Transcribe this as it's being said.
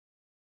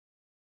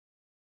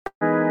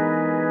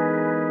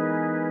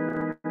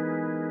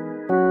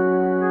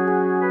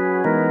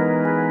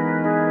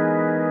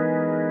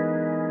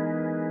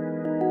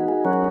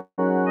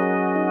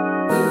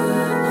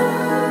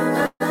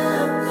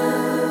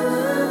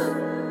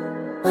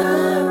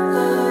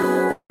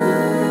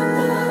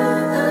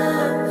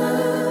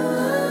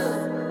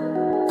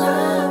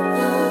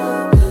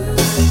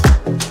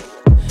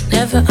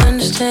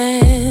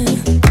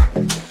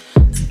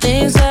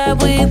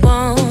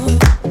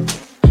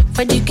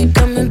Why do you keep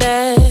coming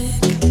back?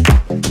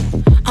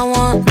 I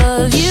want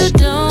love you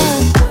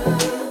don't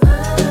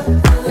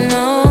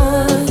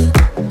know.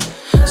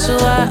 So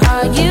why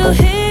are you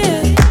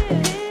here?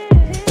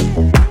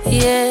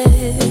 Yeah,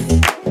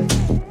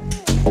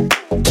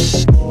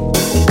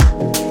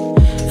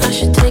 I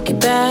should take it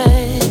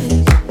back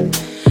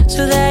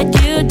so that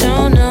you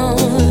don't know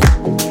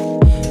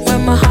where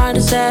my heart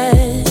is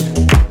at.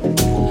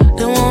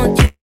 Don't want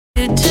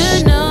you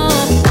to know.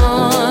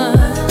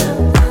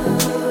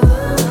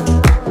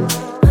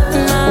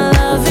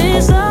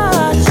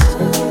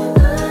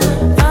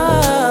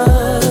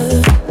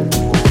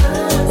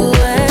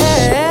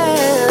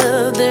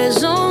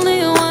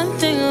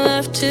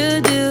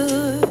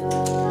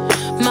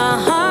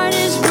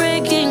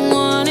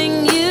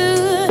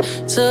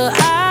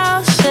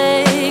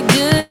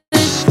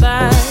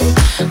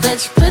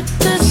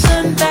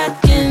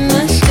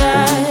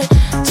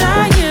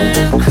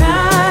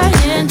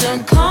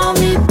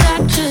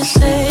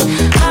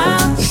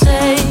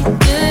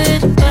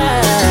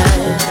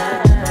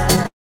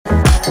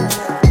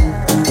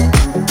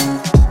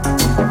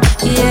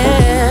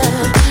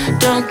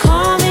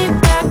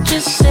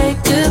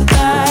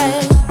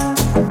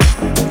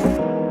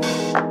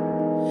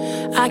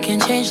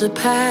 The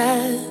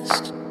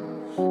past,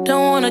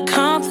 don't wanna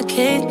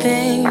complicate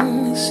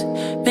things.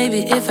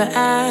 Maybe if I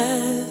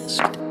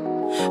asked,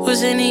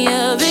 was any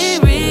of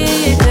it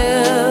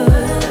real?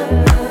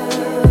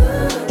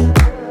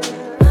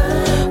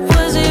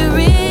 Was it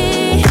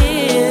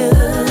real?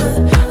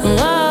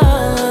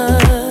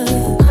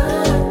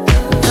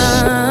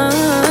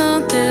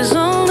 There's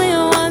only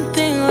one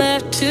thing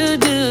left to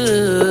do.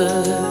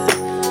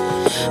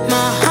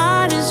 My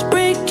heart is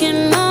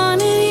breaking on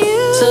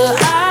you, so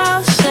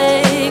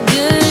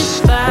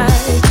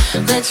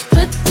let's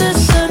put the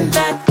sun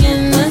back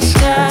in the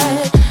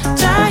sky.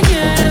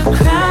 Tired of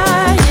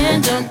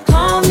crying, don't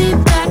call me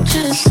back,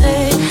 just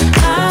say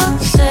I'll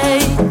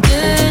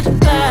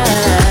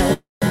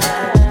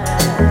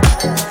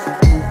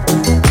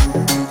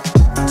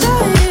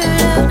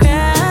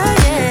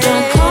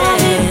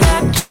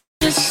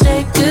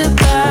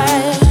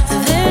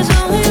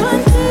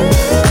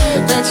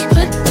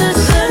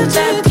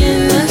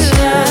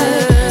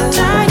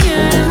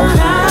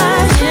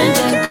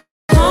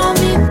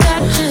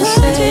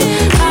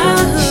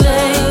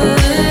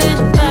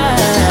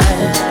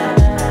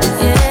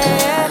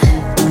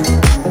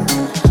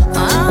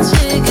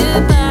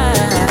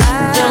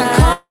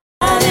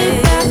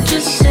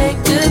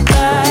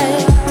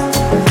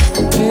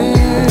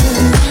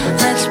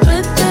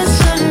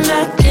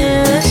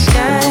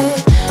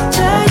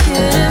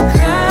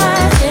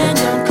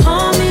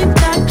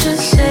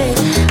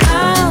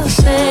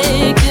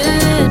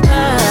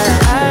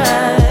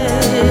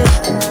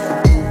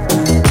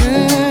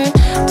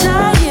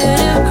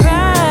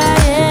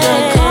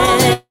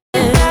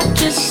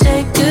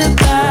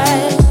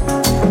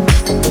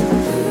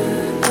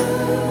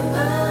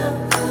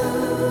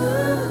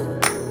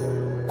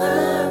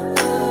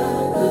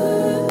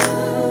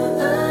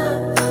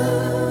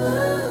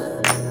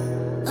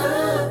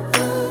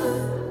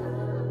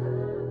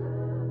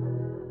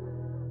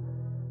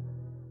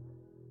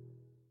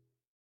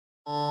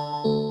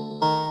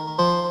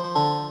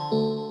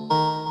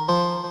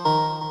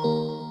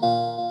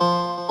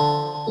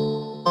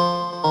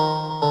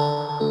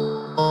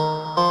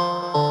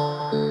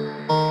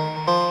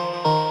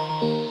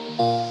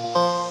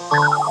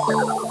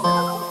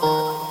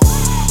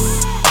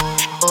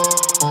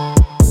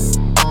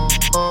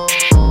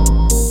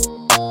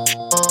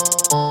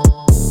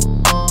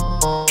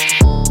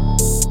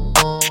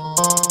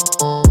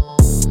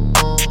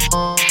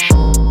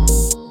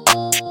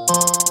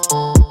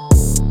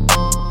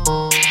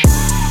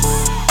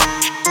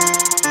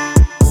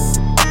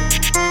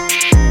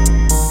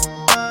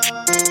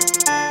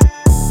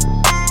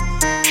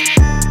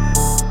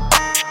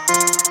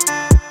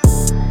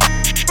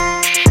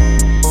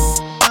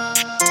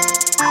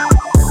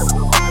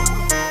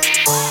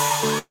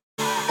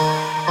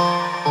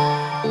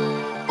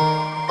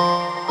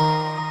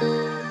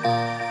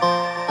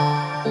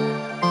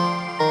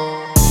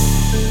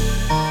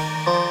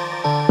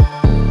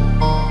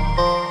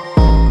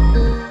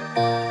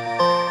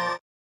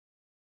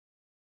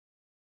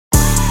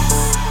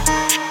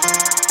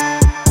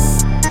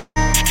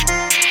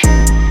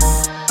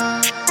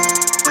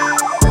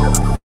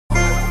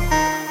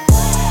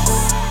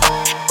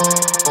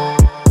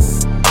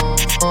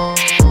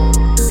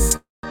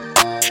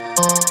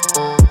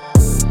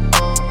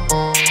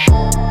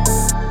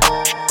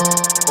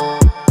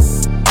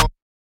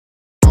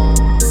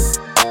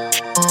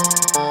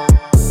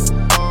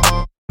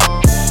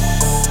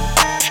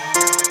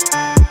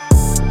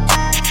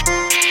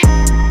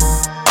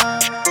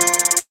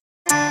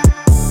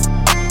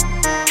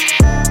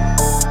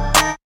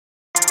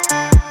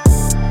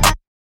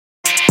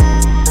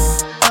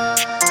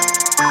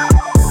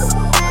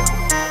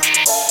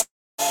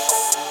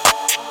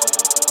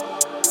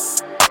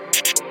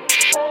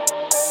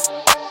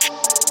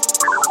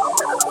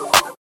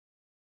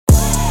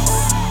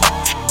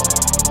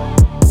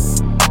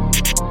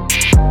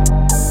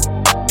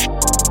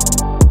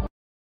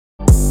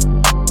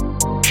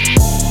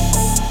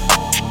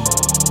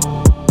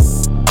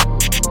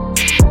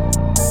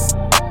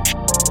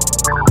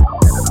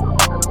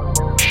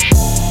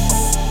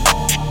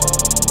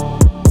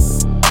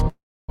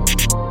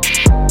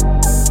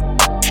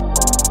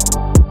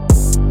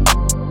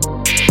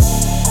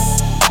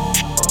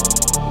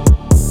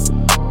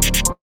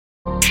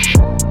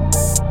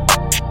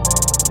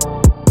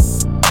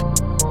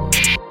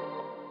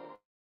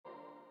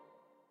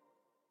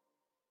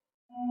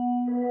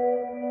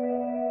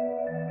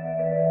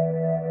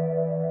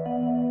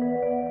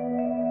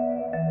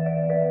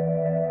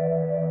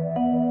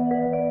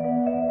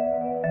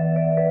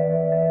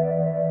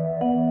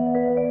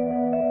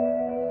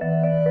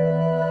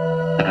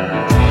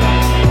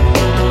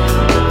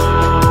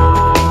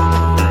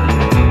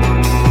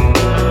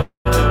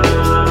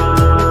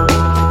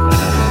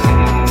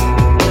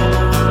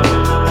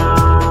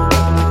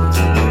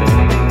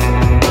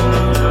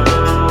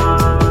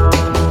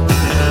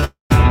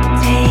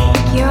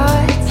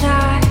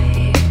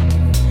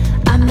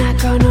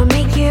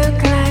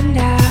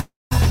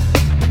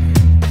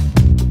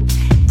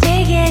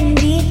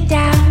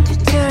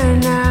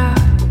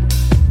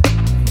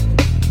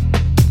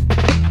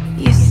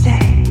You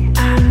say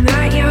I'm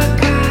not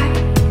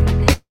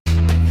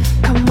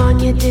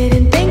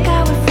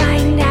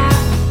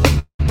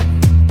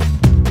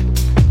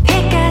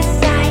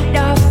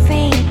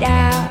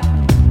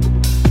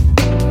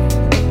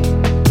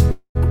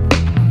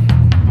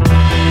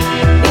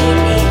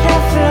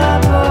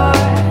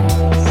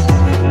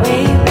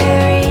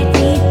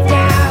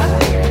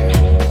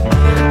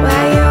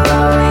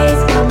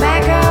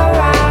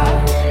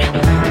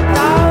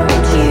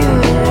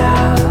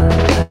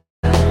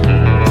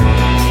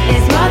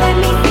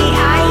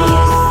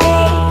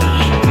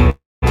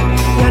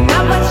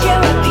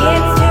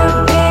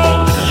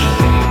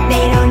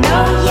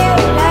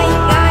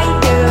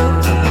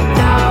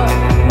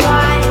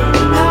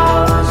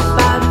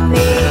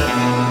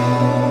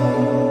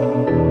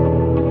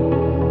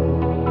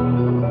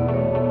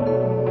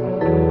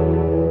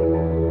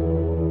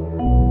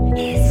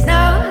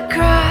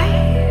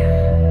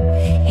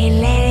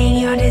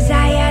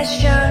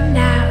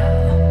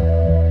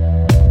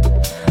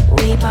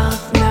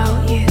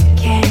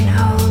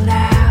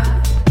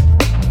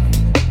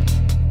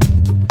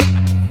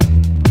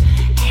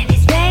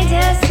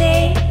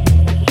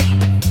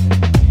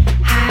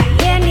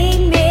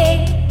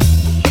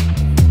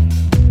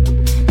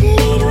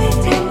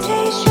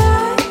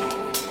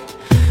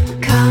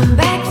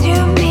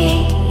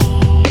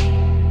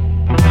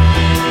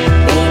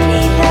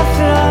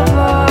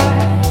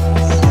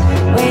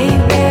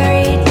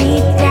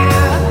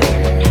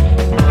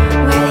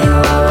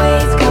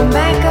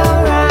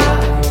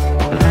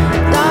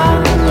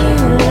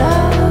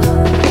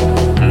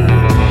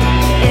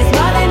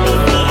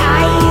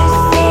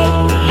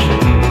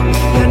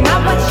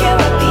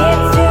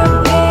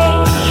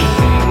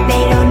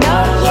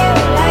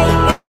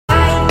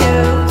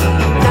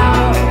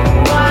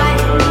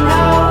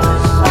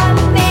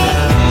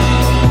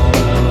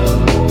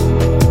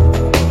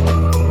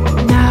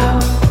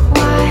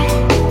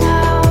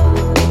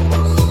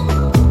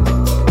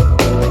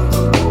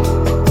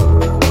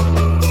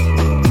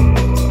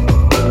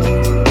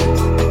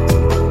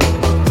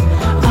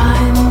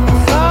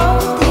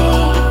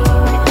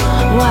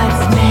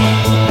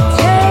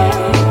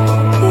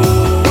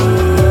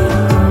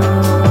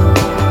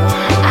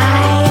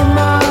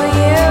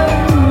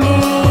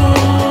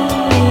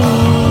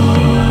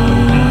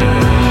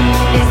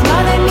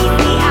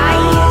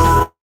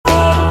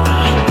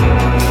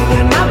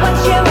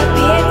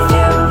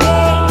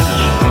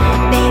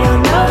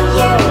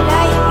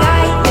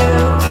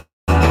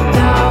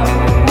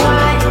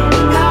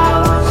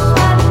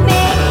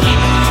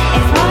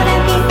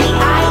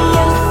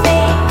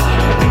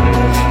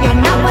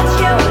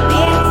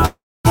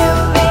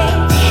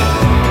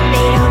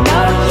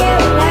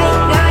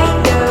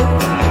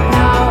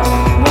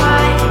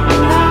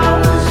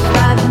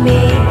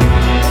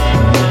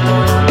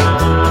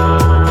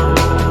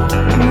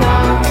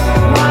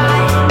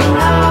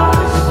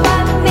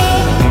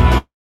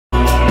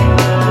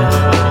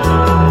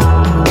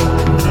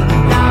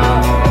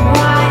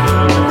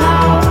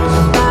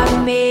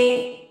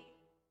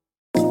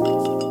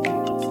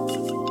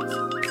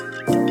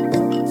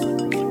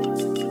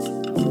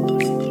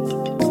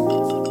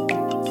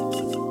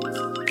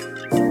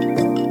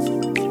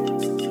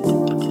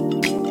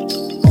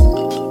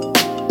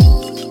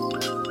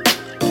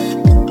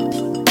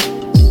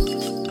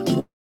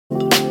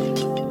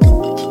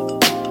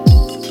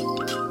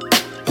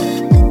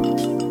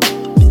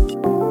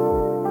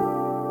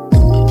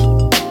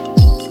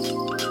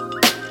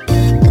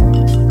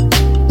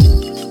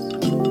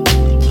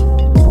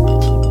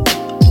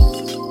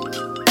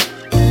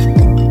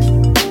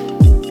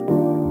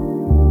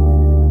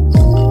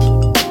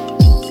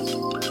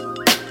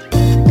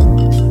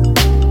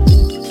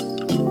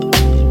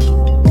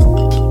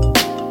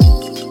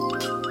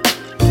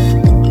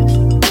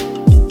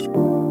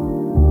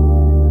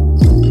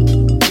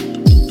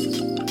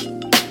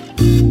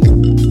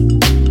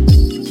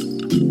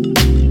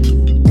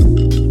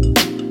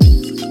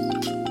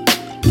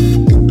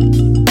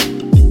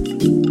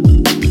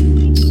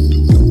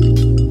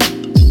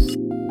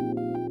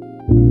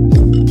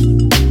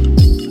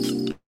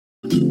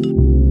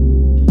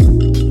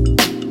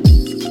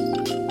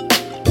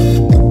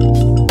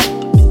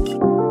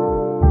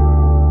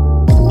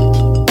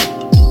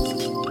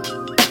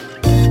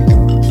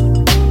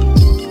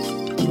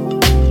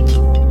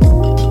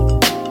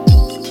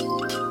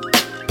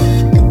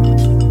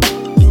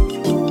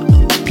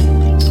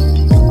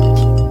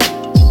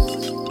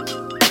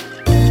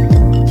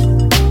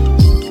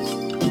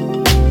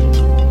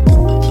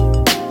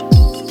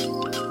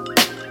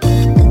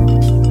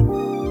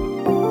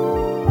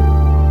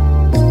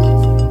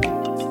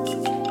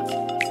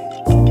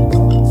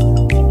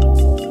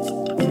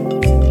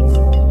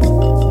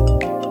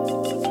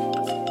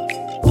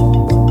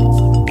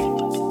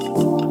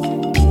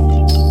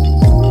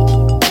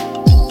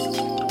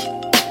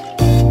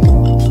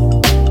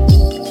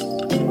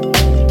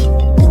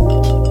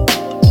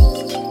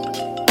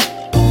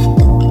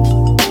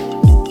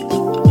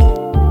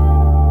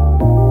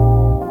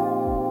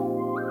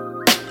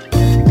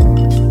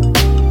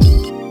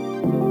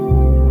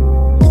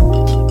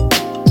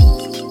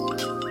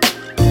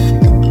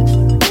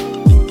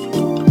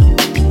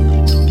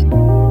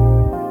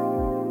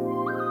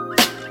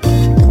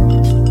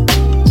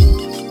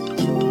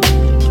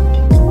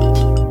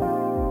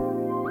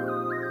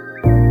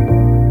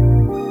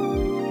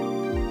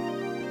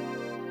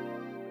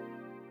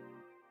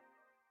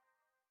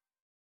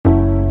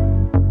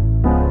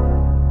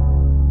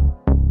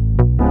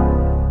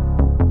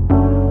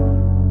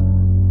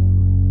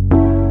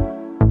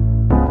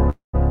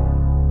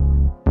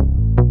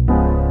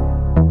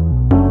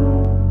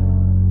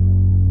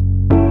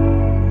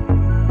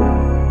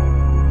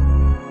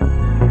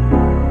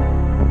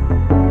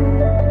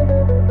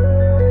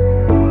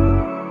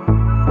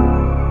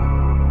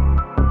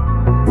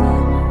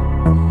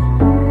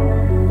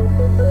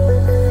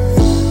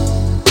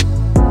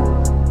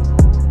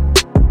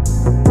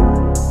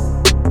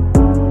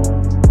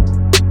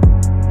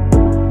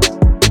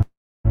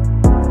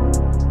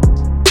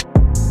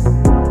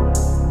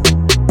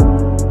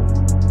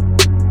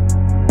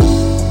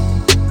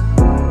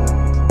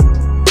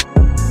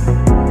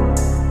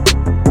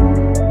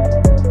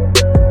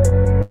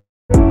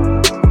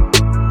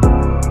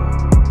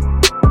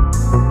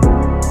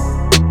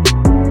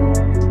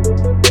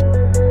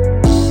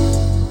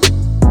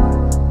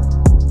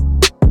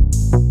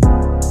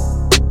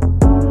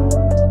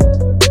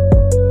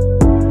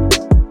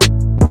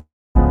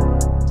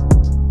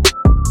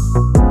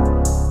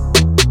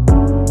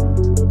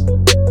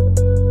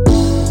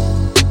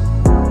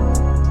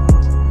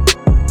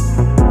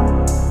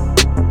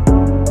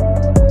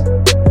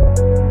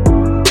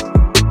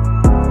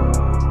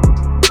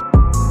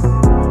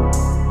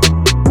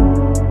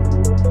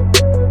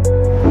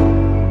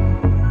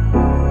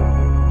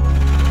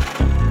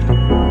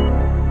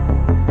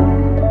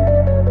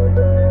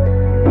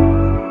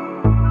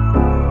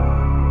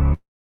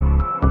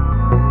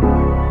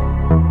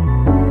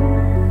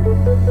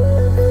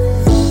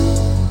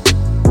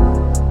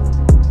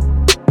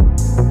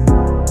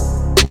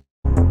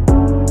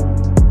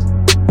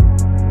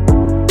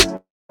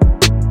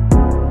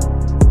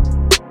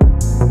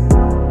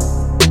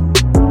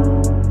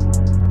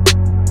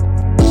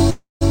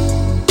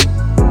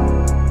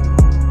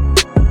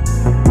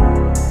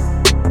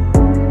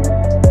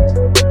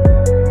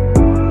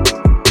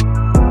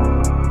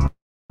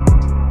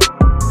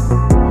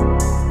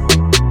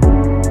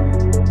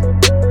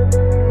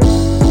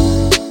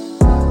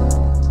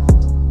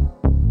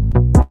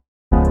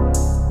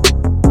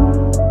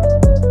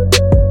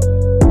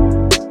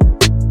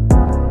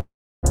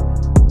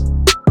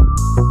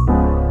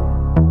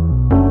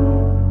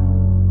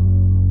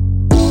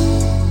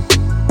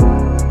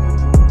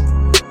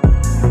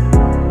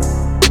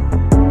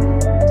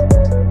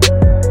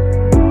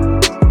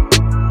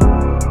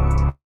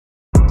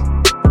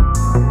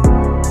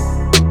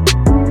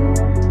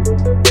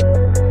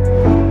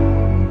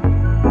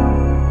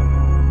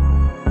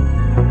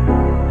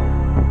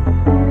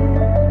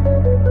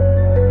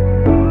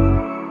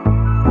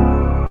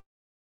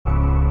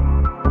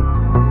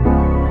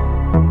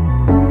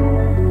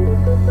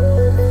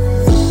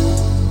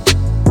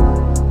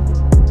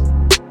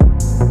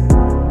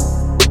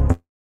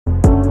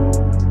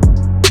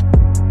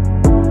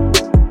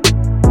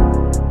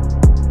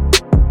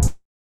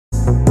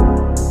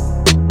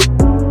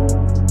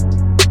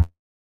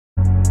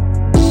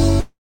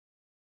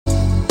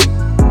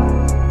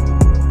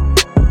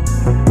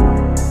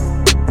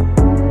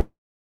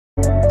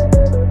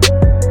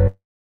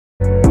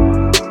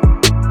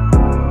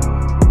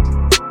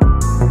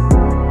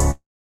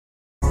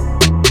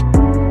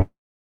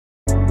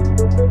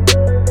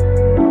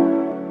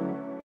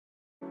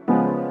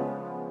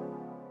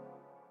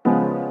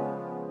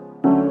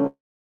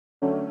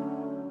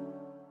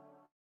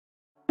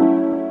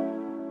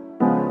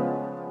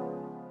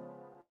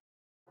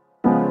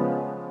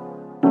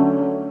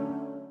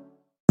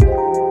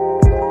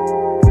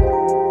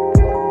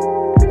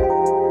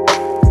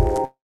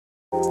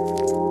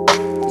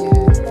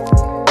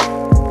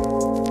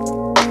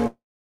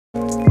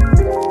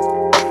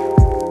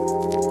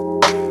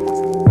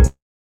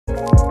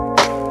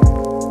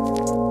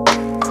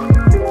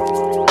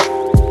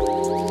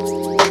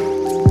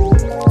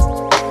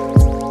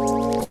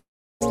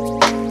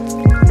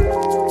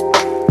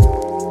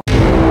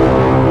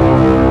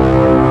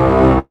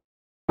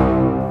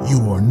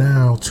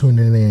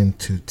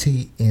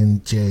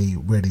TNJ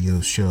Radio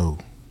Show.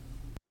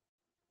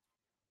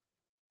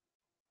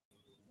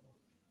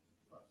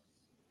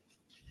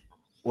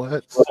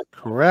 What's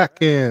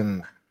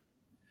cracking?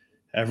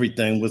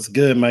 Everything was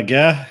good, my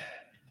guy.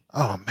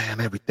 Oh man,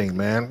 everything,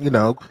 man. You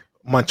know,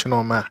 munching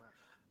on my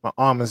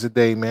almonds a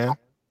day, man.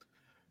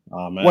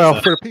 Oh man.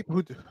 Well, for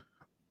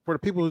the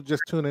people who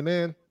just tuning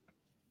in,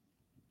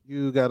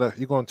 you're gonna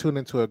tune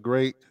into a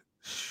great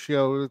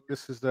show.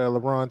 This is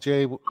LeBron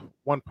J,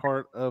 one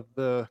part of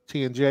the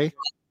TNJ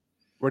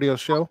Radio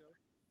Show.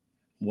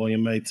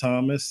 William A.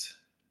 Thomas,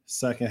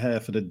 second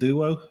half of the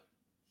duo.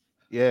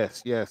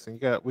 Yes, and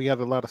we got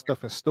a lot of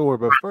stuff in store.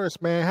 But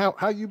first, man,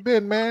 how you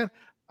been, man?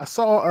 I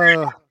saw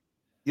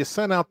your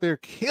son out there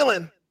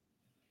killing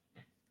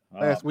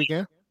last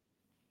weekend.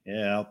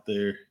 Yeah, out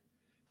there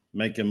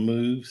making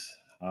moves.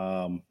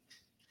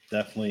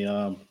 Definitely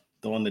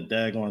doing the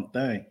daggone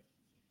thing.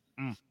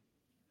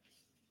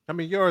 How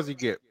many yards he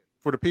get?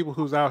 For the people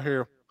who's out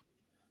here,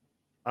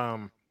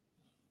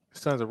 his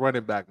son's a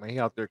running back, man. He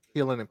out there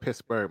killing in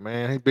Pittsburgh,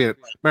 man. Matter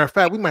of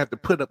fact, we might have to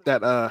put up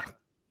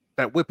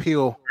that Whip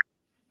Hill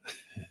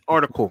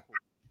article.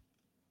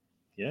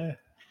 Yeah.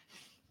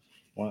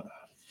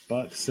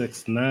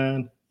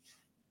 $1.69.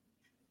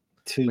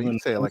 You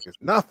say it like it's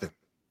nothing.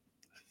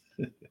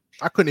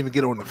 I couldn't even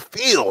get on the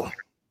field.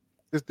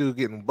 This dude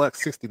getting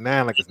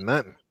 $1.69 like it's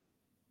nothing.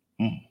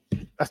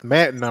 That's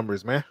Madden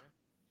numbers, man.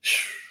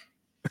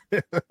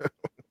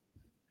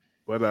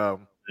 But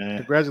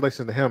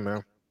congratulations to him,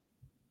 man.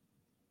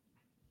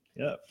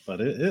 Yeah,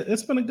 but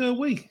it's been a good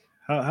week.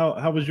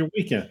 How was your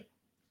weekend?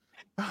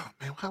 Oh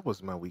man, how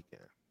was my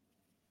weekend?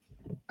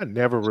 I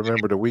never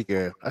remember the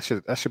weekend. I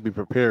should be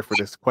prepared for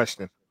this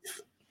question.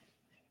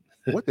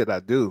 What did I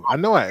do? I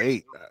know I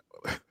ate.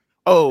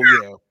 Oh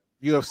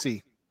yeah,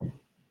 UFC. We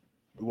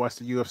watched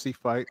the UFC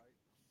fight.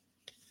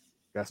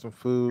 Got some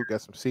food,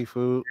 got some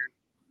seafood,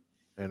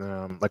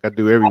 and like I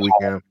do every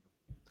weekend.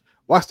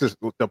 Watch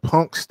the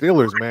Punk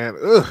Steelers, man.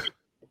 Ugh.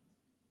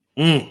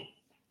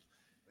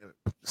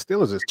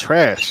 Steelers is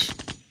trash.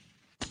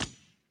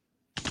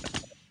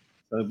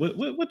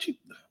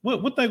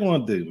 What they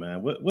gonna do,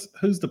 man?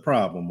 Who's the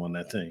problem on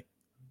that team?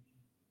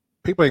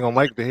 People ain't gonna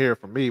like to hear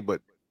from me,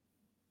 but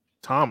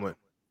Tomlin.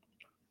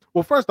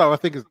 Well, first off, I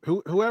think it's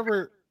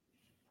whoever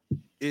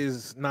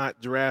is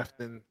not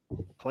drafting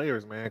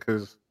players, man.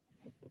 Because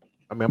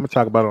I'm gonna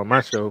talk about it on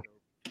my show,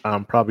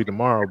 probably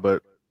tomorrow.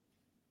 But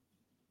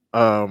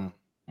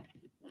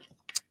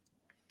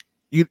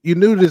you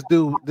knew this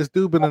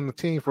dude been on the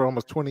team for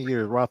almost 20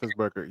 years,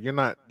 Roethlisberger. You're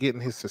not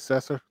getting his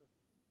successor.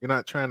 You're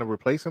not trying to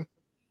replace him.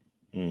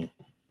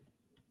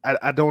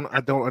 I don't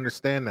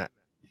understand that.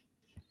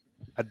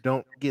 I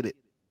don't get it.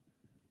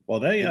 Well,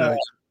 they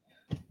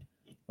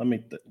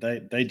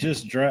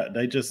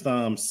just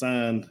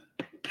signed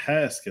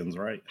Haskins,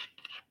 right?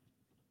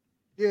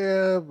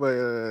 Yeah,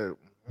 but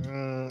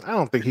I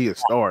don't think he's a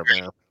star,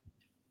 man.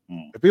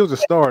 If he was a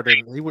star, then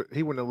he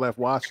wouldn't have left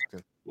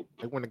Washington.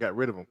 They wouldn't have got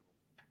rid of him.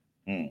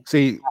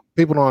 See,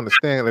 people don't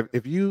understand.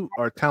 If you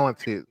are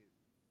talented,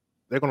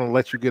 they're going to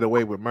let you get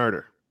away with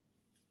murder.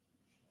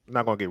 They're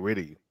not going to get rid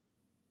of you.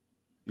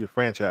 You're a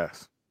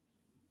franchise.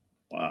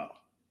 Wow.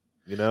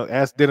 You know,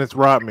 ask Dennis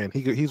Rodman.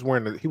 He was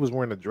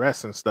wearing the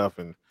dress and stuff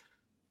and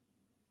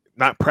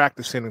not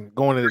practicing and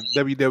going to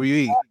the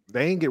WWE.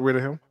 They ain't get rid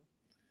of him.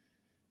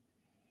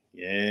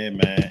 Yeah,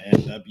 man.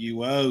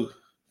 NWO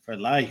for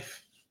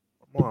life.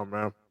 Come on,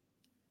 man.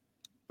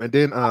 And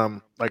then,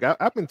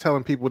 I've been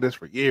telling people this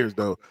for years,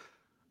 though.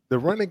 The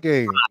running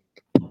game,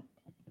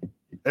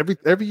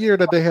 every year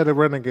that they had a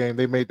running game,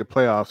 they made the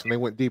playoffs and they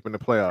went deep in the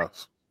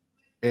playoffs.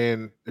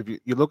 And if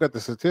you look at the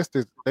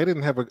statistics, they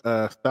didn't have a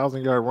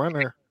 1,000-yard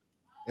runner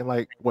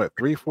in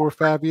 3, 4,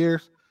 5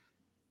 years.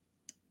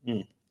 You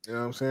know what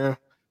I'm saying?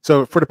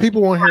 So for the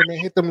people on here, man,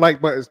 hit them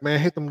like buttons, man.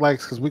 Hit them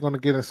likes because we're gonna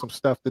get in some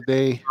stuff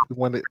today. We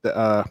wanted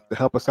to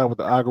help us out with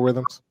the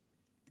algorithms.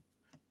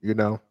 You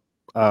know,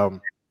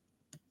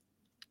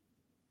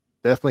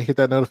 definitely hit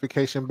that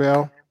notification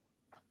bell.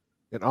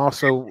 And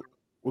also,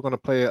 we're gonna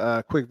play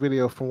a quick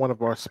video from one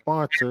of our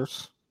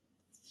sponsors.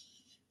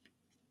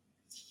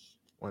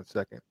 1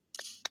 second.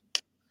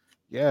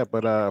 Yeah,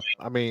 but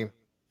I mean,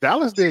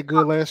 Dallas did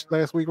good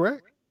last week,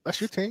 right?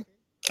 That's your team.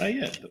 Oh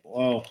yeah.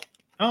 Well,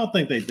 I don't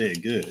think they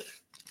did good.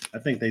 I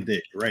think they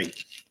did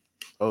great.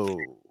 Oh,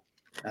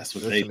 that's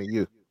what they. To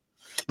you.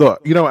 Look,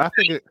 you know, I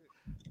think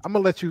I'm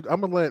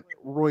gonna let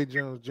Roy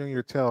Jones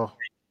Jr. tell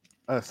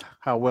us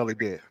how well he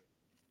did.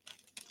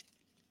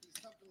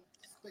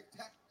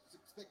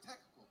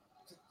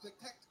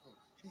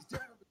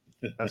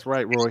 That's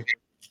right, Roy.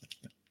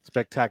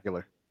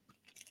 Spectacular.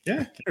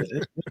 Yeah,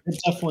 it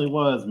definitely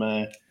was,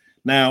 man.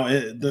 Now,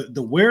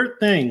 the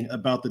weird thing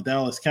about the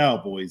Dallas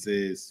Cowboys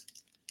is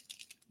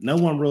no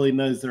one really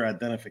knows their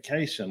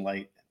identification.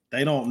 Like,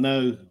 they don't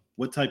know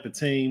what type of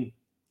team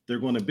they're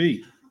going to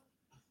be.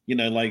 You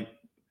know, like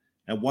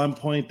at one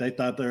point they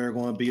thought they were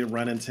going to be a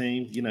running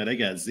team. You know, they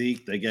got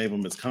Zeke. They gave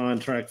him his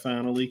contract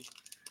finally.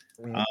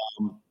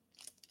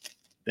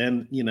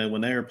 Then,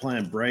 when they were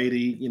playing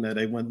Brady,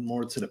 they went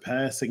more to the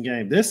passing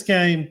game. This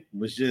game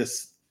was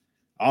just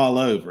all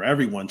over,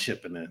 everyone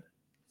chipping in.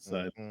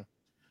 So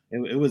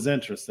it was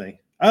interesting.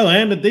 Oh,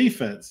 and the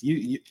defense.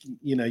 You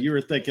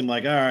were thinking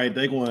like, all right,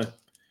 they're going to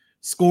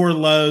score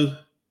low,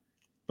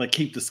 but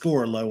keep the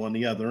score low on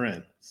the other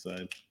end. So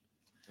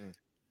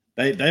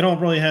they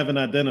don't really have an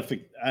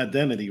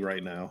identity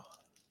right now.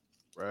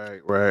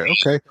 Right.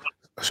 Okay.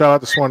 Shout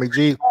out to Swanee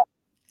G.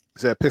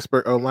 Said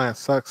Pittsburgh O-line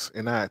sucks,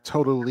 and I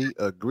totally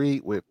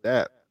agree with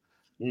that.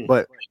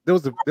 But there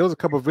was a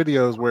couple of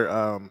videos where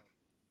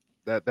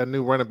that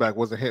new running back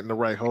wasn't hitting the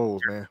right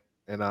holes, man,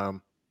 and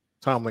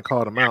Tomlin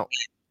called him out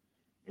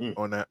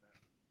on that.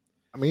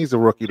 I mean, he's a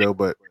rookie though,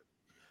 but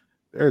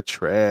they're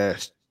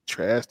trash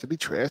to be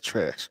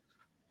trash.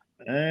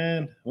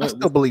 And I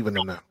still believe in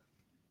them now.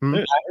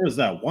 There was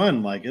that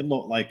one, like it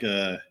looked like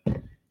how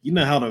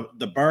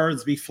the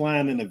birds be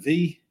flying in a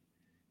V.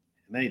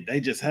 They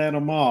just had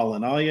them all,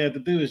 and all you had to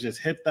do is just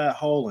hit that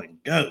hole and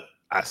go.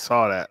 I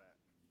saw that,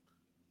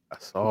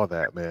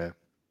 man.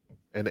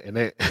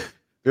 And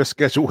their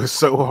schedule was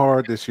so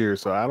hard this year,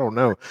 so I don't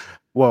know.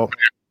 Well,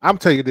 I'm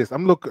telling you this.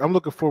 I'm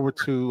looking forward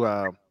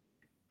to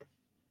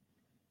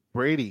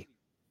Brady.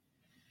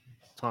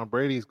 Tom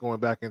Brady's going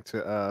back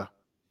into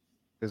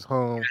his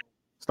home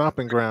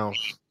stomping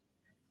grounds.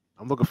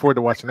 I'm looking forward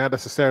to watching that.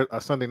 That's a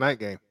Sunday night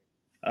game.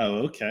 Oh,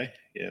 okay.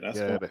 Yeah, that's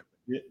going to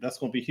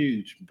be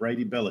huge.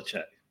 Brady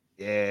Belichick.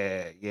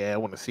 Yeah. I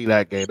want to see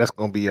that game. That's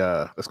going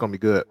to be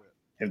good.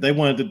 If they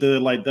wanted to do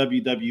it like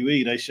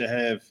WWE, they should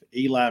have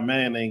Eli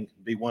Manning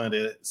be one of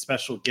the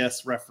special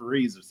guest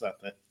referees or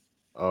something.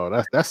 Oh,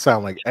 that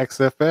sounds like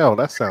XFL.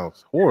 That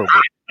sounds horrible.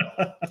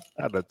 I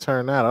had to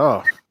turn that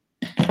off.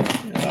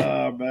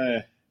 Oh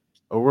man.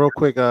 Oh, real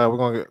quick, we're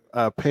gonna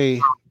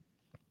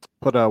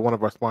put one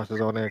of our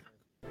sponsors on there.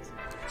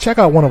 Check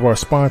out one of our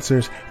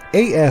sponsors,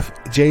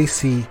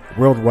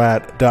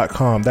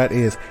 AFJCWorldwide.com. That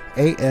is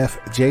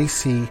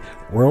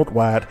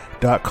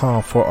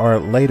AFJCWorldwide.com for our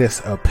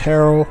latest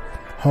apparel,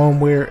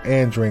 homeware,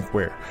 and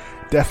drinkware.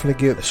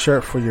 Definitely get a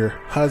shirt for your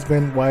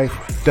husband, wife,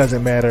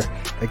 doesn't matter.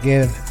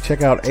 Again,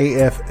 check out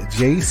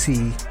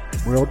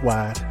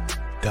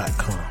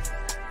AFJCWorldwide.com.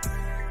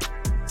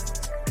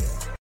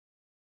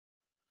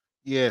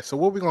 Yeah, so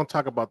what are we going to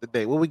talk about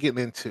today? What are we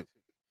getting into?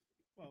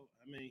 Well,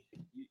 I mean,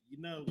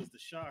 it was the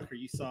shocker.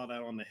 You saw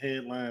that on the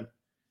headline.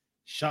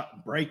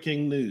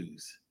 Breaking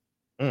news.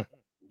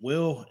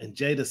 Will and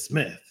Jada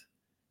Smith.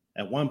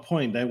 At one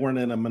point, they weren't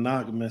in a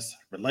monogamous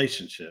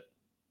relationship.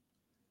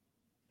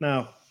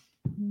 Now,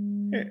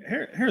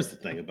 here's the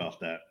thing about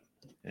that,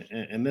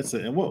 and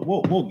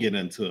we'll get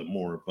into it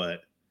more.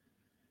 But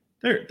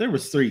there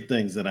was three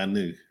things that I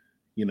knew,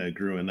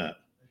 growing up.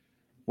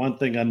 One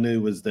thing I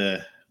knew was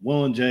that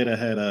Will and Jada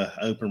had an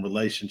open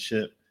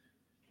relationship.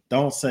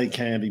 Don't say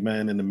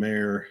Candyman in the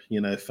mirror,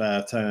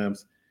 5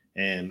 times.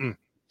 And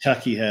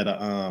Chucky had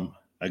a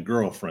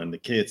girlfriend, the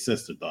kid's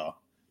sister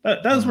doll.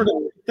 Those were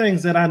the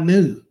things that I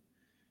knew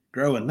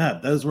growing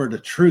up. Those were the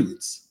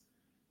truths.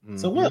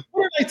 So what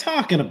are they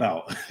talking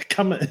about?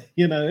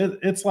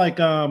 It's like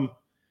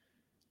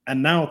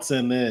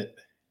announcing that,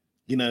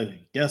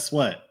 guess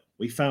what?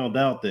 We found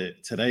out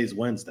that today's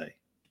Wednesday.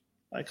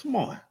 Like, come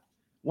on.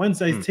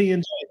 Wednesday's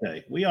T&J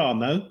Day. We all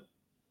know.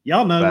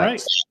 Y'all know,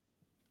 Facts.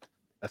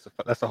 Right?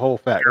 That's a whole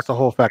fact. That's a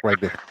whole fact right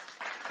there.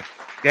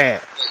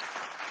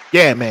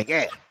 Yeah, man.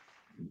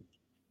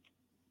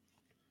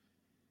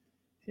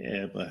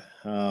 Yeah, but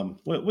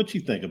what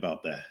you think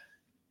about that?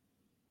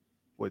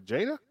 With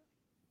Jada?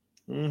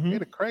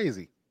 Jada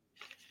crazy.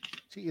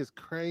 She is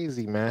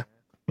crazy, man.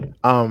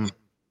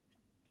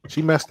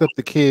 She messed up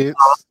the kids.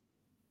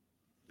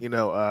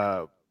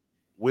 Will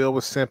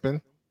was simping.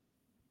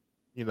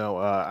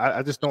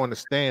 I just don't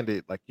understand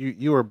it. Like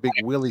you are a big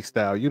Willie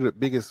style. You're the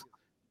biggest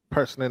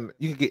person,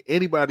 you can get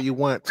anybody you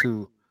want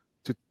to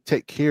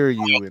take care of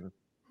you and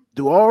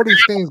do all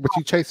these things, but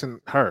you chasing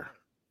her.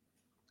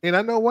 And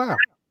I know why.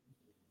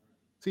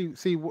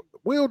 See,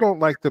 Will don't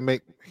like to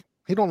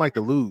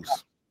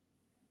lose.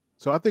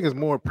 So I think it's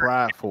more a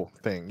prideful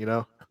thing,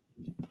 Like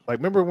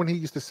remember when he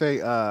used to say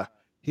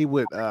he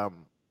would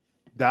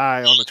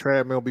die on the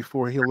treadmill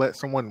before he'll let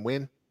someone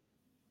win?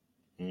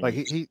 Like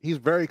he's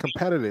very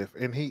competitive,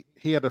 and he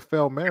had a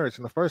failed marriage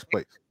in the first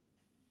place,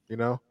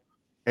 And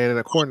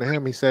according to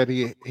him, he said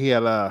he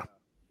had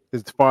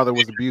his father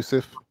was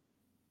abusive.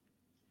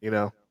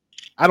 I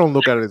don't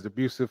look at it as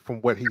abusive from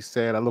what he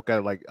said. I look at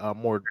it like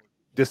more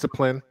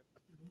discipline,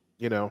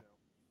 because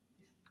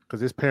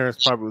his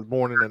parents probably was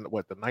born in the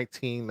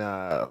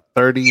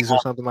 1930s or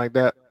something like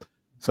that.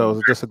 So it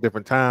was just a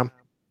different time.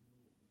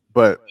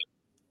 But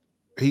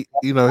he,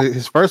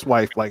 his first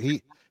wife, like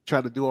he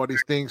tried to do all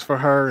these things for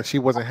her, and she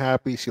wasn't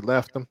happy. She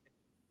left him,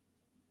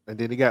 and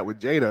then he got with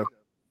Jada,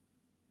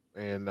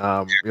 and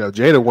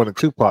Jada wanted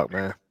Tupac,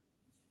 man.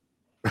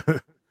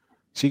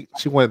 she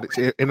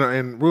wanted,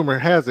 and rumor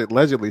has it,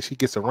 allegedly, she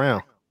gets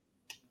around.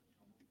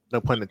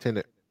 No pun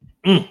intended.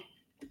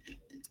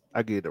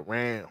 I get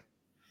around.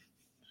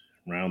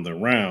 Round the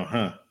round,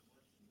 huh?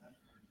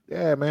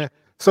 Yeah, man.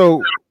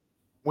 So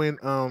when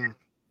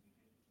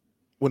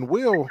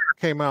Will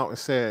came out and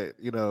said,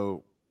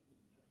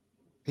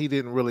 he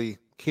didn't really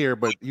care,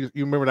 but you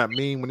remember that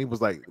meme when he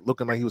was like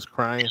looking like he was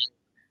crying?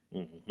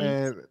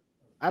 And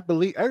I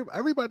believe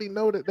everybody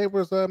know that they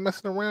was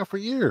messing around for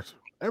years.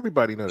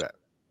 Everybody know that.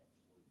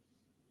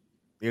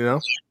 They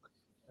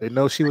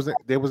know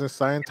they was in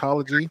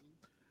Scientology.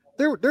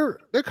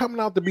 They're coming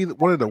out to be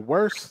one of the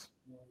worst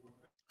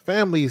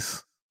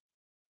families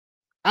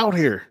out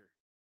here.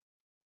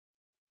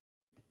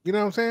 You know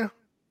what I'm saying?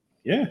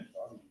 Yeah.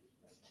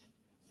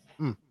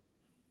 Hmm.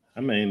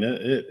 I mean,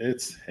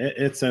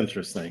 it's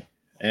interesting,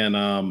 and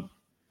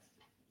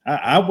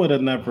I would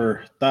have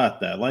never thought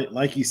that.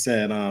 Like you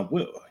said,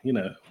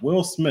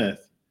 Will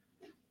Smith,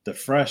 the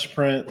Fresh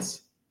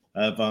Prince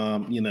of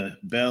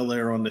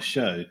Bel-Air on the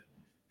show,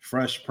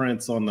 Fresh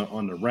Prince on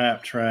the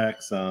rap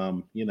tracks,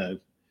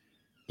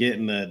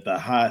 getting the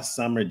hot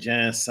summer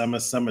jam,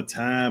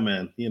 summertime,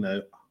 and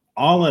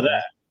all of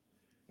that,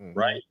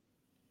 right?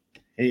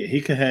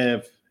 He could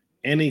have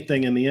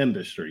anything in the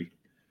industry,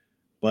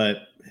 but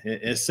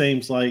it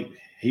seems like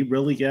he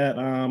really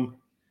got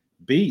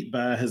beat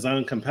by his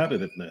own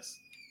competitiveness.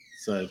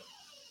 So,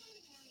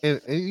 and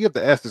you have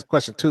to ask this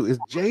question too: is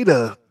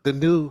Jada the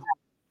new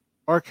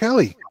R.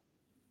 Kelly?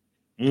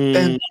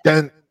 Dun,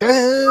 dun,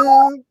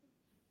 dun.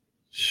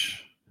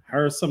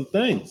 Heard some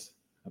things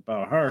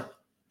about her.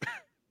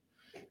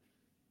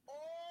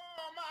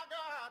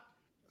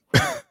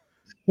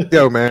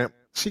 Yo, man,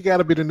 she got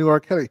to be the new R.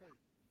 Kelly.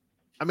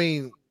 I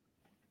mean,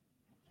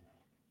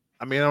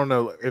 I don't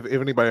know if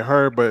anybody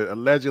heard, but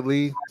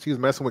allegedly she was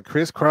messing with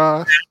Chris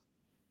Cross.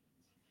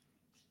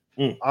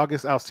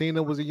 August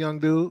Alsina was a young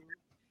dude.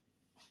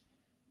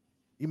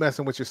 You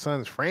messing with your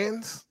son's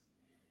friends?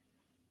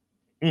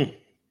 And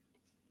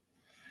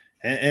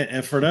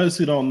for those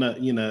who don't know,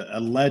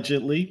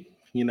 allegedly,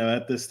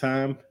 at this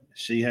time,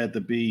 she had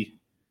to be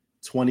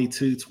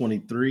 22,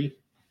 23.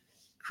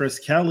 Chris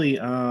Kelly,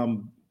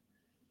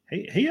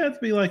 he had to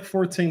be like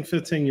 14,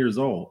 15 years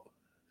old.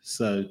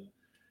 So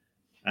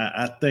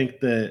I think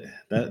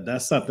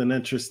that's something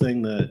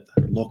interesting to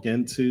look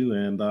into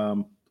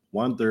and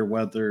wonder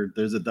whether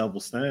there's a double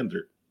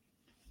standard.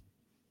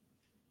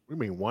 We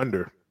mean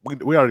wonder.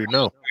 We already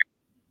know.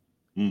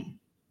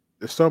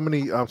 There's so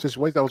many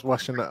situations. I was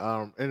watching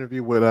the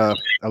interview with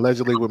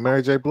allegedly with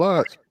Mary J.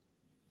 Blige.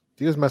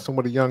 She was messing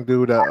with a young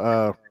dude,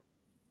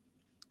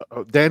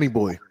 Danny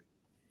Boy,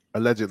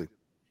 allegedly.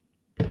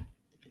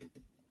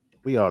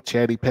 We all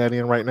chatty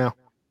pattying right now.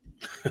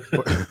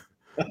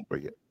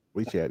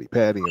 We chatty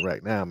pattying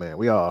right now, man.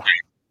 We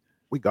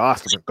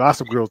gossiping,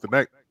 gossip girls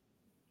tonight.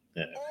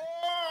 Yeah.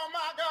 Oh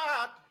my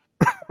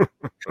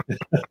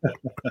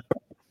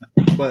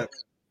god!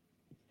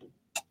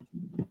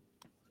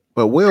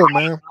 but Will,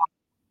 man.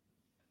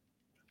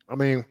 I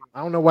mean,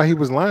 I don't know why he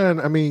was lying.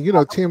 I mean,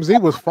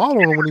 TMZ was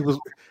following him when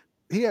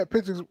he had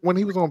pictures when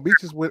he was on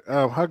beaches with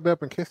hugged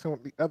up and kissing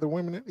with the other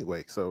women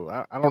anyway. So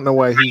I don't know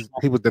why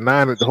he was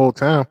denying it the whole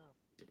time.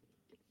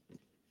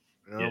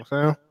 You know what I'm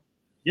saying?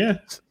 Yeah.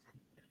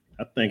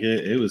 I think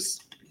it was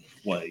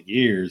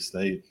years.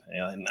 They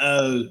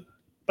know,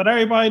 but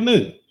everybody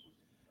knew.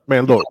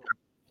 Man, look,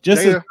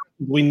 just as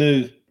we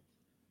knew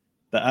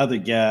the other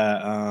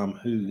guy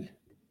who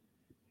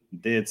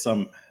did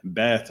some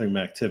bathroom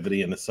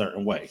activity in a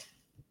certain way.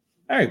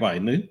 Everybody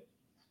knew.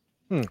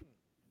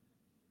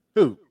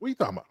 Who? What are you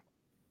talking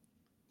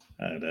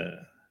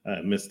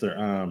about?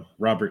 Mr.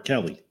 Robert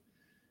Kelly.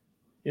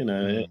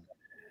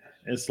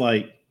 It's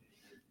like,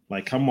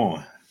 come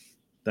on.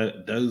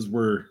 Those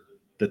were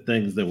the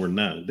things that were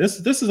known. This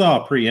is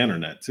all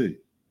pre-internet too.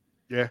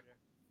 Yeah.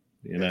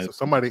 So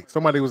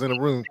somebody was in the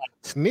room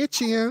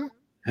snitching.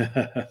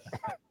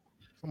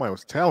 Somebody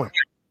was telling.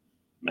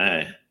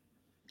 Man.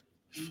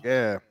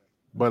 Yeah.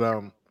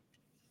 But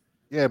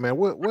yeah, man,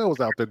 Will was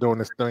out there doing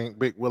this thing,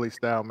 Big Willie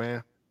style,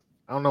 man.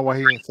 I don't know why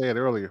he didn't say it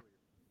earlier.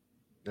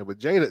 Yeah, but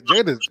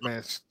Jada's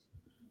man,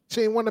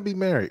 she didn't want to be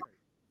married.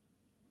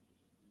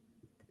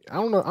 I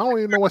don't know. I don't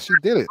even know why she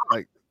did it.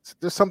 Like,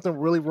 there's something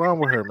really wrong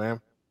with her, man.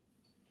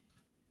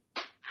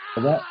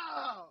 What's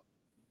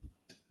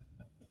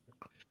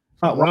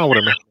wrong with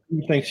her, man?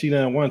 You think she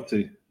didn't want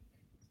to?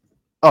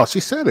 Oh, she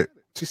said it.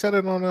 She said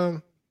it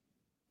on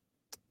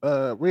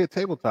Red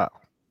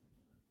Tabletop.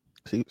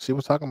 She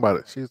was talking about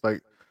it. She's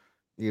like,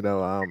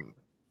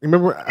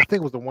 remember, I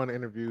think it was the one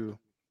interview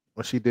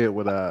when she did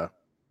with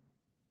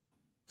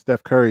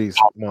Steph Curry's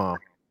mom,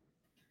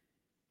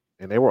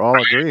 and they were all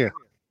agreeing.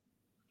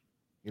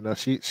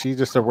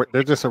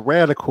 They're just a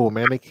radical,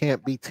 man. They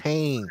can't be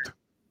tamed.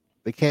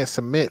 They can't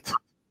submit.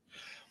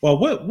 Well,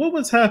 what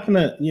was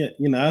happening?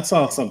 I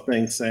saw some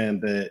things saying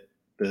that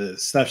the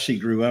stuff she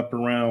grew up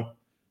around,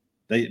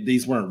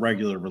 these weren't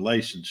regular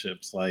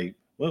relationships. Like,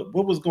 what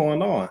was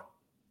going on?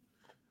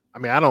 I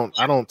mean, I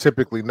don't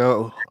typically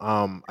know.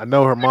 I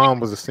know her mom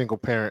was a single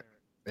parent,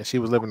 and she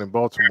was living in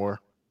Baltimore,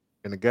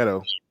 in the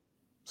ghetto.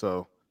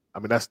 So, I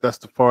mean, that's as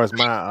far as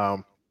my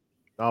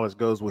knowledge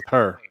goes with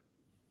her.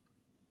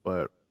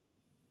 But,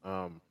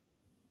 I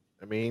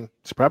mean,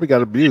 she probably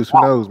got abused.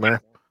 Who knows, man?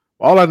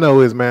 All I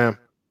know is, man,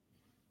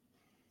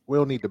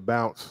 Will need to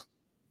bounce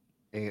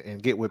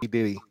and get with P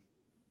Diddy.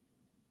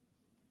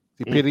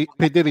 See,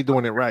 P Diddy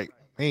doing it right.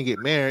 He ain't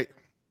getting married.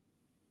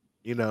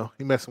 You know,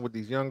 he messing with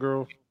these young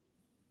girls,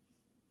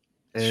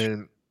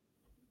 and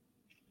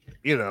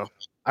you know,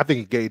 I think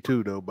he gay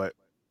too, though, but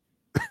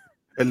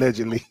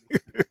allegedly.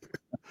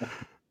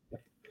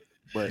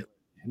 But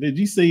did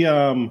you see?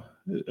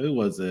 It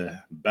was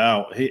a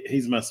Bow.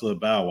 He's messing with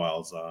Bow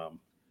Wow's.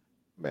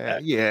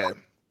 Man, yeah,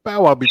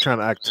 Bow Wow be trying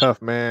to act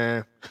tough,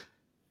 man.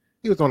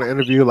 He was on an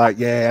interview like,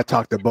 yeah, I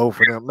talked to both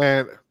of them,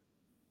 man.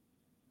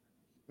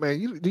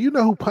 Man, do you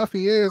know who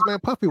Puffy is, man?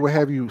 Puffy would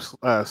have you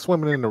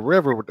swimming in the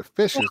river with the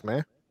fishes,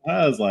 man.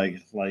 I was like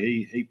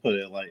he put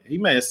it like he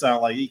made it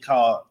sound like he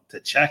called to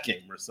check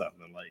him or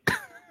something like.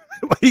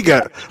 he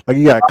got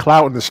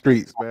clout in the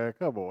streets, man.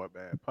 Come on,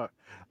 man.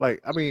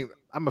 Like, I mean,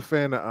 I'm a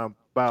fan of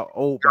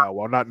old Bow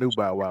Wow, not new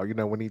Bow Wow. You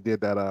know, when he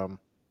did that,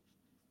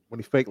 when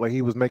he faked like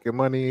he was making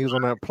money, he was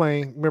on that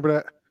plane. Remember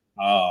that?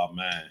 Oh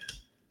man,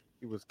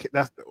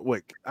 that's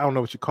what I don't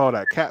know what you call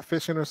that,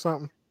 catfishing or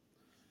something.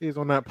 He was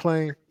on that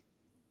plane,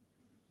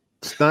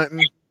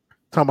 stunting,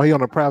 talking about he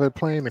on a private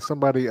plane, and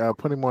somebody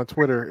put him on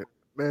Twitter.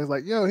 Man's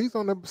like, yo, he's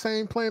on the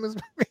same plane as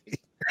me.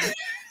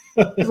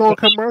 He's on a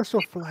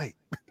commercial flight.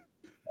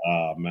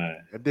 Oh man!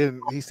 And then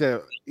he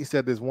said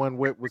this one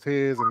whip was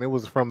his, and it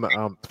was from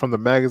the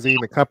magazine.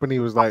 The company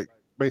was like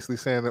basically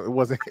saying that it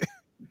wasn't.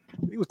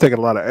 He was taking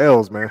a lot of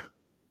L's, man.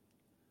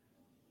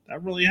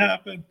 That really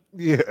happened?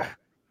 Yeah.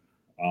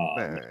 Oh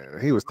man,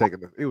 he was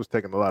taking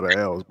a lot of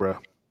L's, bro.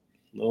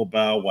 Little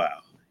Bow Wow,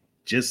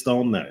 just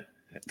don't know.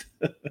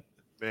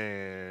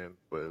 Man,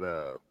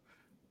 but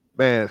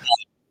man,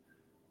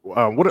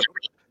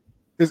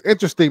 it's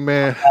interesting,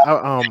 man.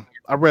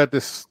 I read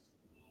this.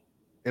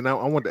 And I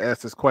wanted to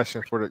ask this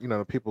question for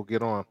the people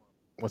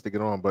once they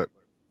get on. But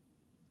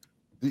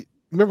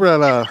remember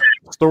that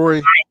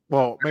story?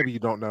 Well, maybe you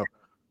don't know.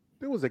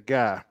 There was a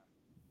guy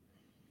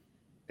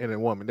and a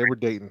woman. They were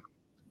dating,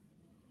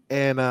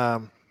 and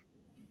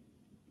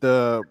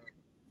the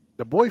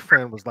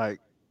boyfriend was like,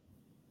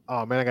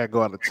 "Oh man, I gotta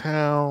go out of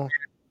town.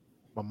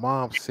 My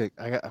mom's sick.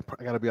 I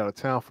gotta be out of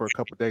town for a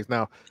couple of days."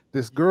 Now,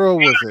 this girl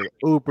was an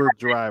Uber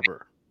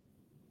driver.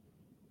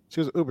 She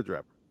was an Uber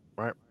driver,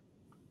 right?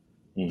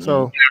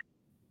 Mm-hmm.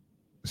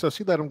 So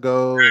she let him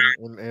go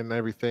and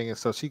everything, and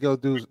so she go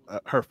do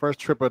her first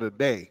trip of the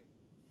day,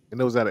 and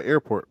it was at an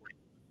airport.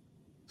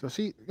 So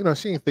she didn't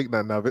think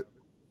nothing of it.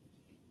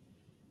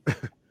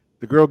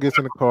 The girl gets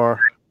in the car,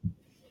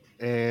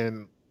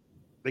 and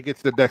they get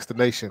to the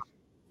destination.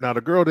 Now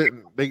the girl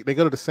didn't. They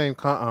go to the same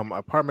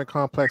apartment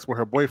complex where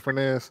her boyfriend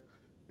is,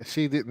 and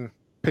she didn't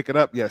pick it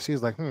up yet.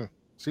 She's like,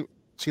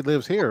 she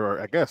lives here, or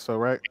I guess so,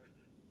 right?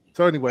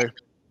 So anyway,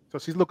 so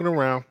she's looking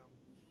around.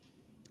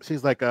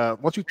 She's like,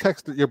 once you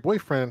text your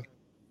boyfriend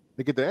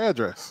to get the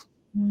address.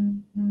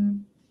 Mm-hmm.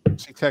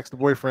 She texts the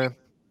boyfriend.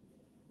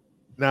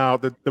 Now,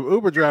 the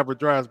Uber driver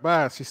drives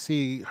by. She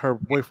see her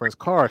boyfriend's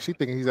car. She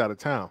thinking he's out of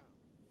town.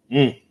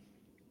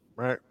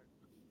 Right?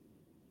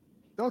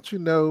 Don't you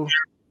know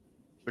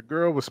the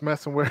girl was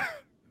messing with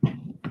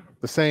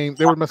they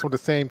were messing with the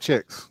same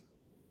chicks.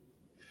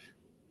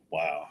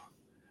 Wow.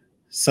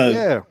 So,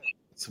 yeah.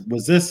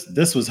 Was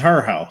this was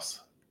her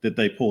house that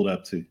they pulled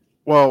up to?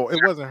 Well, it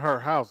wasn't her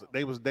house.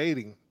 They was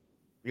dating,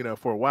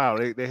 for a while.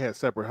 They had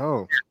separate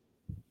homes.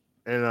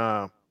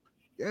 And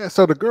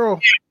so the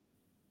girl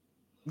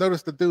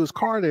noticed the dude's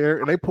car there,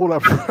 and they pulled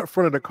up in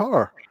front of the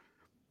car.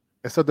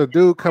 And so the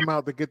dude come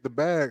out to get the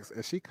bags,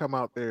 and she come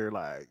out there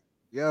like,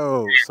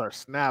 yo, start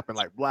snapping,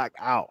 like black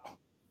out.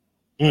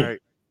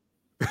 Right?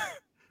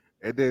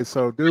 And then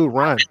so dude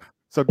run.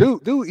 So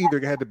dude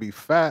either had to be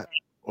fat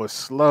or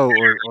slow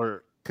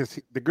or because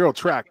the girl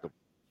tracked him.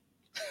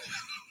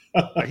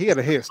 Like he had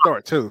a head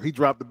start too. He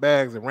dropped the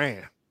bags and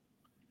ran.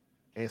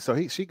 And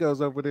so she goes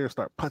over there and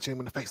start punching him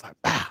in the face like,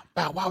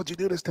 bow, why would you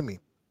do this to me?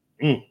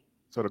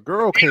 So the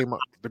girl came up,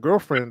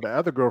 the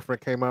other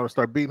girlfriend came out and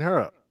started beating her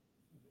up.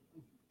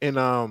 And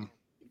so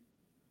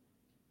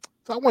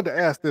I wanted to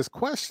ask this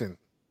question,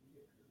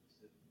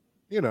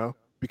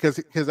 because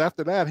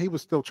after that he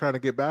was still trying to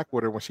get back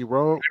with her when she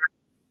rode.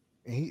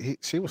 And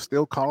she was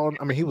still calling.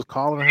 I mean, he was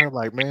calling her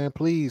like, man,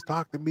 please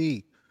talk to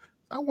me.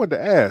 I wanted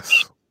to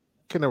ask,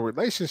 can a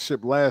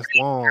relationship last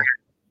long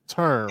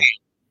term,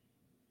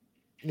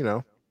 if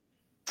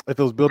it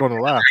was built on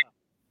a lie?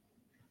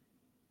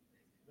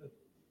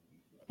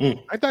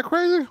 Ain't that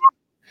crazy?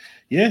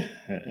 Yeah,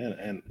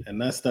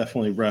 and that's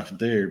definitely rough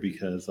there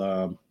because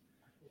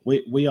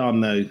we all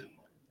know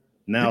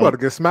now. You ought to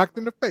get smacked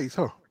in the face,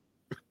 huh?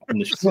 On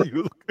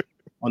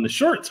the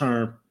short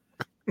term,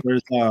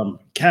 there's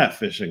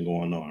catfishing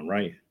going on,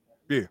 right?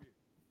 Yeah.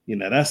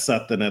 That's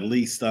something at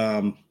least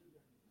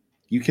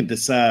you can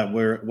decide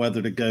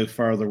whether to go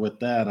further with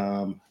that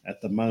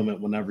at the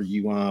moment whenever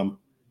you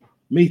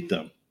meet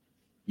them.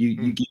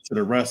 You get to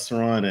the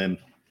restaurant and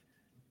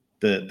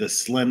the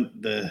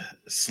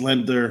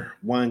slender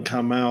one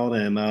come out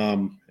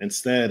and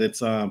instead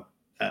it's an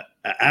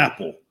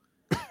apple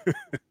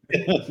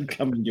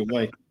coming your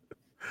way.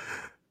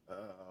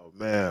 Oh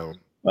man.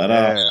 But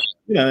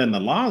Yeah. in the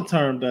long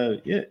term, though,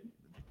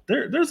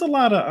 there's a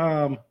lot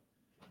of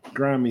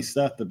grimy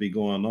stuff to be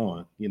going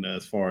on.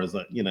 As far as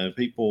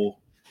people,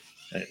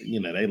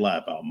 they lie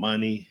about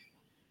money,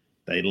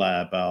 they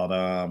lie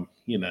about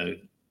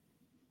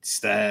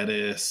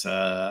status,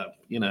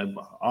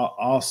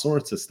 all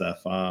sorts of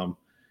stuff.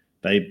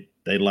 They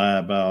lie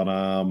about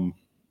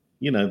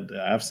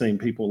I've seen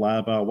people lie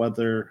about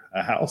whether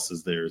a house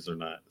is theirs or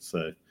not.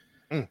 So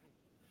Mm.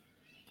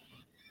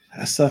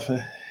 that stuff,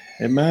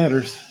 it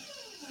matters.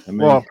 I mean,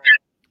 Well,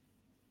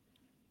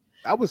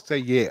 I would say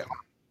yeah.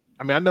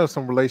 I mean, I know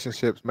some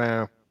relationships,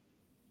 man.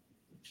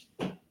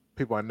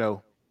 People I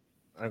know,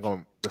 I ain't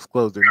gonna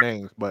disclose their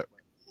names, but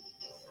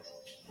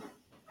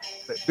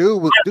the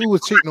dude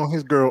was cheating on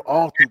his girl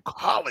all through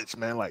college,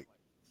 man. Like,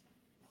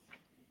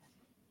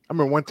 I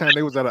remember one time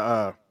they was at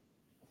a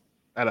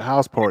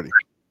house party.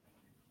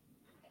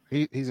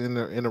 He's in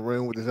the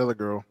room with this other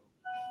girl,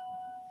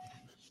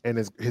 and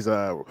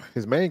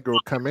his main girl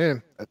come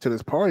in to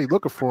this party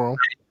looking for him,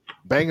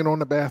 banging on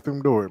the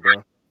bathroom door,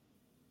 bro.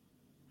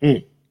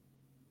 Mm.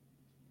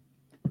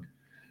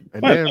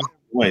 And then,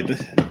 wait,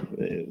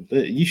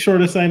 you sure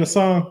this ain't a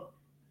song?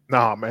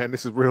 nah, man,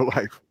 this is real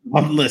life.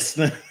 I'm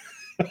listening.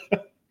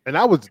 And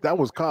that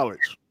was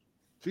college.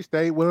 She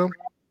stayed with him,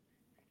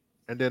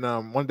 and then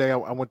one day I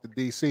went to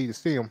DC to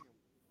see him,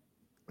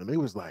 and he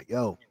was like,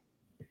 "Yo,"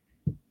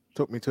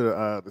 took me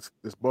to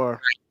this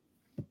bar,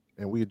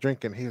 and we were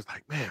drinking. He was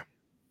like, "Man,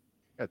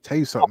 I gotta tell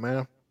you something,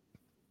 man.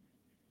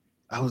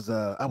 I was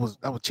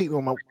cheating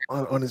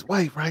on his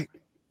wife, right?"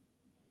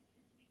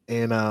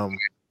 And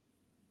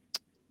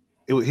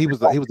he was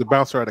the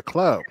bouncer at the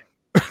club.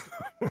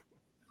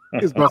 He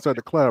was bouncer at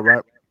the club,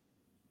 right?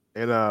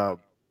 And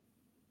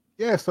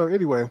yeah. So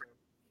anyway,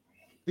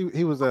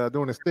 he was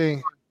doing his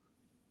thing,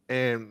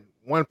 and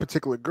one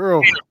particular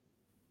girl,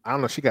 I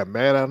don't know, she got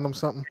mad at him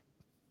something.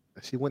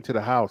 She went to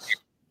the house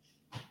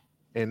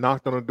and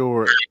knocked on the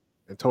door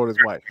and told his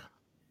wife.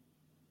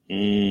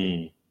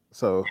 Mm.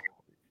 So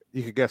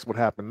you could guess what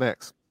happened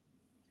next.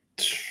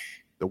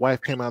 The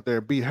wife came out there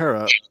and beat her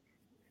up,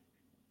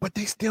 but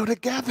they still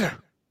together.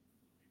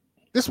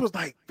 This was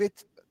like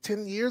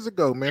 10 years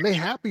ago, man. They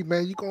happy,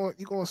 man. You go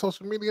on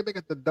social media, they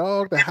got the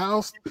dog, the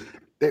house,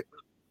 they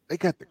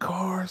got the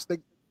cars,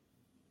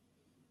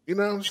 you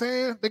know what I'm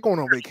saying? They going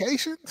on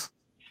vacations.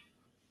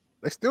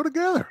 They still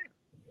together.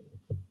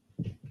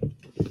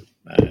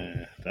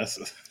 That's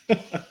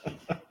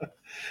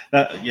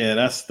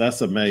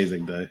that's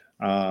amazing, though.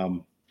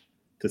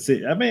 To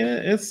see, I mean,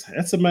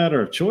 it's a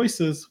matter of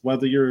choices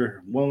whether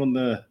you're willing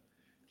to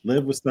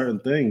live with certain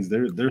things.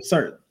 There's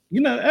certain,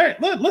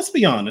 let's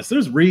be honest.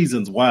 There's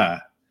reasons why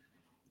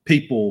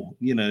people,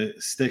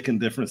 stick in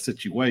different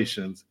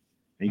situations,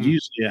 and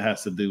usually it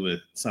has to do with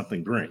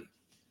something green.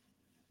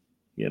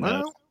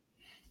 Well,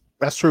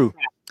 that's true,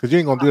 because you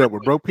ain't gonna do that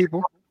with broke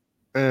people.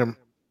 And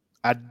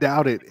I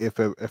doubt it if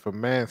a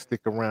man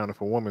stick around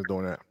if a woman's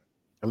doing that,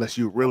 unless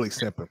you really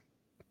simping.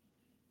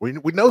 We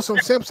know some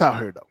simps out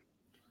here though.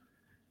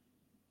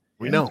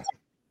 We know.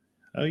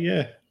 Oh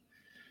yeah.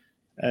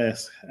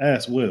 Ask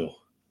Will.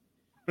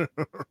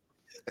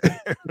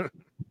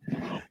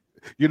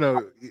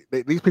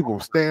 These people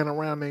stand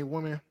around their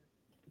women,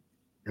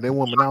 and their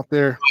woman out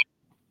there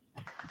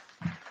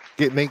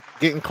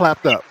getting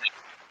clapped up.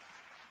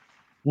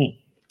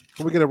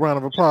 Can we get a round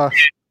of applause?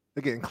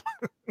 They're getting.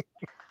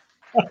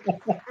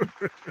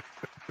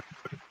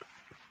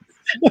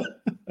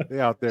 They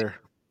out there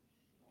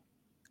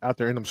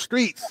in them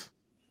streets.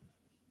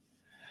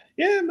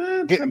 Yeah,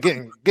 man.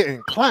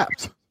 Getting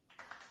clapped.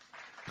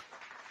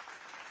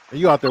 And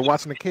you out there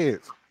watching the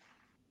kids.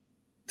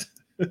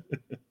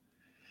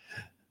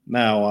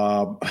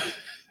 Now,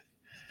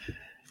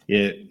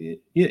 yeah,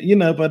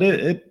 but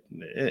it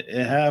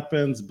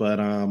happens. But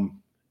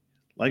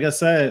like I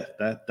said,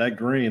 that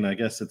green, I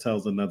guess it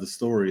tells another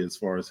story as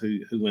far as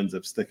who ends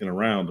up sticking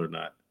around or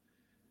not.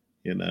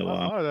 A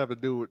lot of that have to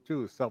do with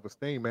too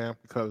self-esteem, man.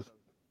 Because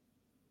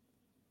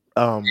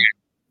the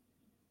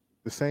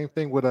same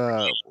thing with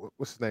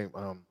what's his name,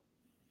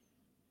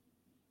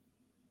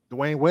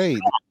 Dwayne Wade,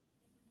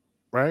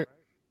 right?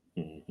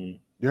 Mm-hmm.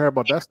 You heard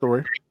about that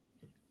story?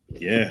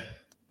 Yeah.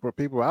 For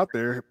people out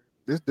there,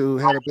 this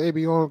dude had a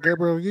baby on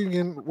Gabrielle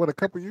Union a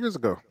couple years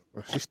ago.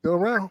 She's still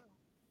around.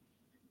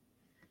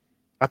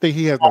 I think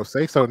he has no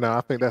say so now.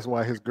 I think that's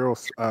why his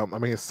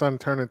son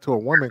turned into a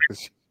woman,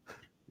 because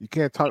you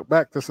can't talk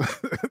back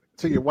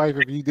to your wife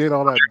if you did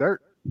all that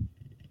dirt.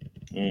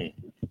 Mm.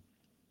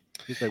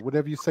 He's like,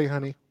 whatever you say,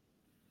 honey.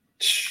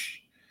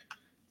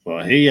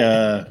 Well,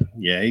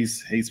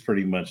 he's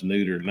pretty much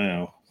neutered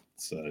now.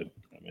 So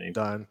I mean,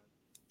 done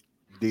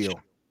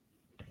deal.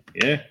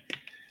 Yeah,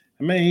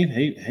 I mean,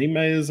 he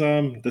made his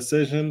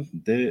decision,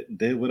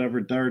 did whatever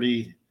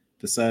dirty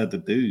decided to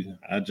do.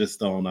 I just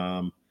don't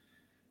I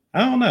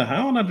don't know. I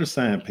don't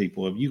understand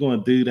people. If you're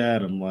gonna do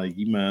that, I'm like,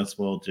 you might as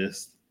well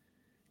just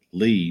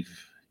leave.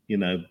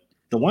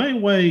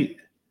 Dwayne Wade,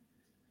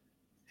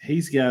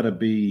 he's got to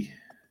be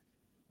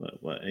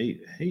what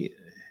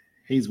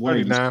he's what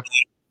 39.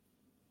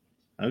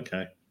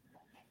 Okay.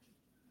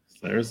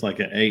 So there's like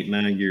an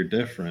 8-9 year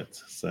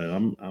difference.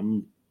 So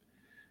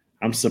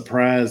I'm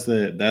surprised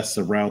that that's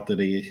the route that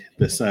he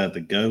decided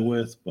to go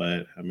with.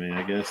 But I mean,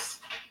 I guess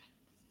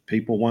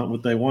people want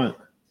what they want.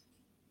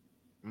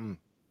 I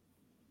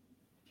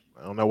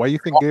don't know why you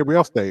think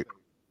Gabrielle stayed.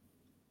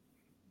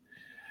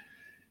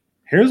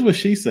 Here's what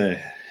she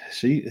said. I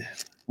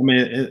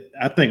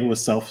think it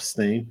was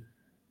self-esteem,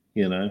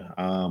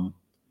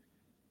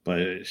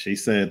 but she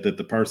said that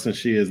the person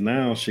she is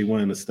now, she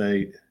wanted to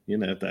stay,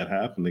 if that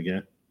happened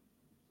again.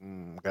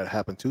 Got to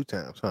happen 2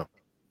 times, huh?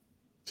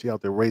 She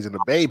out there raising a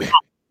baby.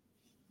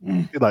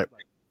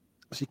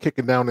 She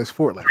kicking down this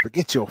fort. Like,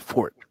 forget your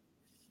fort.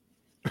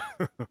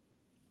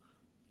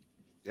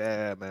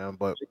 Yeah, man.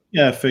 But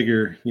yeah, I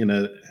figure,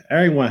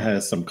 everyone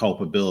has some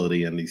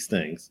culpability in these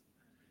things.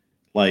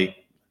 Like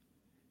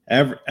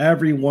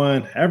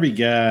every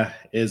guy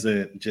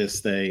isn't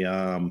just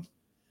a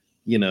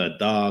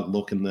dog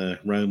looking to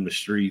roam the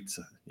streets.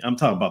 I'm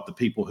talking about the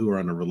people who are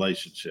in a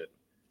relationship.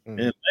 And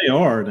if they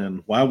are,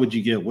 then why would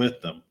you get with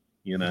them?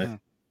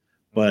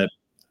 But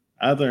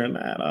other than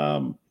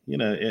that,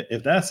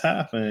 if that's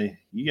happening,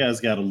 you guys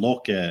got to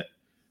look at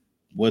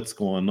what's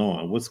going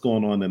on. What's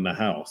going on in the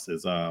house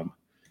is,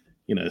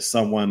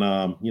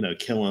 someone,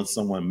 killing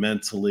someone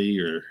mentally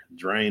or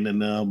draining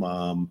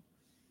them.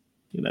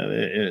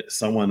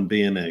 Someone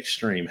being an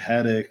extreme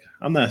headache.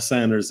 I'm not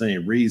saying there's any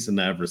reason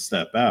to ever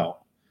step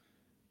out,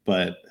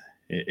 but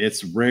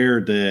it's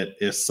rare that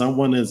if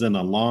someone is in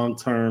a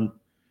long-term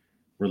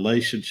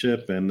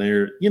relationship and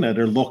they're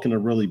looking to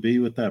really be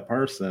with that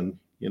person,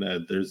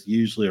 there's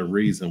usually a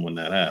reason when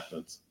that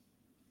happens.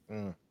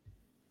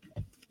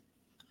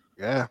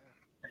 Yeah,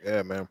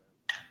 man.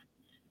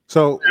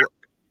 So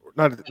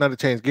not to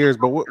change gears,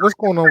 but what's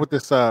going on with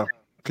this? Can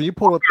you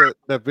pull up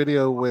that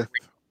video with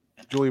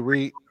Joy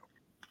Reid?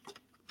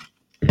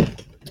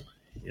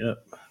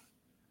 Yep.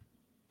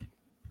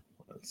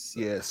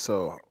 Yeah.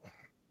 So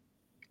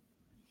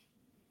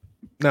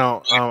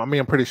now,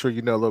 I'm pretty sure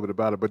you know a little bit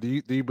about it, but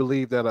do you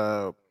believe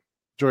that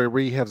Joy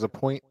Reid has a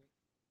point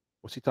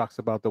when she talks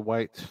about the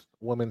white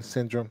woman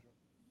syndrome?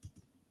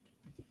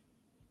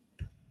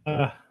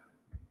 Not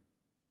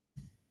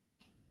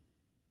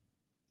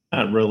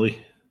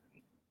really,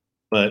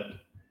 but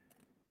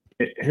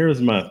here's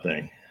my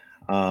thing.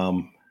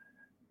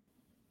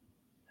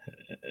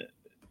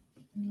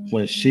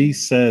 When she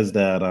says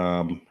that,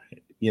 I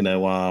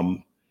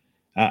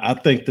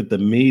think that the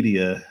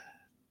media,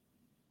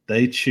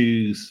 they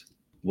choose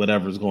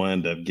whatever's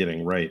going to end up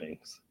getting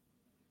ratings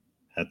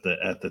at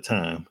the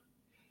time.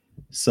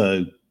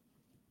 So,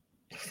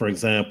 for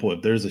example,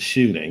 if there's a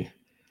shooting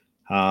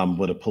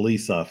with a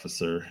police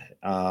officer,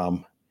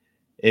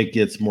 it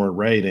gets more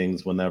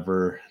ratings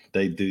whenever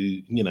they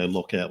do,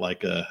 look at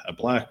like a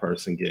black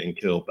person getting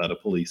killed by the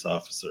police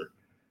officer.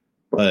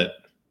 But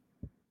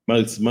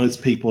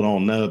most people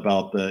don't know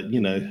about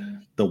the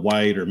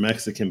white or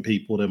Mexican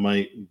people that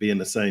might be in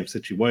the same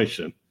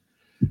situation.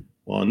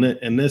 Well,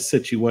 in this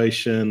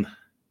situation,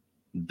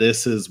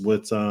 this is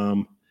what's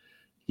running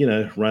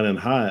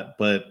hot.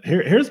 But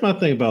here's my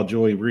thing about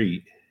Joy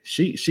Reid.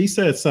 She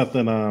said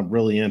something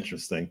really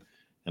interesting,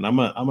 and I'm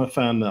gonna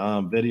find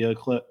the video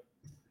clip.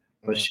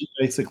 But she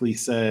basically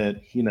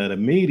said, the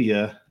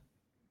media,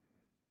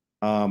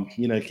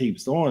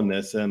 keeps doing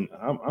this, and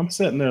I'm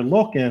sitting there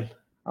looking.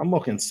 I'm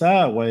looking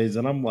sideways,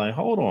 and I'm like,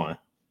 hold on,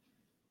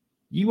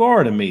 you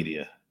are the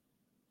media,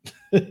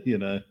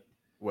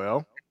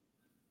 Well,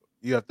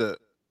 you have to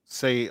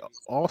say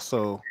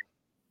also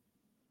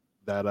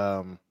that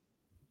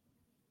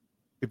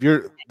if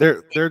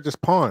they're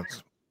just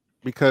pawns,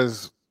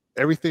 because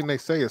everything they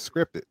say is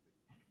scripted.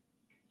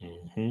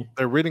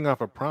 They're reading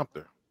off a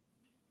prompter.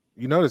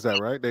 You notice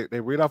that, right? They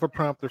read off a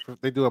prompter.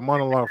 They do a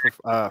monologue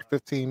for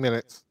 15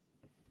 minutes,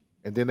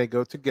 and then they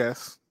go to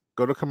guests,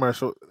 go to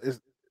commercial.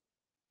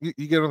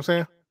 You get what I'm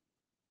saying?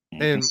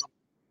 And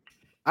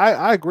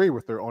I agree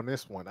with her on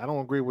this one. I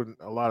don't agree with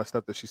a lot of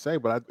stuff that she say,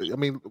 but I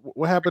mean,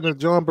 what happened to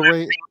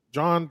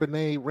John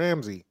Benet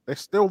Ramsey? They're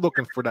still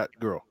looking for that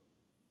girl.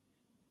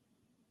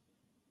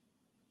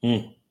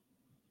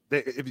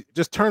 If you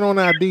just turn on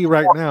ID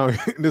right now,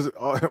 there's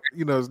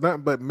it's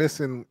nothing but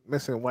missing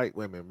white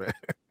women, man.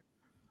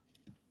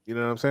 You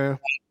know what I'm saying?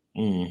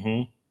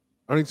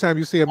 Only time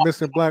you see a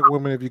missing black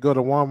woman, if you go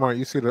to Walmart,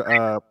 you see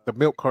the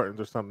milk cartons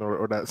or something,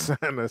 or that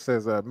sign that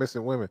says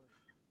missing women.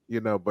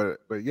 But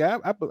yeah,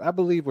 I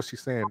believe what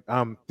she's saying.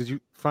 Did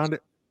you find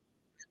it?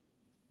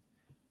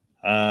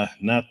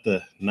 Not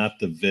the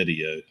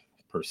video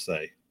per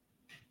se.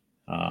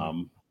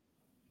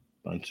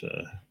 Bunch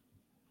of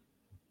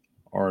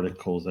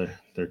articles.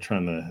 They're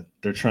trying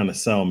to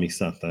sell me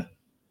something.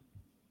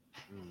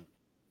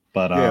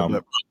 But yeah,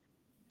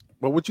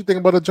 but what you think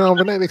about the John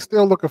Benet? They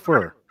still looking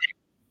for her.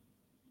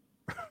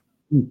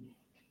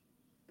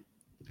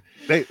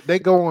 They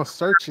go on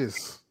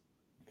searches,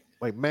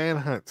 like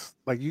manhunts.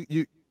 Like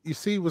you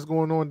see what's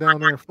going on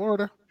down there in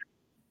Florida.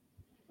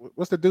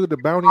 What's the dude, the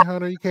bounty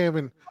hunter? You can't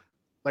even,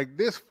 like,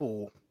 this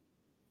fool.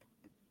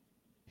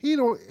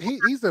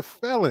 He's a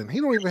felon.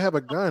 He don't even have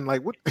a gun.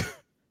 Like, what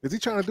is he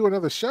trying to do,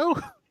 another show?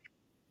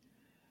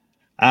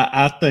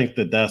 I think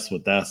that that's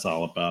what that's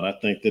all about. I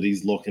think that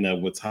he's looking at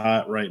what's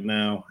hot right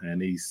now,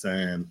 and he's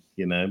saying,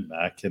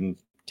 I can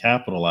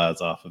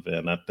capitalize off of it.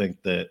 And I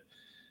think that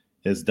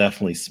it's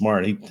definitely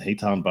smart. He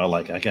talking about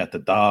like, I got the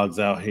dogs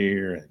out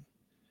here and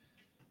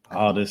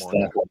all this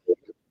stuff.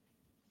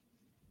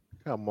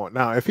 Come on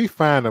now, if he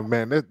find him,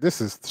 man, this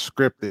is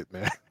scripted,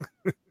 man.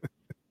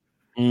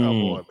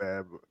 Come on,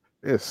 man,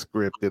 it's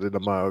scripted in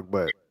the mug,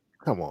 but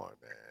come on,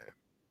 man,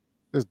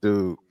 this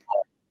dude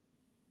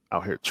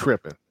out here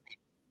tripping.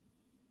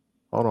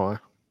 Hold on.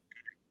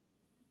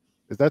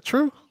 Is that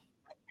true?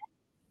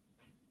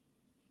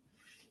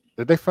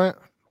 Did they find?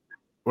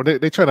 Or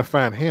they trying to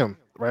find him,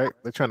 right?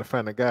 They're trying to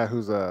find the guy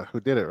who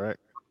did it, right?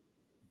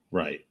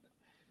 Right.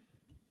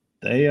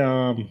 They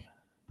I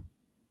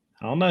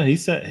don't know. He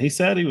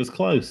said he was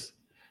close.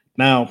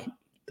 Now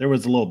there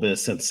was a little bit of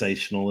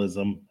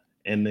sensationalism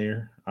in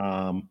there.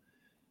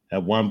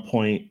 At one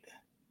point,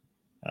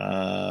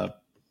 at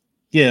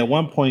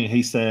one point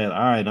he said, "All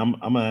right, I'm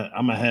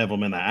gonna have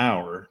him in an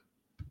hour."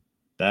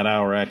 That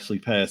hour actually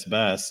passed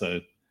by, so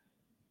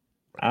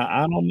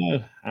I don't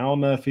know. I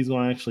don't know if he's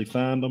going to actually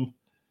find them.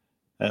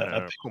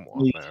 Come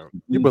on, man!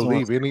 You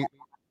believe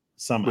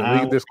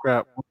this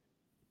crap?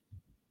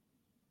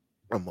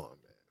 Come on,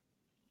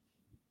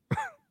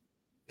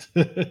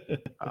 man!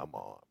 Come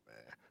on,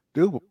 man!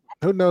 Dude,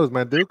 who knows,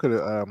 man? Dude could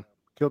have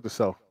killed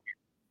himself.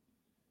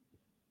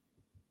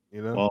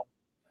 Well,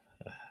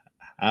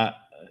 I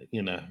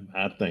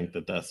think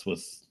that that's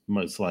what's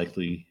most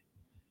likely.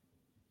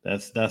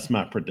 That's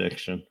my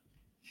prediction.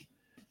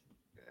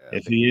 Yeah,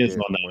 if he is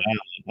on that island,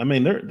 I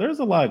mean, there's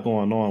a lot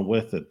going on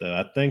with it, though.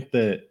 I think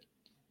that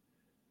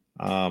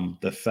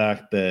the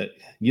fact that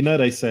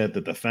they said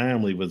that the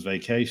family was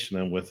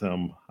vacationing with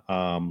him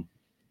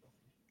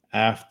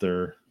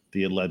after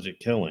the alleged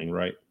killing,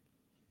 right?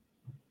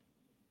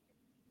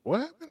 What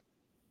happened?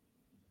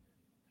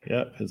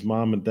 Yep, his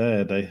mom and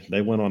dad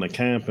they went on a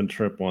camping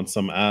trip on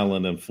some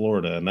island in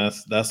Florida, and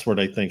that's where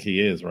they think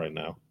he is right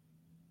now.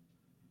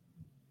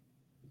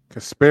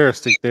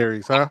 Conspiracy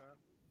theories, huh?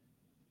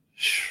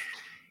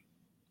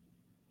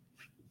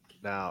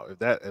 Now, if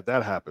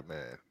that happened,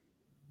 man,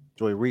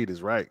 Joy Reid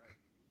is right.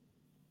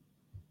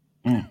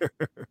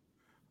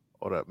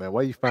 Hold up, man. Why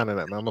are you finding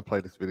that, man? I'm gonna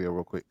play this video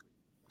real quick.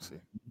 Let's see.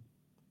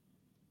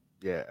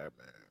 Yeah, man.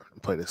 I'm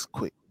gonna play this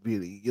quick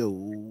video.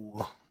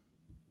 All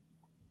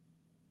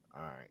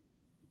right.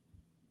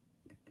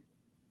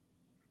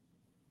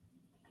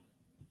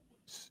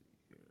 Let's see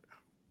here.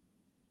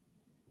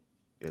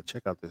 Yeah,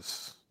 check out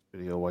this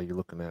video while you're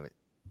looking at it.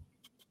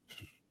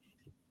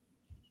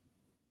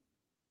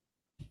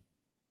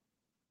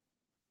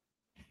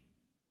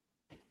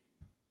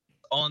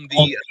 On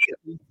the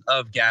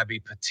of Gabby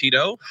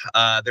Petito,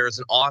 there is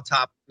an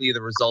autopsy,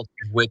 the results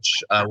of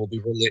which will be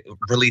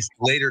released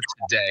later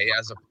today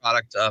as a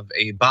product of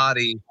a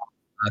body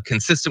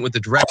consistent with the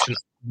direction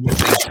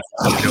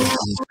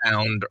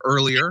found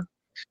earlier.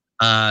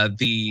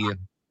 The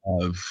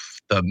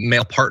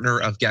male partner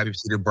of Gabby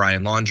Petito,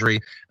 Brian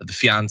Laundrie, the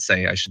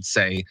fiance, I should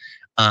say,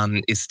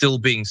 is still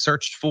being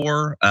searched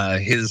for.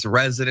 His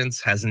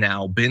residence has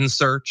now been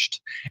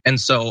searched.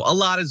 And so a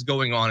lot is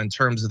going on in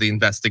terms of the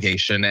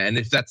investigation. And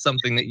if that's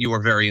something that you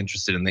are very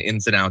interested in, the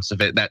ins and outs of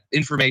it, that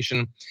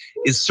information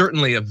is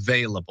certainly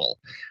available.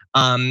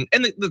 And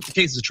the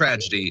case is a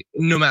tragedy,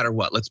 no matter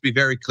what. Let's be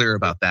very clear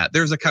about that.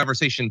 There's a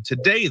conversation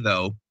today,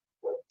 though,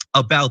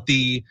 about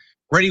the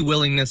ready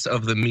willingness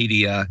of the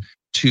media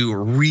to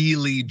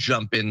really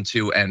jump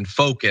into and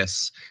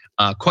focus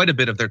quite a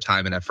bit of their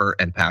time and effort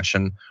and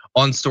passion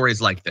on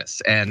stories like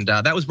this. And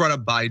that was brought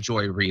up by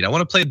Joy Reid. I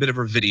want to play a bit of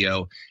her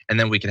video and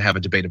then we can have a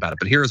debate about it.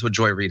 But here's what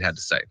Joy Reid had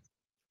to say.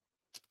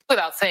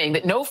 Without saying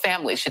that no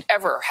family should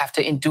ever have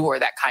to endure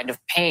that kind of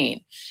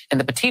pain. And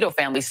the Petito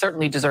family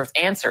certainly deserves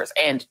answers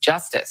and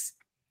justice.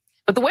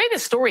 But the way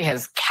this story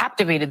has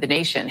captivated the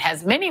nation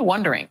has many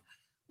wondering,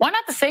 why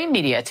not the same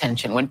media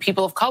attention when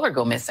people of color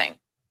go missing?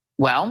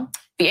 Well,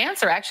 the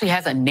answer actually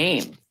has a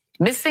name: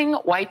 missing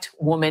white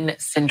woman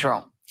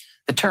syndrome.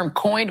 The term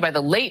coined by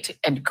the late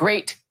and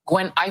great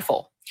Gwen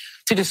Ifill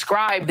to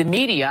describe the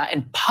media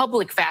and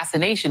public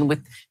fascination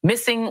with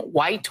missing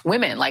white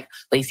women like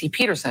Laci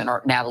Peterson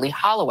or Natalie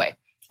Holloway,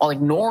 while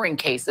ignoring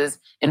cases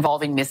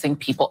involving missing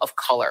people of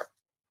color.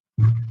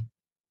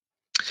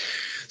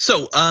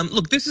 So,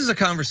 look, this is a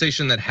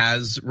conversation that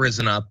has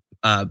risen up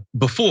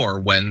before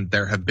when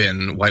there have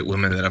been white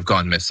women that have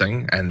gone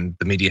missing and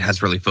the media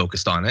has really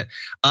focused on it.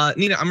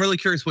 Nina, I'm really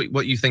curious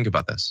what you think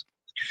about this.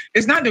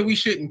 It's not that we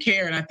shouldn't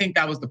care, and I think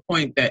that was the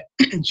point that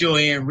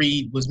Joy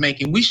Reid was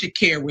making. We should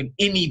care when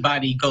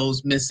anybody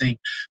goes missing,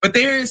 but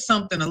there is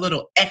something a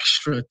little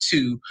extra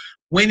to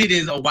when it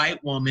is a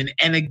white woman.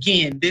 And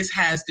again, this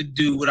has to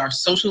do with our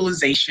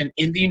socialization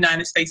in the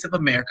United States of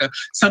America,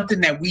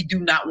 something that we do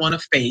not want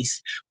to face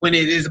when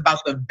it is about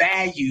the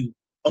value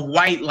of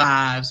white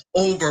lives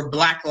over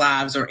black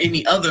lives or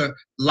any other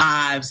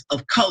lives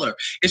of color.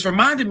 It's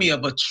reminded me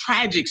of a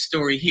tragic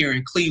story here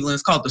in Cleveland.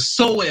 It's called the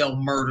Sowell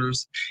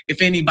murders,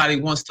 if anybody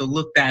wants to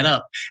look that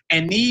up.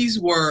 And these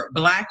were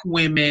Black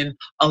women.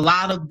 A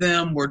lot of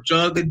them were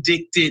drug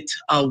addicted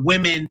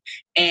women.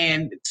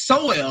 And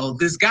Sowell,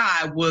 this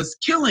guy, was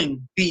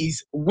killing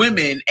these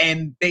women,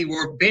 and they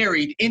were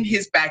buried in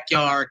his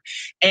backyard.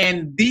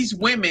 And these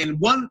women,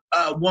 one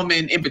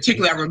woman in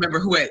particular, I remember,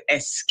 who had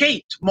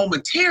escaped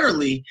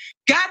momentarily,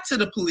 got to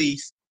the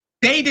police.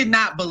 They did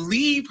not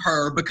believe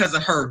her because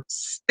of her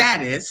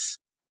status.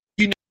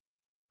 You know,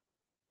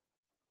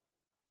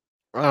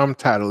 I'm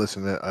tired of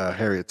listening to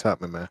Harriet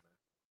Tubman, man.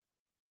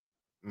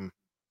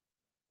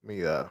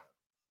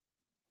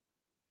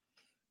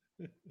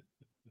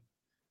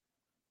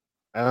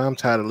 I'm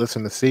tired of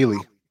listening to Celie.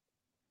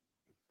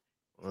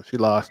 Well, she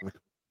lost me.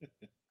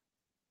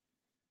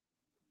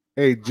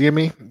 Hey,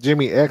 Jimmy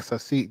X. I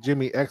see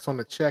Jimmy X on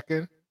the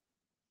check-in.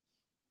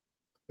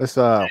 Let's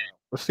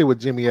see what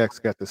Jimmy X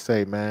got to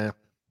say, man.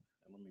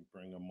 Let me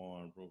bring him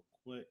on real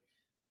quick.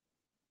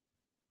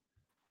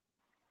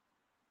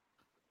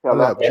 What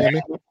up,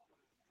 Jimmy?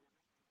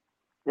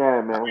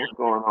 Yeah, man. What's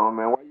going on,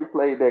 man? Why you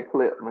played that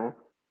clip, man?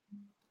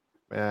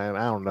 Man,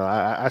 I don't know.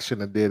 I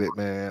shouldn't have did it,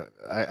 man.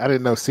 I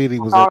didn't know CD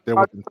was up there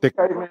with the thick.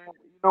 Hey, man.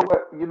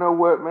 You know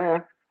what,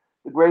 man?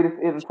 The greatest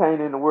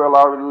entertainer in the world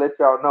already let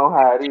y'all know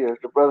how it is.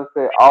 The brother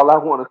said, all I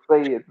want to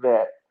say is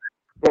that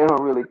they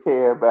don't really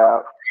care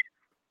about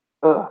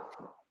us.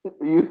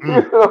 You see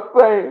what I'm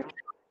saying?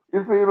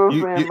 You see what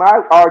I'm saying?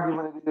 My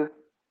argument is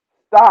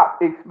stop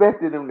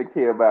expecting them to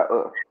care about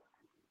us.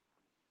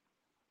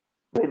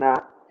 They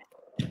not.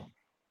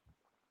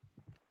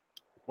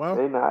 Well,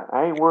 they not.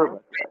 I ain't worried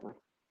about that, man.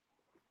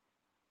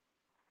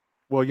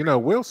 Well, you know,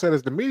 Will said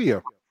it's the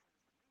media.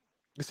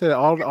 He said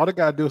all they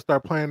gotta do is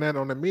start playing that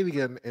on the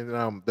media, and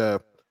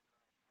the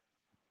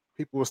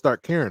people will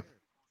start caring.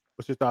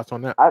 What's your thoughts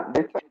on that?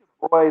 They say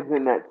the boy's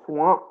in that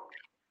swamp,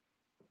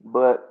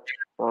 but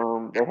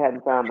they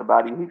hadn't found the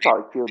body. He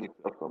probably killed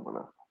himself somewhere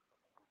else.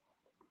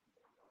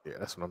 Yeah,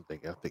 that's what I'm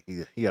thinking. I think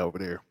he over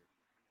there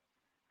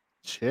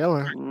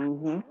chilling.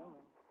 Mm-hmm.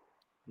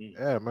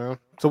 Yeah, man.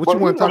 So what you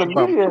want to talk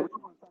about?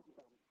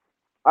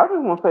 I just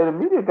want to say the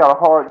media got a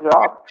hard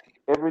job.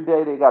 Every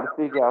day they got to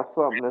figure out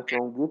something that's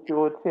going to get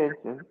your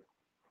attention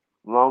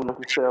long enough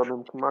to sell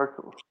them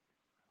commercials.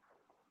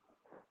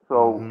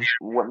 So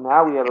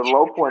now we at a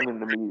low point in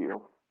the media.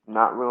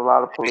 Not really a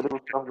lot of political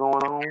stuff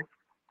going on.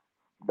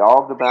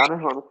 Dog the Bounty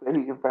Hunter said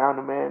he can find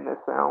a man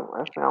that sound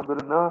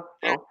good enough.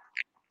 So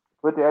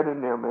put that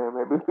in there, man.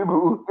 Maybe people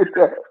will get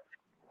that.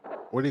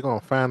 What are you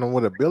gonna find him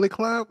with a billy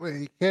club?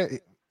 He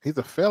can't. He's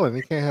a felon.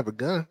 He can't have a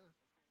gun.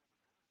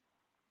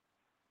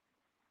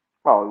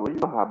 Oh, well, you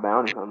know how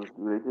bounty hunters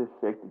do. They just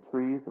shake the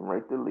trees and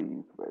rake the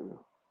leaves,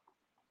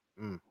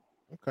 baby.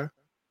 Okay.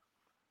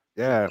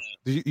 Yeah.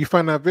 Did you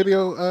find that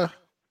video?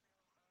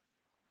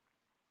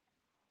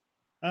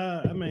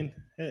 I mean,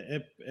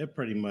 it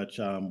pretty much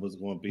was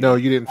going to be. No,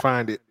 you didn't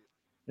find it.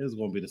 It was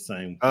going to be the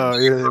same. Oh,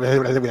 yeah.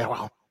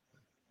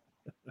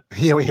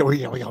 Yeah.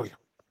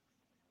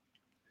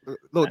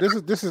 Look,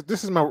 this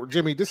is my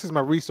Jimmy. This is my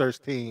research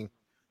team,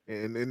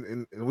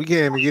 and we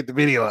can't even get the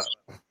video up.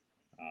 Oh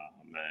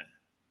man.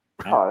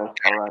 Oh, that's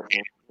all right,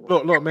 man.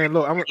 Look, man.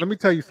 Look, let me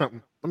tell you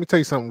something.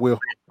 Will.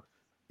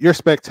 You're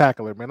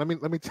spectacular, man. Let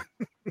me.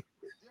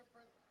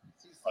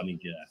 Funny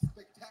guy.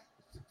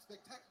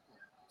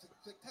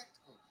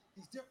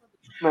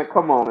 Man,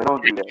 come on, man.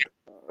 Don't do that.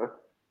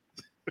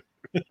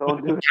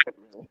 Don't do that,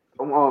 man.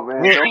 Come on,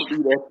 man. Don't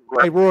do that.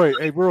 Hey,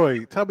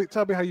 Roy. Tell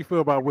me how you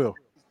feel about Will.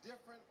 He's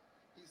different.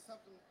 He's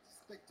something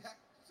spectacular.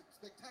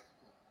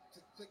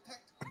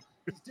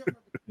 He's different.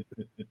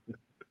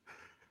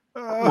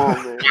 Come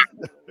on, man.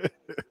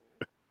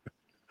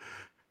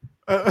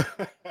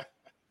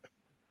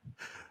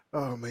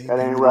 Oh man, that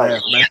ain't right,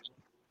 laugh, man.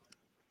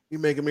 You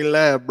making me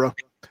laugh, bro.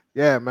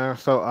 Yeah, man.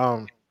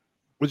 So,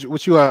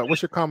 what's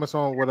your comments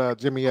on what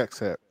Jimmy X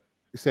said?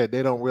 He said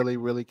they don't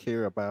really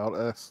care about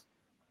us.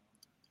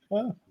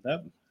 Well,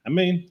 I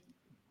mean,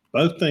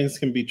 both things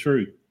can be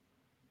true.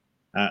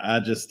 I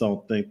just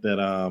don't think that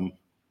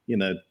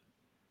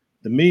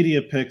the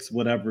media picks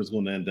whatever's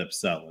going to end up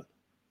selling.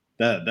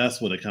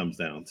 That's what it comes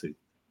down to.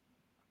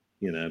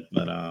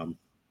 But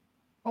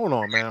hold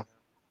on, man.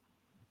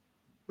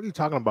 What are you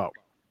talking about?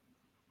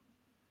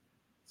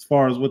 As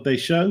far as what they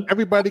show,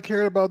 everybody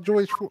cared about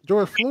George Floyd.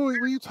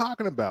 What are you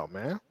talking about,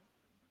 man?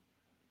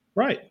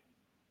 Right.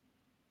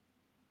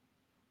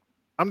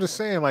 I'm just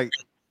saying, like,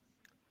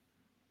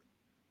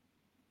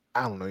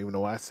 I don't even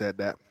know why I said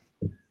that.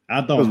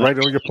 I don't. It was right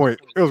on your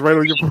point. It was right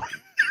on your point.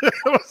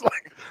 I was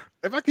like,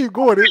 if I keep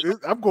going,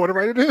 I'm going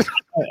right in.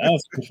 I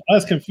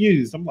was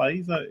confused. I'm like,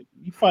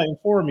 you fighting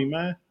for me,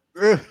 man.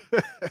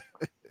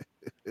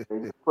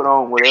 They put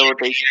on whatever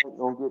they think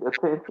gonna get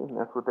attention.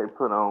 That's what they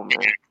put on,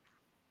 man.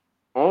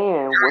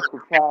 And what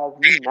surprised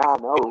me, now I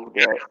know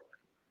that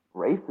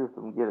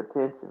racism get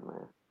attention,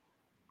 man.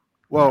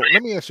 Well,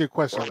 let me ask you a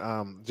question,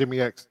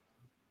 Jimmy X.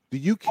 Do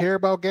you care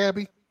about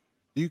Gabby?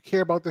 Do you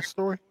care about this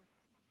story?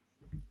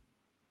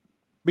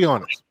 Be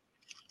honest.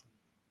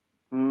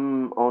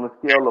 On a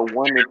scale of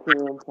 1 to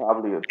 10,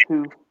 probably a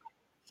 2.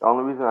 The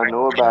only reason I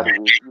know about it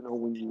is,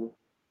 when you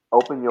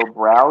open your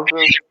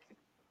browser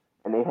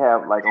and they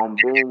have like on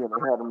Bing and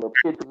they have them little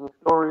pictures and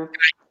stories.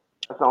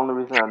 That's the only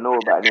reason I know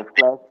about it. And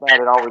Flashback,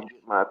 it always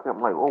gets my attention.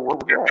 I'm like, oh,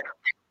 what was that?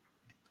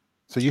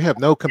 So you have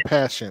no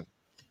compassion.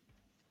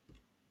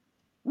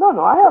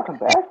 No, I have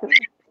compassion. I'm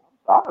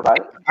sorry about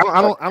it.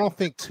 I don't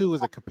think 2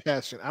 is a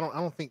compassion. I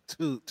don't think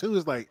 2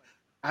 is like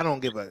I don't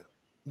give a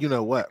you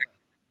know what.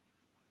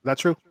 Is that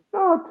true?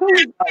 No, 2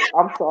 is like,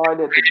 I'm sorry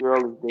that the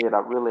girl is dead. I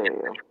really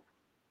am.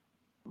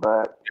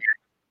 But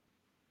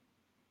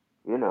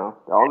the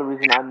only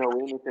reason I know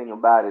anything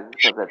about it is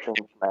because that thing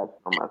flashed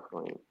on my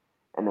screen,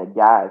 and that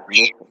guy is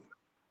missing.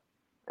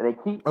 And they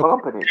keep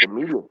pumping it. The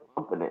media's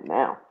pumping it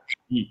now.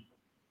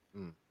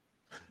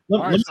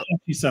 Let me ask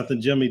you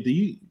something, Jimmy. Do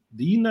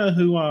you know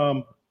who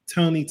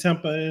Tony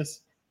Tempa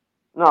is?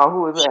 No,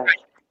 who is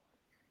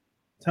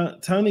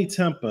that? Tony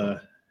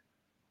Tempa.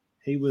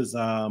 He was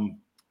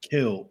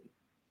killed,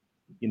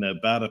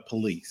 by the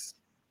police.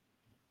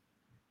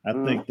 I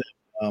think that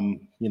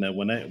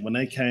when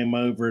they came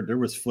over, there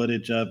was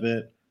footage of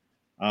it.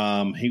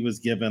 He was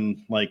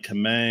given like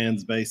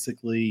commands,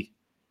 basically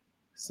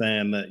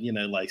saying that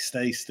like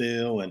stay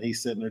still, and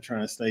he's sitting there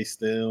trying to stay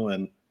still,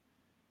 and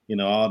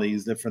all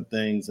these different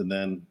things, and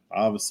then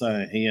all of a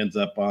sudden he ends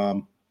up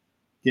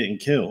getting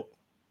killed.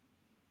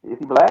 Is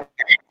he black?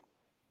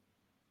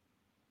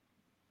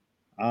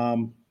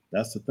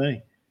 That's the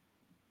thing.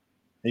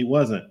 He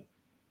wasn't.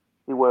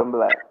 He wasn't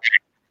black.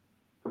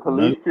 The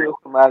police killed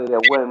somebody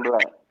that wasn't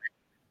black.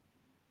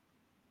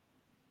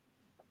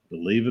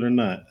 Believe it or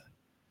not.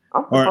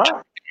 I'm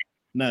surprised.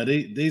 No,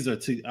 these are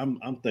two. I'm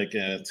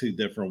thinking of two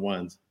different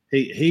ones.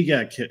 He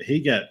got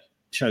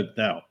choked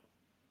out.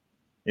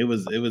 It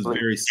was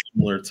very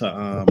similar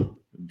to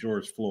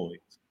George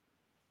Floyd's,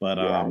 but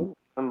I'm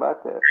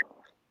about that.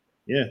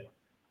 Yeah,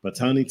 but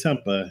Tony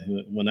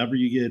Tempa. Whenever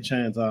you get a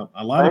chance, a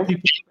lot of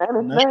people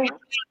know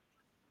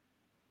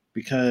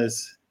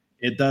because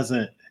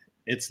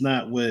it's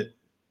not what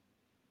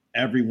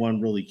everyone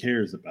really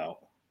cares about.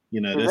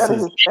 Is that a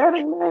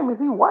Hispanic name? Is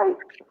he white?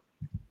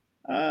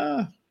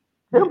 Tempa,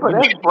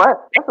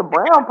 that's a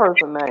brown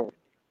person name.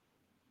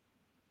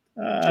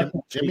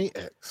 Jimmy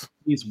X.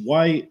 He's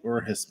white or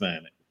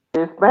Hispanic.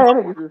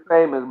 Hispanic is the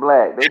same as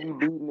black. They be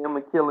beating them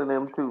and killing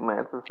them too, man.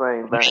 It's the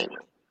same thing.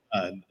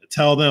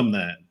 Tell them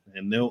that,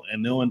 and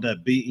they'll end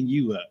up beating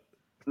you up.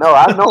 No,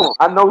 I know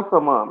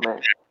some of them,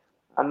 man.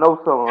 I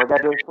know some of them. I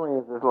got their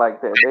friends that's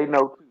like that. They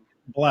know too.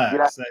 Black. Get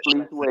out the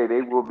police way,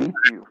 they will beat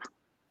you.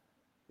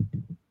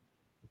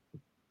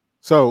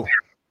 So,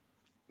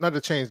 not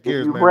to change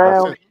gears, if you man.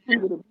 Brown,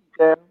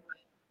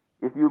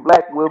 if you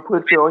black, we'll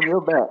put you on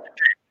your back.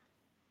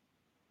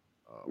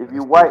 If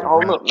you white,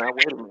 hold up now.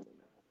 Wait a minute.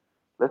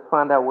 Let's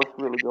find out what's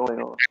really going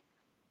on.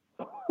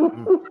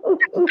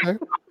 Okay.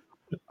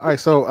 All right.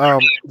 So,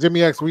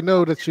 Jimmy X, we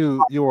know that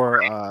you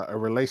are a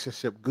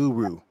relationship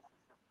guru.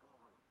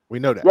 We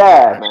know that.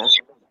 Yeah, right?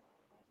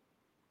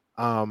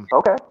 Man.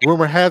 Okay.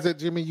 Rumor has it,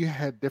 Jimmy, you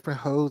had different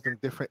hoes and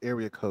different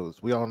area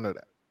codes. We all know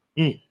that.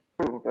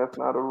 That's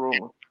not a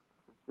rumor.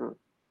 True.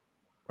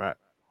 Right.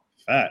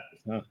 Fact.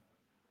 Huh?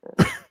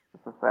 It's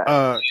a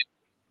fact.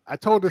 I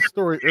told this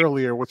story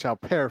earlier, which I'll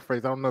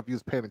paraphrase. I don't know if you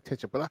was paying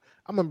attention, but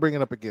I'm gonna bring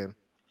it up again.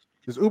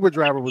 This Uber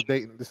driver was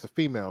dating. This is a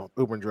female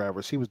Uber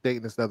driver. She was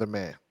dating this other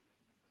man.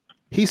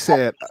 He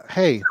said,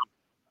 "Hey,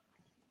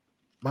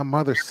 my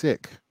mother's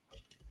sick.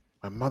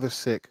 My mother's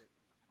sick.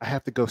 I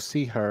have to go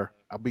see her.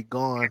 I'll be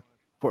gone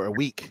for a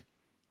week."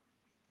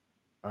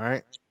 All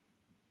right.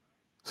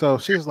 So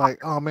she's like,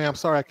 "Oh man, I'm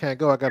sorry I can't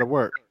go. I gotta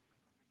work."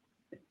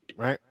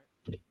 Right.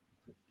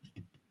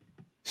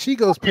 She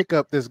goes pick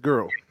up this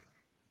girl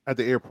at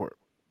the airport.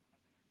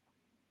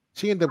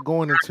 She ended up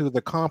going into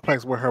the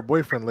complex where her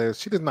boyfriend lives.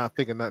 She did not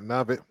think of nothing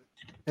of it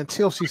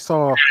until she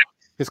saw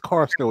his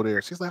car still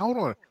there. She's like, "Hold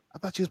on, I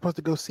thought you were supposed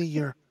to go see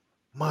your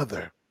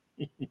mother."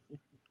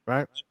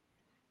 Right.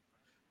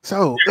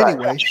 So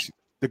anyway,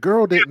 the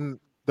girl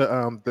didn't,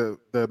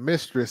 the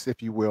mistress,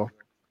 if you will,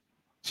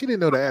 she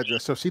didn't know the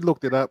address. So she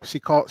looked it up. She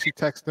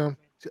texted him.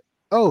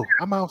 "Oh,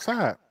 I'm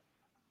outside."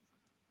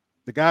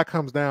 The guy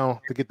comes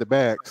down to get the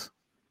bags,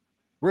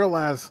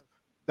 realize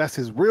that's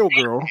his real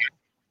girl.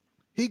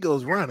 He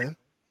goes running.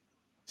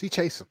 She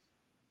chased him,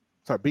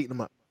 start beating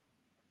him up.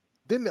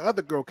 Then the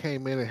other girl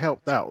came in and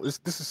helped out.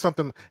 This is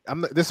something.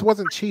 This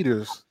wasn't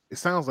Cheaters. It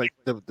sounds like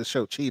the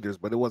show Cheaters,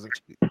 but it wasn't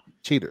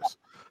Cheaters.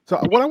 So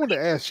what I wanted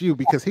to ask you,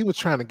 because he was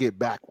trying to get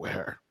back with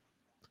her,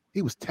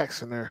 he was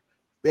texting her,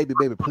 "Baby,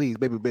 baby, please,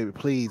 baby, baby,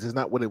 please." It's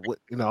not what it would,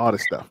 all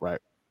this stuff,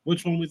 right?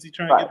 Which one was he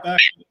trying to get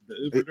back with? The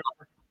Uber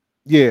driver?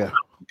 Yeah.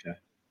 Okay.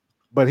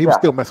 But he was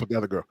still messing with the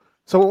other girl.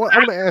 So I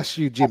want to ask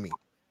you, Jimmy,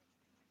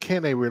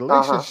 can a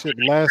relationship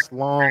last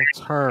long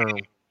term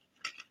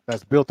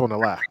that's built on a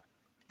lie?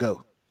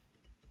 Go.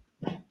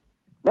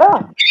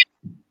 Yeah.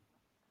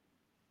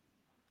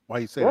 Why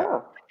you say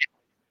that?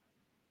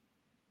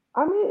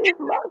 I mean, it's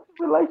lots of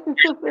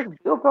relationships that's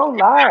built on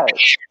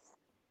lies.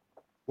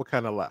 What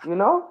kind of lie?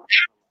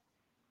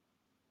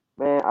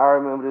 Man, I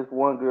remember this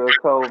one girl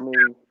told me,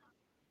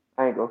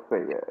 I ain't gonna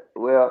say that.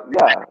 Well,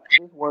 yeah,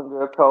 this one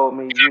girl told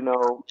me,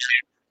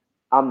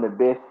 I'm the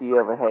best she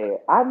ever had.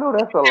 I know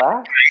that's a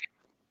lie.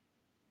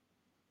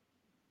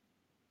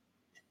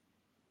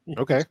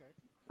 Okay.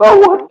 So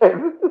what? That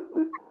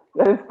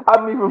didn't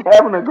stop me from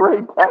having a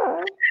great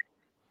time.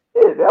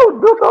 Yeah, that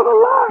was built on a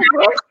lie,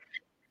 bro.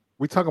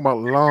 We talking about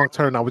long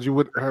term now. Was you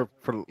with her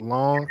for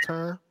long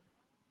term?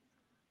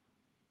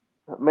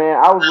 Man,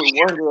 I was with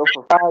one girl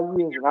for 5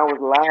 years and I was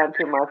lying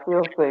to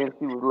myself saying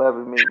she was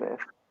loving me, man.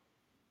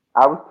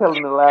 I was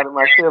telling a lie to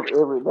myself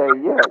every day.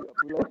 Yeah,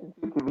 a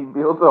relationship can be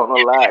built on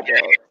a lie,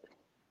 dog.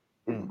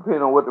 It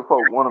depends on what the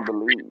folk want to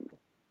believe.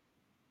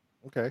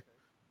 Okay.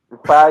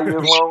 It's 5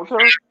 years long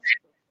term.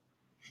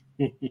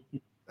 Hey,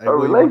 A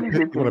Will, you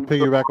relationship want to can be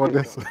built piggyback on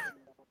this?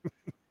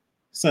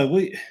 So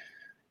we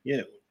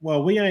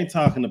ain't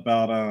talking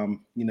about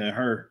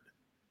her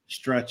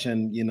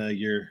stretching,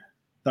 your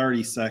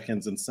 30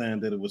 seconds and saying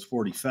that it was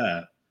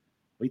 45.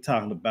 We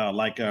talking about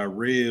like a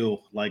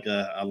real, like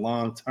a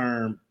long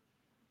term,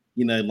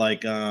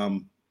 like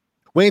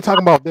We ain't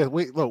talking about this.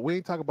 We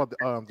ain't talking about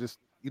the just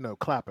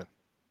clapping.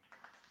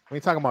 We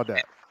ain't talking about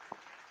that.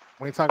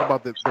 We ain't talking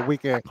about the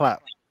weekend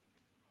clap.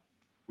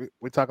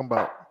 We're talking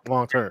about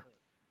long term.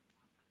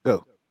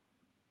 Go.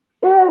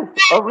 Yes,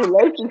 a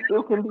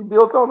relationship can be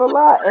built on a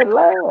lie and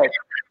last.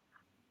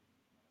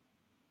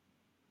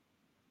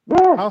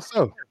 Yes. How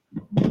so?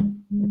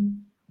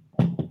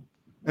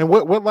 And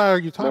what lie are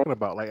you Man, talking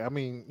about? Like, I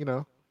mean,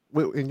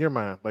 in your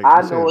mind, like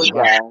I you said, know a a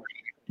lie. guy.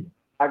 I'm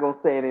not gonna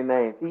say any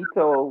names. He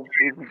told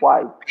his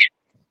wife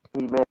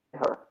he met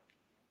her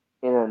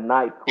in a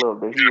nightclub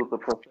that he was a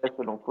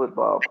professional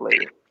football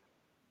player.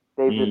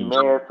 They've been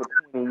married for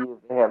 20 years.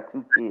 They have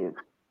 2 kids.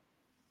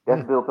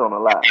 That's built on a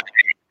lie.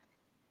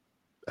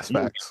 That's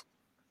facts.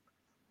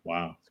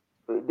 Wow.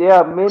 There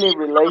are many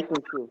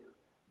relationships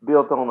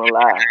built on a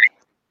lie.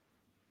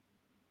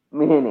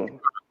 Many.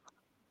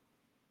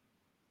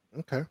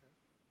 Okay.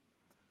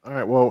 All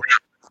right. Well,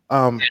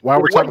 while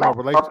we're What talking lies? about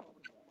relationships,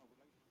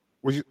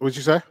 what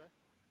you say?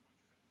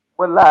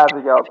 What lies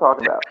are y'all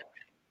talking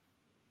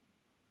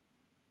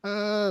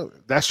about?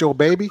 That's your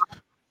baby.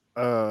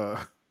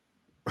 Uh,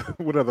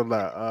 what other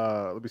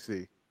lie? Let me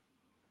see.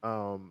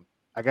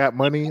 I got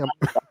money.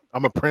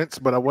 I'm a prince,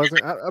 but I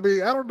wasn't. I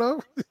mean, I don't know.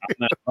 I'm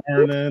not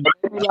learning.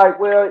 They be like,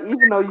 well,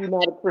 even though you're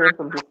not a prince,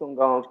 I'm just gonna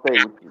go and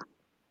stay with you.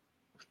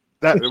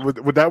 That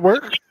would that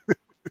work?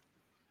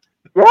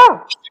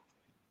 Yeah,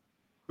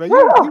 Man,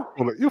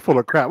 yeah. you full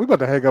of crap. We about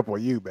to hang up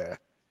on you, man.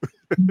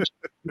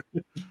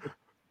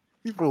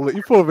 You full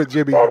of it,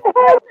 Jimmy. Listen,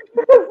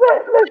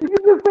 you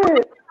just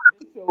said,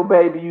 it's your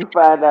baby, you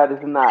find out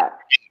it's not.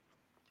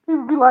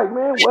 People be like,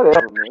 man,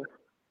 whatever, man.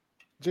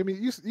 Jimmy,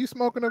 you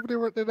smoking over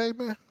there today,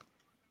 man?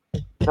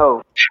 No,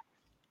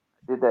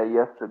 I did that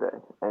yesterday,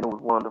 and it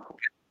was wonderful.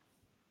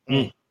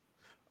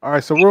 All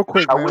right, so real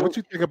quick, I man, went. what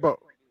you think about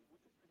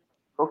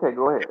Okay,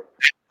 go ahead.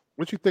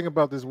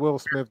 this Will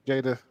Smith,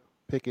 Jada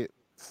Pickett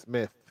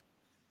Smith?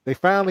 They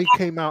finally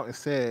came out and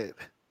said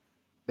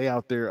they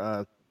out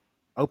there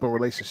open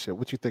relationship.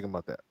 What you think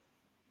about that?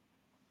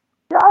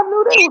 Yeah, I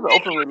knew they was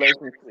an open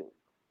relationship.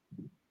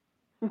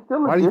 She's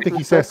still a Why do you think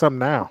he said disrespect. something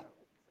now?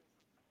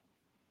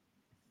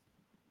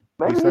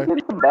 What Maybe you he say?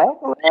 getting some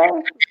backlash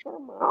or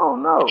something. I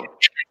don't know.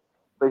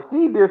 But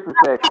she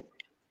disrespectful.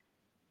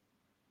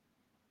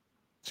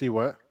 She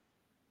what?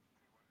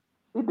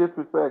 She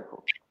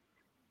disrespectful.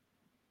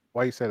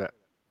 Why you say that?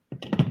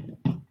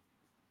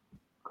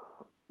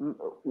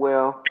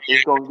 Well,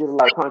 it's gonna get a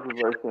lot of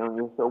controversy on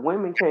this. So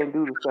women can't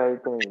do the same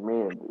thing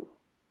men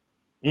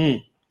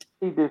do.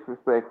 She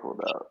disrespectful,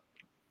 dog.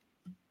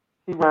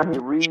 She around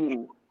here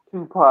reading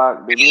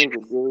Tupac, the nigga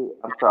dead.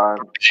 I'm sorry,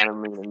 I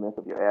didn't mean to mess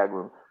up your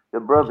algorithm. The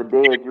brother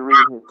dead. You're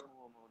reading his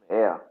poem on the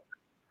air,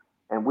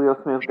 and Will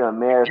Smith done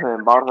married her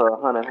and bought her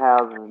 100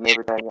 houses and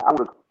everything. I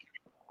would have,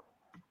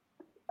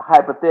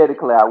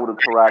 hypothetically, I would have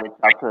karate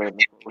chopped her in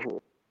the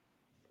forehead.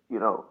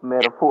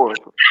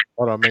 Metaphorically.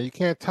 Hold on, man. You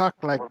can't talk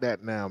like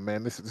that now,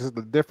 man. This is a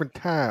different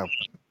time.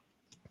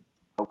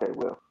 Okay,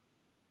 well,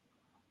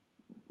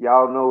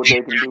 y'all know what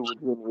they can do with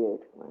Jimmy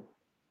X,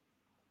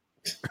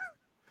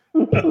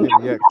 man.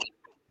 Jimmy X.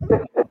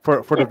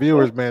 For the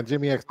viewers, man,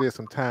 Jimmy X did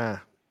some time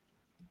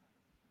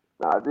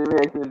Nah, Jimmy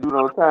X didn't do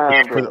no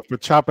time, but for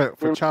chopping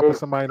Jimmy X,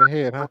 somebody in the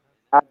head, huh?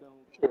 I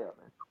don't care,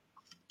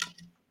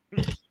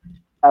 man.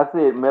 I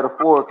said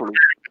metaphorically,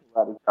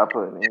 karate chop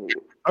her in the head.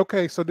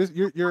 Okay, so this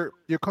you're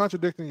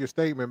contradicting your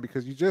statement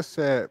because you just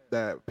said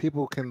that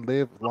people can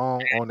live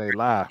long on a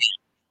lie.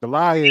 The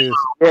lie is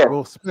Yeah,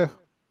 Will Smith.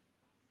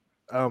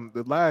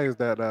 The lie is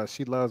that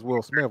she loves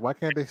Will Smith. Why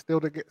can't they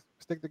still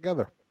stick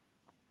together?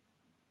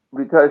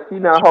 because she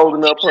not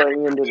holding up her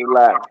end of the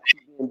lie. She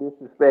being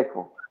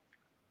disrespectful.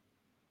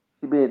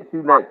 She is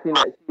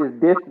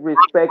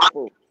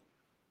disrespectful.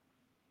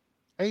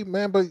 Hey,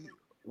 man, but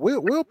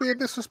Will being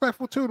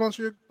disrespectful too. Don't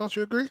you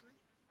agree?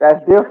 That's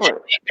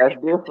different. That's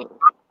different.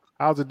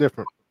 How's it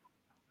different?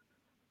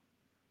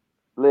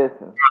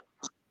 Listen,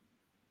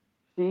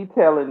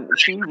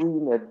 She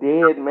reading a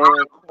dead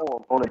man's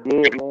poem on a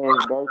dead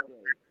man's birthday.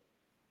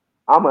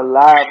 I'm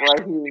alive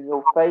right here in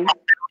your face.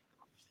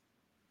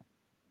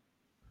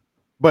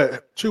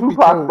 But truth be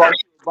Tupac told, bought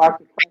you a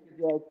box of Cracker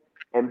Jacks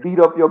and beat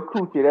up your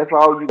coochie. That's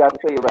all you got to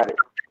say about it.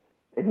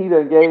 And he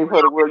done gave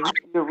her the word. You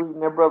still reading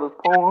that brother's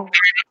poem?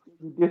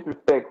 You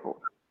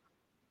disrespectful.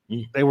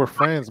 they were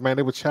friends, man.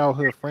 They were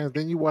childhood friends.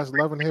 Then you watch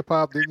Love and Hip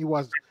Hop. Then you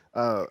watch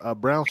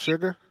Brown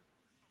Sugar.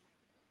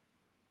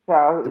 They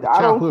Childhood. were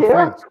I don't childhood care.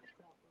 friends.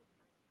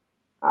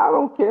 I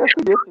don't care if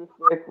he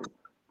disrespectful.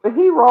 But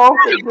he wrong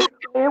for just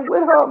staying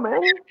with her,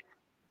 man.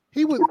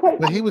 He was, You can't.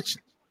 but he was.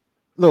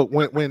 Look,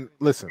 when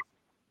listen,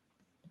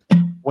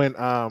 when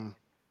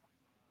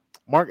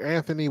Mark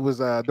Anthony was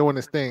doing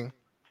this thing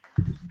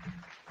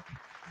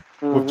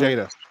with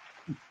Jada,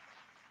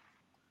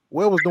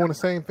 Will was doing the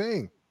same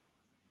thing.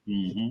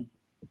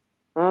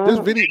 This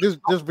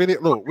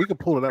video, look, we can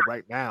pull it up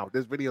right now.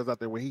 There's videos out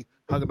there where he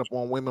hugging up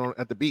on women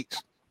at the beach.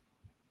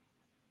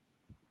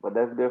 But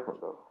that's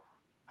different, though.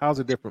 How's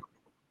it different?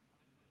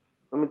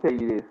 Let me tell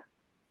you this.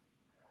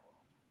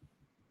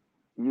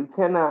 You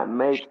cannot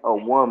make a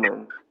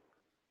woman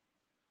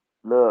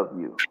love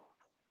you.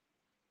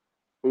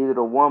 Either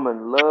the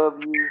woman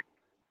love you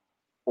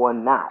or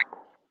not.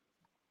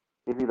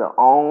 It's either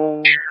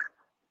on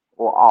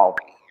or off.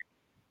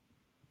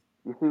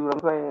 You see what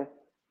I'm saying?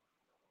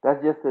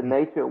 That's just the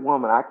nature of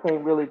woman. I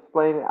can't really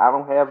explain it. I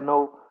don't have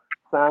no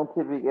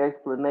scientific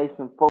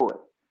explanation for it.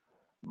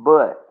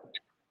 But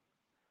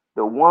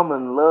the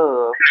woman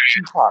loves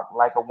Tupac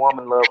like a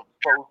woman loves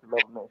supposed to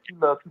love a man. She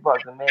loves Tupac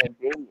as a man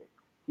dead.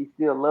 She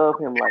still loves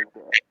him like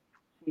that.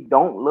 She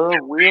don't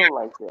love Will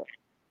like that.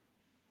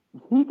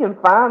 He can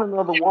find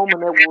another woman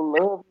that will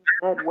love him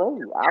that way.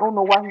 I don't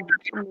know why he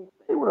determined to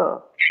stay with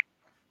her.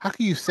 How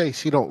can you say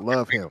she don't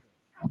love him?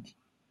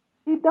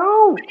 She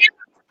don't.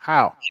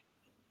 How?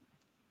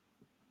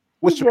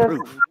 What's She your just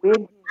proof? with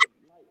him.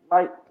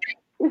 Like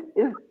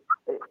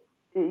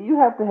you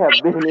have to have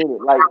been in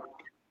it. Like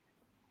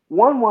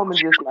one woman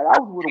just like I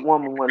was with a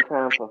woman one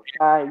time for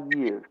 5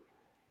 years.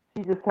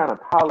 She just kind of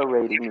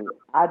tolerated me.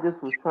 I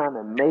just was trying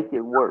to make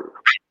it work.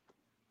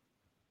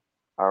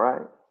 All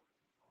right.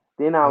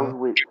 Then I was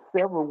with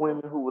several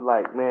women who were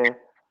like, man,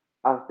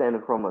 I was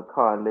standing from a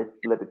car and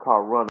let the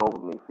car run over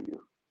me for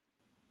you.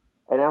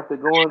 And after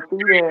going through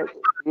that,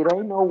 it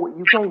ain't no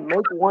you can't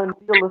make one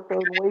feel a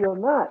certain way or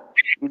not.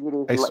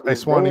 Either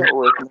it's Swanee. there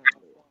or it's not.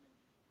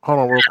 Hold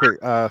on real quick.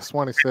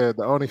 Swanee said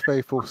the only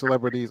faithful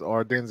celebrities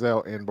are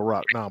Denzel and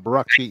Barack. No,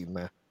 Barack cheating,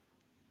 man.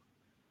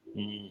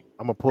 I'm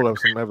gonna pull up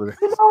some evidence.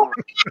 You know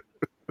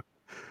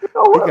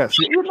what? As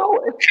far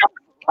as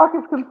Barack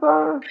is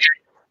concerned,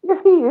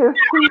 if he is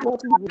cheating, I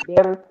think he's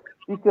better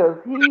because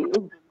he is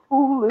the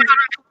coolest,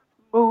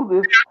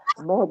 smoothest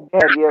Mac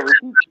Daddy ever.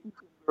 He keeps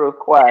his girls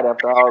quiet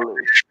after all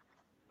this.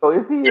 So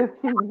if he is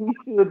cheating,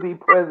 he should be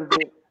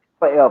president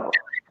forever.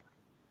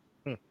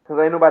 Because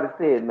ain't nobody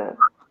said nothing.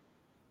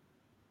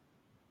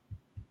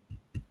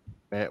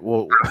 Man,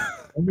 well,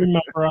 I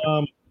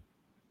remember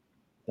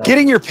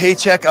getting your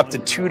paycheck up to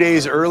 2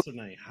 days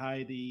early.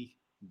 Heidi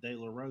De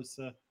La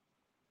Rosa.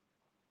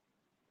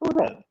 Who's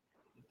that?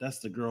 That's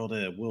the girl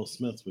that Will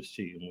Smith was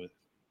cheating with.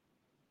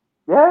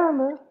 Yeah,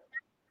 man.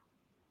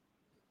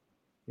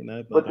 You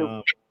know, But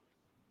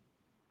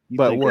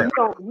what? You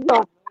don't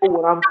know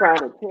what I'm trying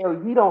to tell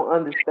you. You don't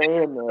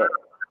understand that.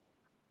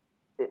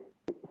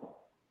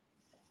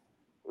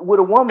 With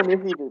a woman,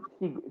 it's either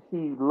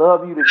she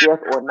love you to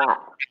death or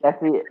not.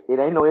 That's it. It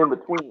ain't no in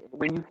between.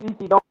 When you see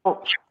she don't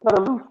cut her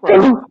loose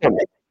from you.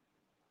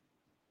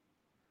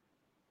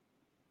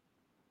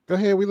 Go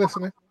ahead, we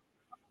listening.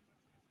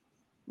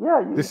 Yeah,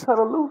 you cut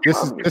her loose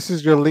from you. This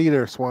is your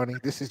leader, Swanee.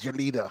 This is your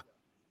leader.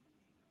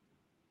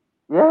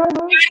 Yeah,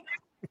 man.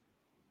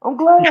 I'm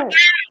glad.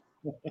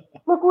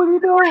 Look what he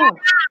doing.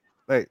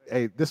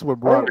 Hey, this is what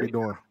Barack be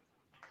doing.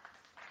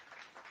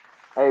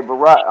 Hey,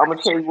 Barack, I'm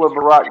gonna tell you what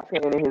Barack is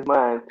saying in his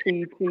mind.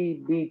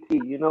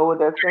 TTBT. You know what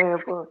that's saying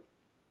for?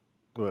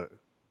 What?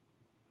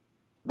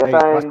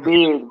 That thing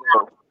big,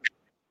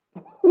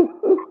 bro.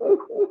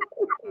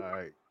 All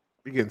right,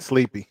 we getting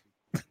sleepy.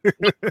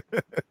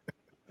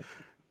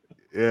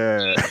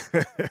 Yeah.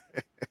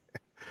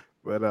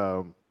 But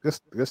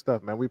good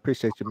stuff, man. We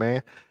appreciate you,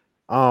 man.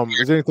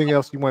 Is there anything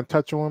else you want to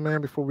touch on, man,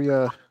 before we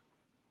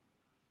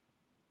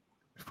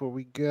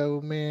go,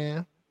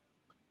 man?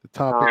 The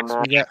topics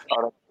we got.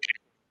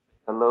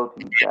 Hello to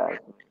you guys.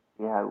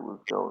 See how it was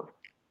going.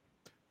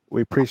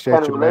 We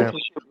appreciate you, man.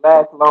 Relationship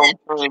last long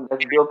term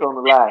that's built on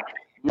the lie.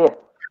 Yes.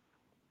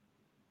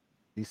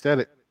 He said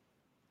it.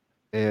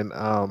 And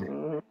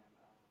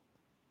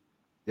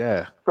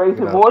yeah.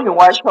 Tracy Morgan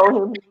wife told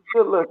him he was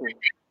good looking.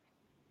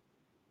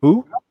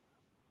 Who?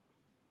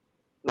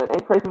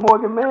 Ain't Tracy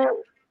Morgan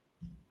married?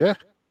 Yeah.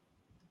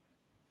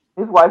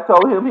 His wife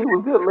told him he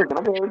was good looking.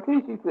 I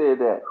guarantee she said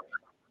that.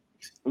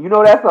 You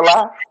know that's a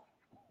lie.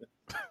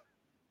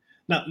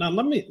 Now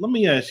let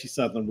me ask you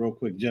something real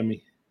quick,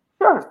 Jimmy.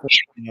 Sure.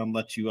 I'll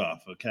let you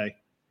off, okay?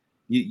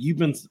 You've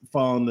been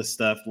following this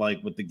stuff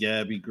like with the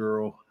Gabby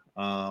girl,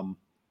 and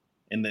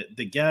And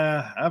the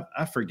guy,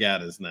 I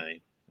forgot his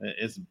name.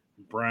 It's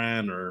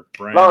Brian or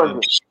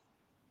Brandon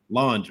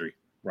Laundry,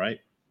 right?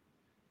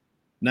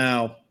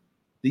 Now,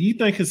 do you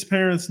think his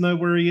parents know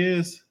where he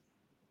is?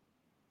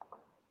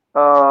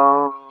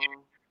 Oh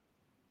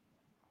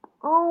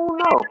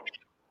no.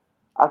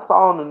 I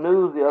saw on the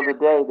news the other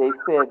day they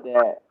said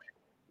that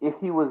if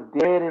he was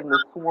dead in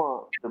the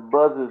swamp, the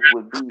buzzers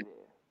would be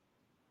there.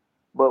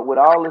 But with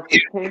all this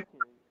attention,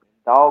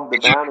 dog the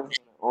bounty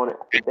on it,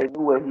 if they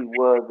knew where he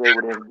was, they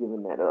would have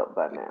given that up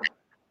by now.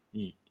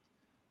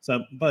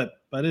 So, but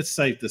it's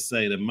safe to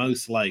say that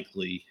most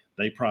likely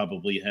they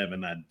probably have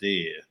an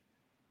idea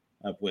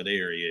of what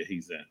area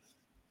he's in,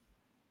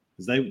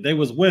 because they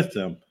was with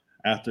him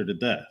after the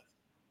death,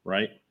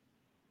 right?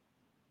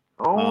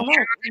 Oh no,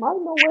 you might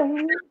know where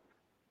he is.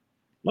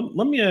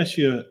 Let me ask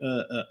you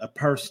a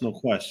personal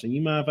question.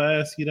 You mind if I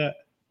ask you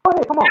that? Go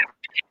ahead, come on.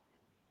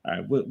 All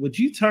right. Would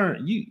you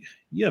turn you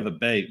have a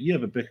baby? You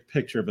have a big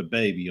picture of a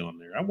baby on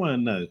there. I want to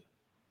know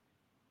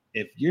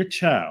if your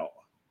child,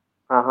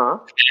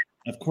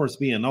 of course,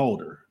 being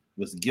older,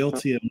 was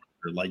guilty of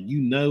murder. Like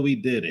he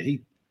did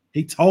it.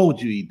 He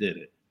told you he did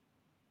it.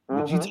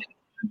 Would you?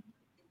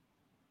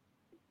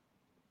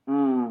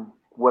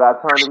 Would I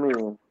turn him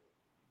in?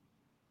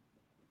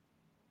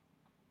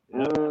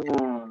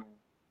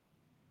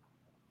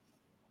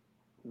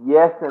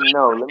 Yes and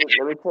no. Let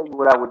me tell you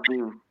what I would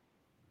do.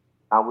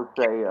 I would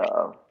say,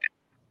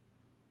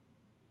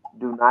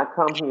 do not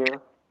come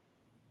here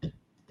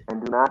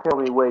and do not tell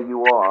me where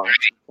you are.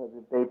 Because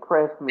if they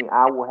press me,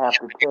 I will have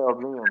to tell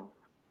them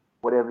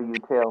whatever you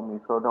tell me.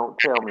 So don't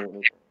tell me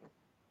anything.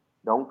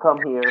 Don't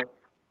come here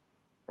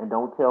and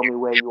don't tell me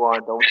where you are.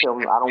 Don't tell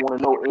me. I don't want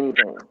to know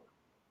anything.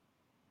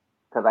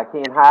 Because I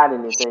can't hide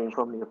anything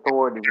from the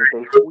authorities. If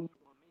they squeeze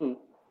on me,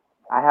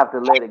 I have to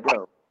let it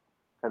go.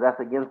 Because that's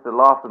against the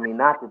law for me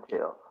not to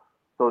tell.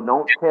 So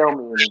don't tell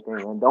me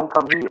anything and don't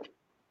come here.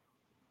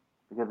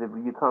 Because if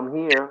you come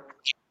here,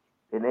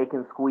 then they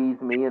can squeeze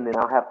me and then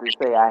I'll have to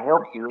say I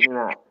helped you and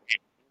then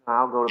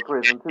I'll go to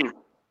prison too.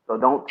 So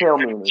don't tell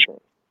me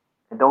anything.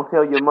 And don't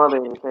tell your mother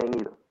anything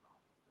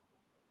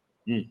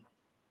either.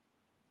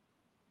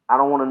 I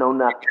don't want to know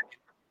nothing.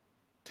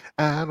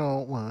 I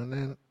don't want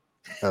to.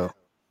 Oh.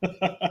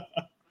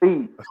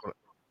 Please.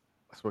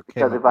 That's what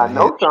because if I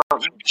know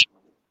something,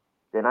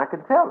 then I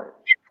can tell it.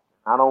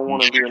 I don't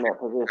want to be in that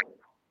position.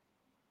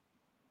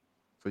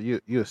 So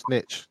you a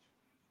snitch?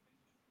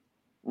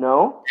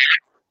 No,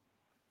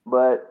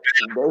 but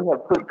they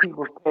have put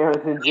people's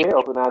parents in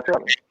jail for not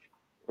telling.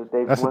 If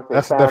they That's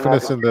the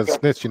definition of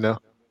snitch, you know.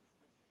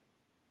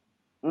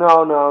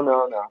 No.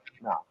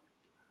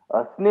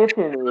 A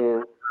snitching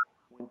is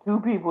when two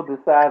people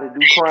decide to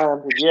do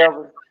crime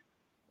together,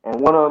 and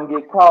one of them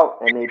get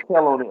caught, and they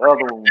tell on the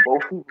other one.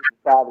 Both people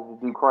decided to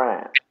do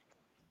crime.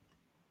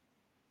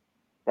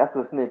 That's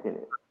what snitching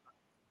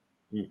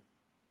is.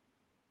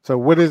 So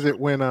what is it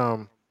when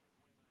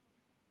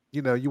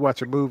you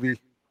watch a movie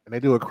and they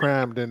do a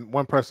crime, then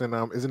one person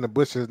is in the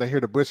bushes, they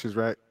hear the bushes,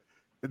 right?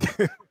 And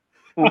then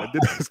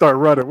they start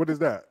running. What is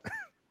that?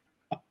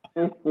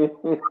 What you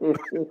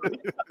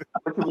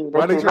mean?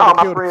 Why They they say, trying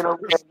no, to my friend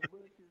over there,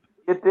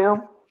 get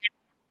them.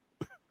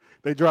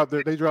 They drop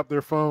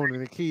their phone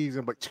and the keys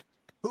and like,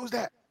 who's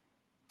that?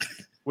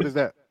 What is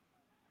that?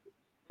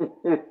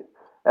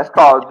 That's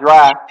called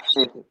dry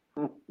snitching.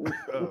 Oh,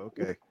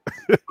 okay.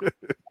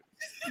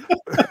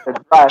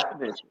 Dry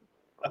snitching.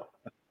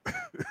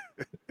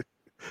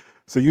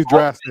 So you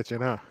dry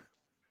snitching, huh?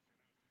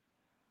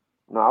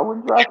 No, I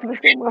wouldn't dry snitch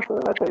on my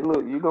son. I say,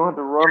 look, you're gonna have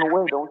to run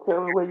away. Don't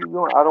tell me where you're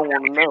going. I don't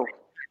want to know.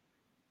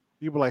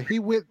 You be like, he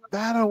went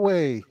that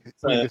away.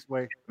 This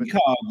way. He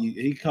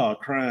called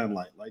crime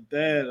like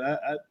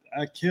that.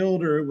 I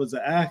killed her. It was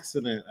an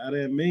accident. I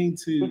didn't mean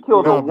to. He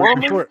killed a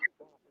woman.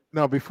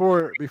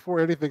 Before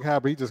anything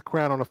happened, he just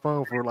cried on the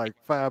phone for like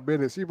 5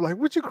 minutes. He'd be like,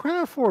 "What you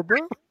crying for,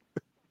 bro?"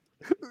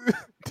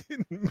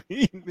 Didn't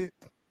mean it.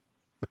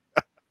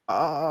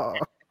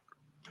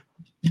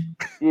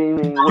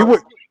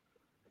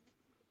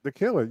 The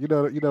killer. You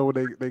know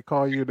when they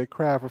call you and they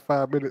cry for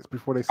 5 minutes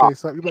before they say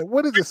something. You're like,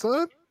 "What is it,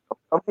 son?"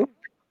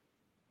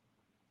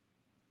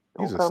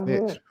 He's a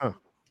snitch. Huh.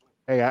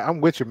 Hey, I'm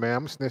with you, man.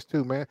 I'm a snitch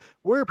too, man.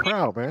 We're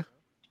proud, man.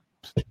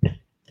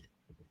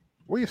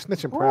 Where you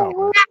snitching proud,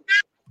 man?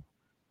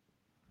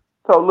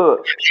 So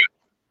look,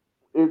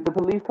 if the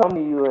police come to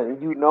you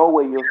and you know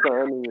where your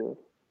son is,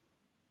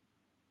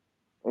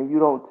 and you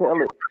don't tell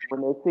it,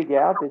 when they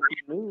figure out that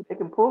you knew, they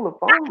can pull the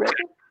phone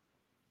record.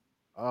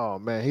 Oh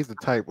man, he's the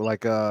type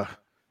like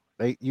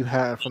you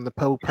hide from the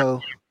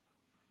po-po,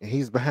 and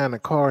he's behind the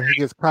car. And he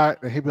gets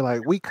caught, and he'd be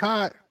like, "We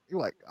caught." You're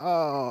like,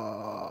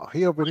 "Oh,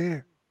 he over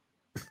there."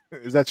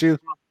 Is that you?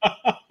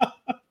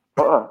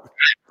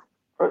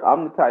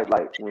 I'm the type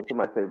like when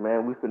somebody say,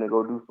 "Man, we finna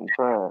go do some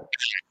crime."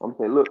 I'm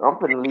saying, "Look, I'm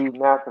finna leave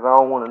now because I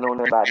don't want to know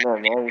nothing about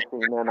nothing. I ain't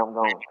seen nothing. I'm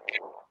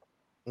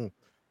gone."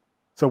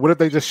 So what if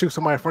they just shoot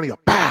somebody in front of you?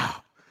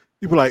 Pow!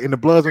 You be like, in the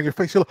blood's on your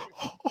face. You're like,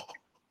 oh.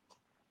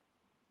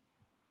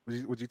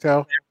 Would you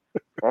tell?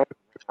 I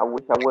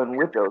wish I wasn't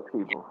with those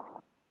people.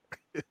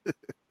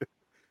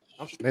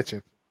 I'm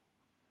snitching.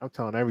 I'm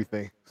telling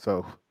everything.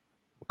 So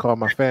I'll call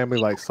my family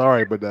like,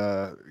 sorry, but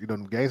you know,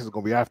 the gangsters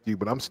gonna be after you,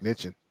 but I'm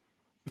snitching.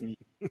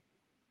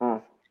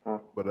 But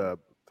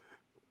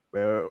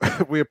well,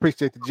 we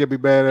appreciate the Jimmy,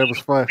 man. That was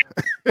fun.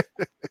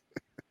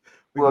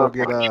 We gonna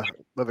get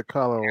another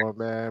caller on,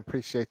 man.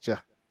 Appreciate you.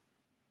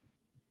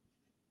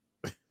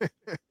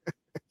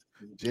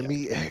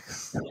 Jimmy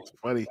X. It's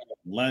funny.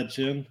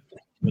 Legend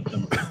with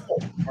them.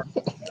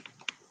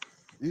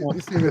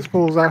 You see these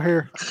fools out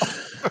here?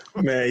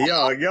 Man,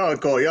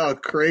 y'all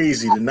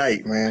crazy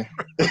tonight, man.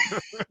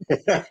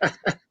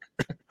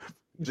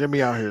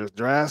 Jimmy out here is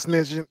dry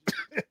snitching.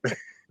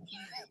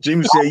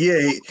 Jimmy said,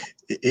 "Yeah,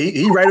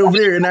 he right over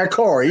there in that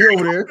car. He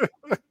over there.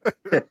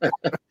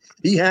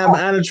 He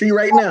behind the tree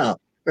right now."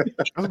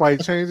 That's why he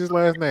changed his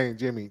last name,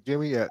 Jimmy.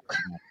 Jimmy X.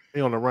 He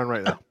on the run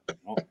right now.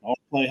 I'll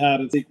play hide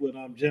and seek with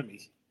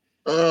Jimmy.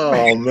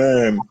 Oh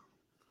man,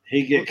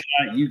 he get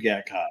caught, you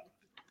got caught.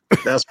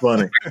 That's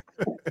funny.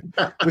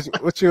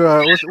 What's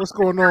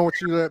going on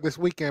with you this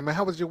weekend, man?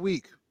 How was your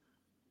week?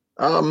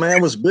 Oh man,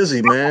 it was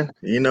busy, man.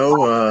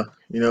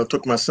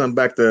 Took my son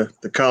back to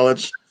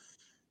college,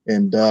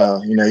 and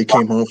he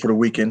came home for the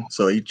weekend,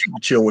 so he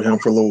chilled with him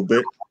for a little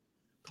bit.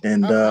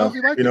 And how's he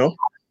like it?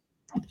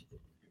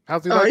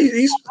 How's he like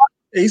it?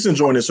 He's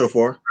enjoying it so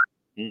far.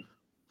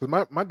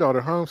 Cause my daughter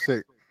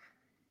homesick.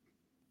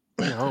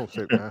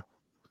 Homesick, man.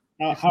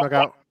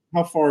 How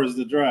far is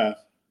the drive?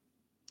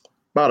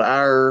 About an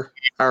hour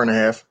and a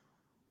half.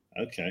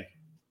 Okay.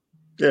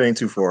 That ain't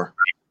too far.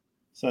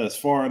 So it's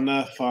far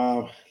enough.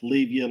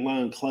 Leave you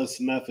alone close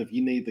enough if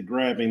you need to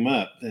grab him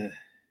up. You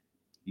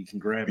can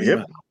grab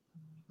him up.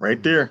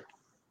 Right there.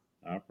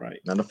 All right.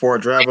 Not a far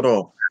drive at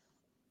all.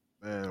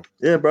 Man.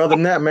 Yeah, but other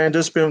than that, man,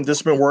 just been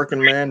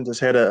working, man.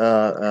 Just had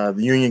the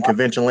union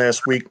convention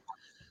last week,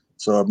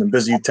 so I've been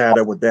busy tied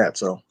up with that.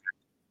 So.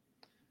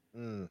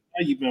 How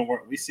you been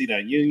working? We see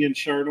that union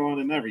shirt on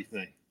and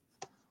everything.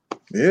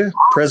 Yeah,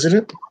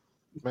 president.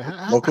 Man,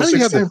 how do you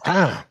have that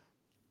time?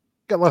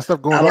 Got a lot of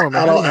stuff going on,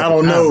 man. I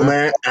don't know,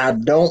 man. I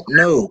don't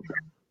know.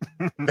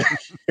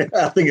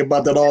 I think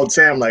about that all the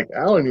time. Like,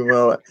 I don't even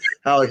know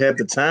how I had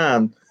the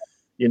time,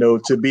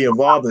 to be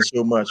involved in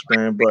so much,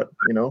 man. But,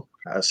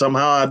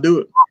 somehow I do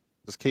it.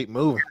 Just keep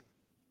moving.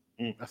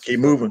 Keep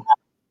moving.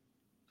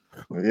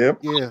 Yep.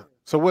 Yeah.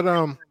 So what?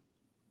 I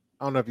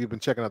don't know if you've been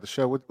checking out the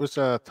show. What's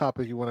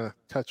topic you want to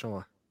touch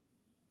on?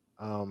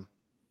 Let me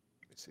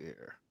see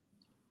here.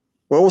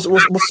 Well, what's up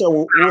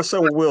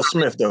with Will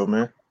Smith though,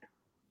 man,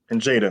 and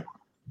Jada?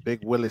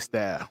 Big Willie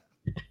style.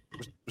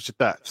 What's your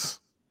thoughts?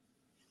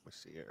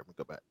 Let's see here. Let me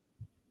go back.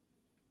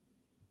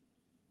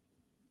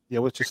 Yeah,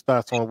 what's your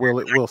thoughts on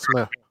Will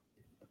Smith?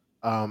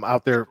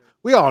 Out there,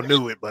 we all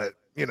knew it, but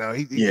he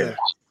I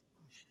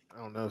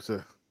don't know.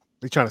 So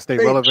he trying to stay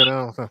relevant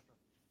now. So.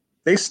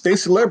 They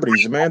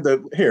celebrities, man.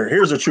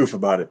 Here's the truth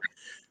about it.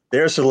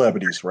 They're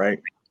celebrities, right?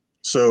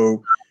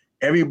 So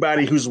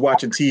everybody who's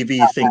watching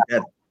TV think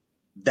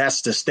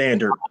that's the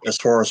standard as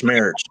far as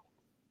marriage.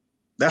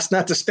 That's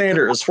not the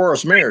standard as far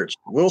as marriage.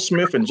 Will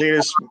Smith and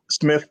Jada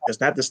Smith is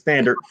not the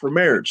standard for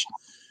marriage.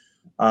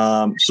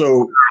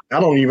 So I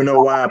don't even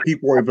know why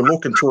people are even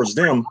looking towards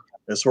them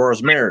as far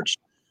as marriage.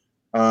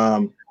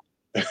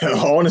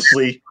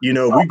 Honestly,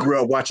 we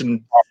grew up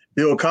watching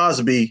Bill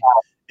Cosby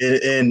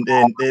in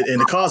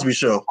the Cosby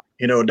Show.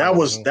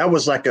 That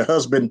was like a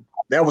husband.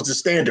 That was the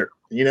standard.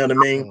 You know what I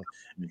mean?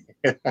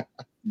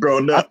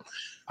 Growing up,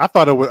 I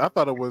thought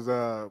it was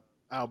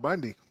Al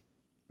Bundy.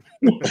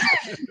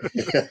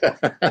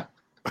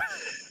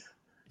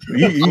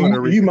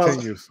 you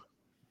must.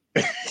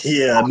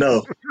 Yeah,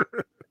 no.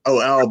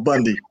 Oh, Al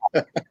Bundy.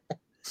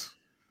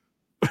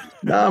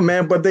 Nah,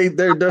 man, but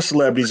they're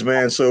celebrities,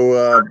 man.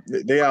 So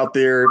they out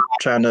there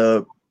trying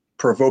to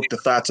provoke the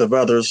thoughts of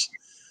others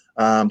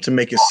to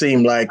make it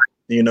seem like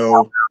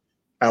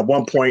at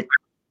one point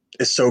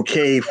it's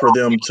okay for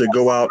them to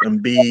go out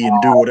and be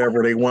and do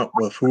whatever they want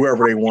with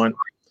whoever they want,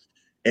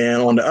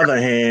 and on the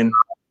other hand,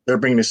 they're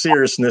bringing the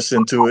seriousness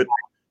into it.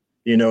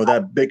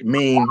 That big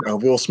meme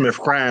of Will Smith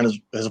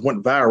crying has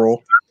went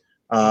viral.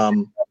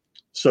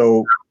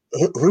 So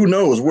who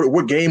knows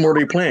what game are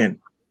they playing?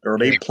 Are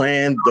they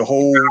playing the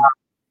whole?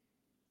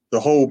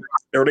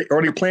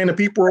 Are they playing the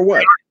people or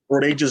what? Or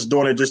are they just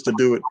doing it just to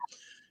do it?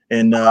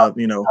 And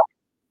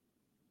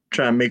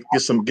try and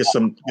get some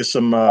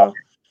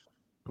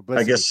publicity.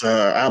 I guess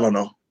I don't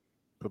know.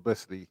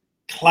 Publicity.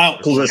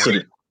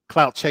 Publicity.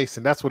 Clout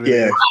chasing. That's what it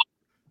is.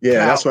 Yeah,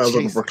 Clout that's what I was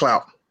looking chasing. for.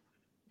 Clout.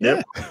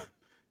 Yep.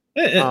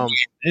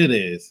 It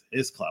is.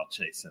 It's clout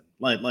chasing.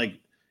 Like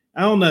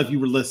I don't know if you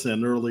were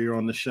listening earlier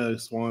on the show,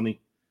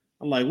 Swanee.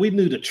 I'm like, we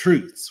knew the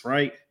truths,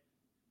 right?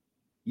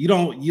 You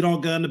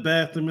don't go in the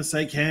bathroom and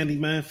say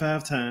Candyman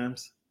 5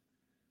 times.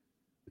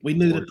 We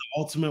knew that the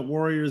Ultimate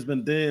Warrior has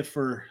been dead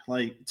for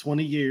like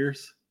 20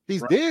 years.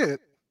 He's dead.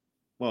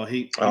 Well,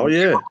 he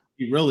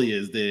really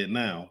is dead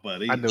now,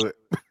 but I knew it.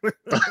 It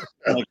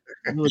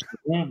was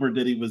rumored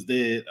that he was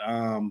dead.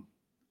 Like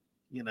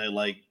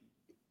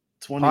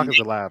 20. Pac is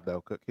alive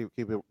though. Keep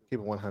it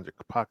 100.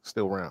 Pac's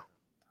still around.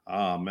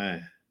 Oh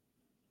man.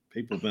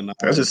 People have been.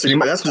 That's the city.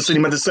 That's the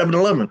city at the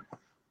 7-Eleven.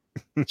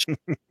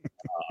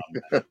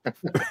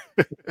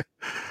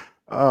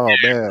 Oh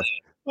man.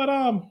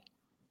 But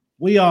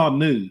we all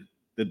knew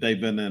that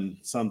they've been in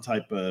some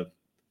type of,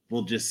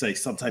 we'll just say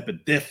some type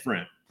of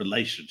different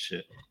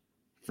relationship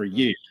for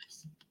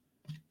years.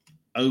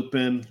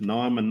 Open,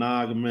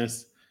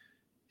 non-monogamous.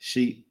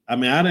 I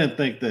didn't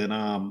think that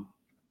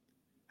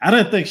I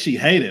didn't think she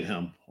hated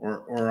him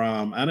or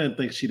I didn't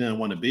think she didn't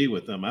want to be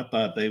with him. I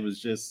thought they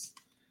was just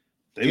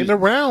getting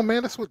around,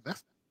 man.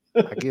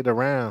 I get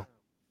around.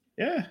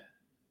 Yeah.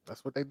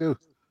 That's what they do.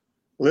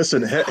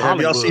 Listen, have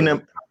y'all seen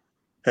them?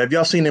 Have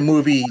y'all seen the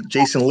movie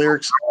Jason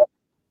Lyrics?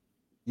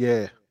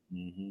 Yeah.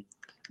 Mm-hmm.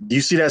 Do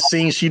you see that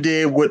scene she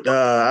did with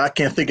I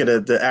can't think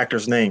of the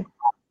actor's name.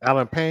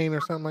 Alan Payne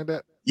or something like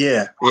that?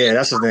 Yeah,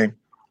 that's his name.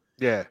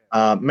 Yeah.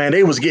 Man,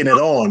 they was getting it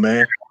on,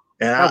 man.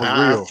 And that was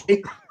real.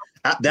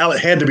 I think that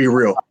had to be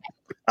real.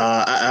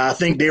 I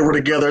think they were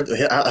together.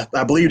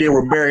 I believe they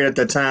were married at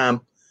that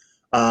time.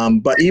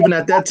 But even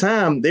at that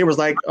time, they was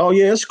like, "Oh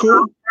yeah, it's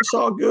cool. It's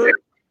all good."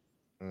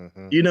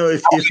 Mm-hmm. You know,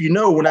 if you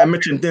know, when I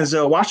mentioned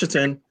Denzel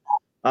Washington,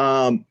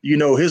 you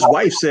know, his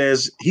wife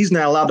says he's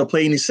not allowed to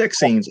play any sex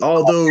scenes.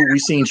 Although we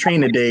seen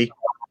Training Day,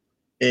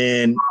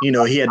 and you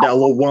know he had that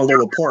one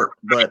little part,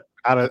 but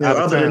other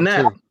than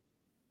that, too.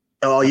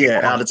 Oh yeah,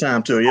 out of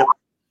time too. Yep.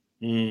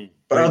 Mm.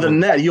 But other than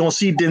that, you don't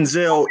see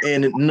Denzel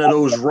in none of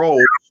those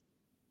roles.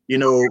 You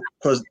know,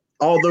 because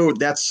although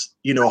that's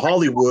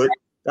Hollywood,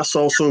 that's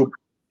also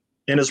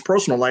in his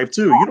personal life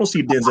too. You don't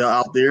see Denzel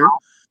out there,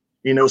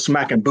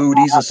 smacking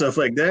booties and stuff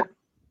like that.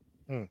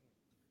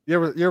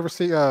 You ever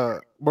see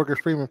Morgan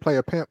Freeman play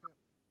a pimp?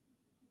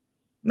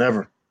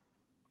 Never.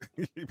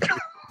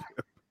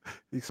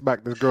 He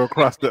smacked this girl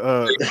across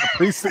the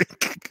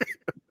precinct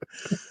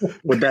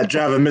with that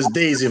driving Miss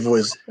Daisy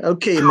voice.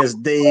 Okay, Miss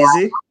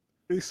Daisy.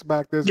 He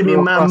smacked this. Give me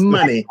my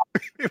money.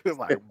 He was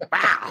like,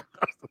 "Wow."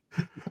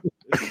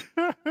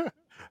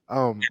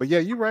 But yeah,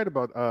 you're right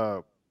about.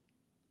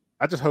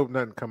 I just hope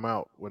nothing come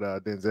out with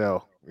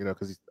Denzel.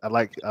 Because I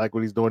like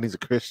what he's doing. He's a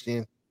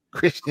Christian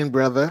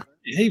brother.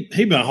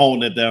 He been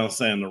holding it down,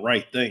 saying the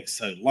right thing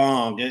so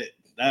long.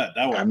 That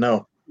was, I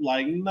know.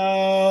 Like,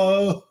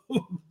 no.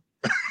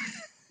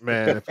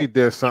 Man, if he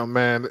did something,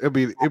 man, it'd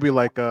be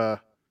like I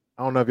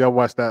don't know if y'all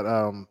watched that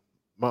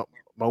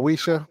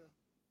Moesha.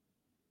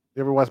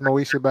 You ever watch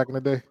Moesha back in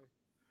the day?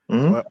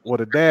 Mm-hmm. Well,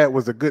 the dad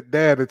was a good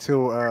dad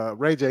until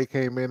Ray J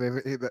came in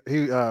and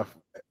he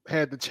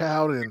had the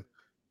child and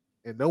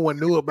no one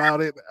knew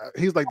about it.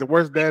 He's like the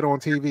worst dad on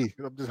TV.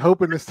 I'm just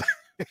hoping this.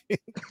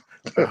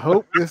 I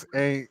hope this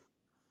ain't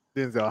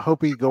Denzel. I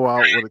hope he go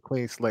out with a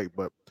clean slate.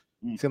 But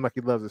it seemed like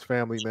he loves his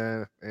family,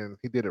 man, and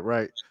he did it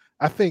right.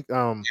 I think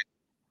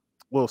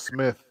Will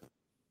Smith,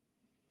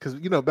 because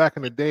back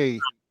in the day,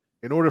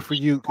 in order for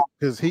you,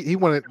 because he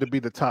wanted to be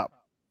the top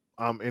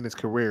in his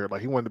career, like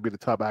he wanted to be the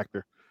top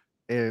actor,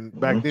 and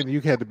back then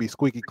you had to be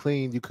squeaky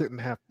clean. You couldn't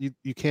have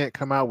you can't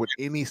come out with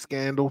any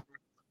scandal.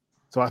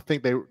 So I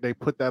think they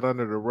put that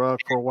under the rug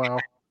for a while,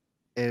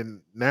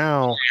 and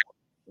now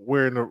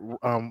we're in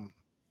the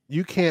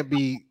you can't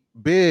be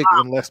big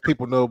unless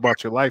people know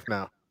about your life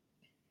now,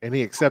 and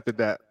he accepted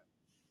that,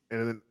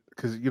 and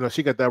because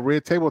she got that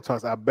Red Table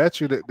Talks. I bet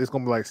you that there's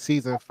gonna be like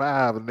season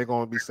 5, and they're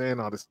gonna be saying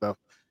all this stuff.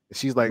 And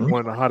she's like one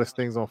of the hottest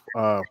things on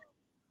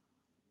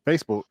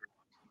Facebook,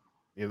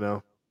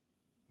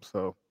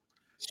 So,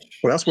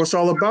 well, that's what it's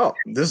all about.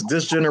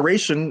 This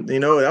generation,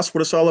 that's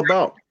what it's all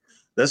about.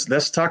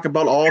 Let's talk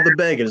about all the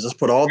baggage. Let's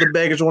put all the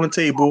baggage on the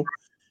table,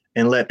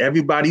 and let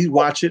everybody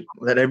watch it.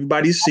 Let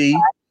everybody see,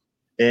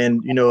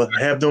 and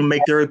have them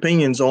make their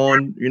opinions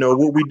on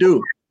what we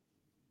do.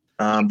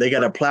 They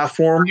got a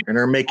platform and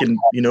they're making,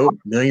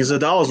 millions of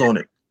dollars on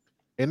it.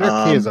 And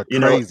their kids are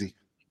crazy.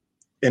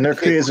 And their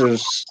kids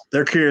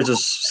are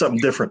something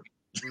different.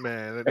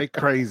 Man, they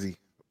crazy.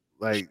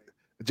 Like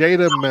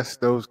Jada messed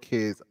those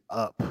kids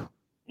up.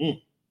 I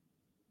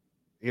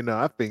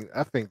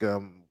think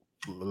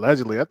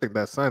allegedly, I think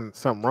that son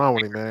something wrong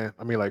with him, man.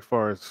 I mean, like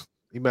far as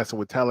he messing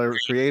with Tyler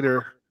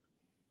Creator.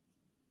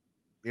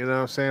 You know what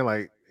I'm saying?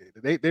 Like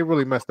they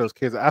really messed those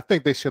kids. I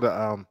think they should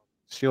have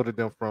shielded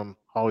them from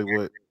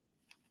Hollywood.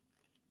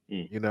 I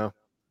mean,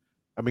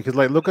 because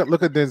like look at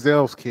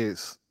Denzel's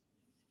kids,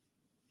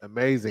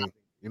 amazing.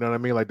 You know what I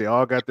mean? Like they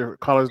all got their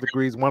college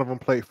degrees. One of them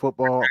played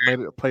football,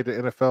 played the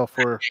NFL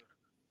for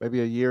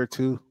maybe a year or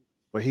two,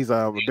 but he's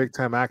a big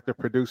time actor,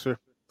 producer.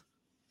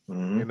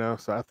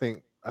 So I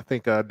think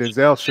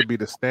Denzel should be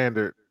the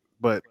standard,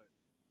 but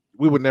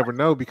we would never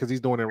know because he's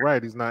doing it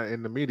right. He's not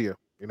in the media.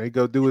 He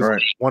go do his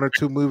 1 or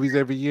 2 movies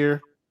every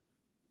year,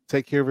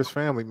 take care of his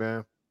family,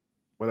 man.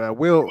 But I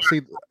will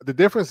see the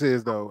difference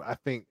is though. I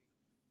think.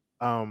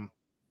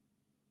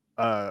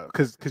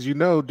 Because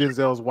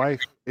Denzel's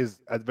wife is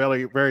a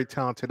very, very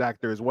talented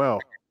actor as well.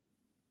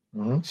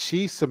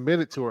 She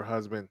submitted to her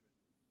husband.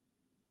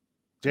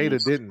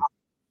 Jada didn't.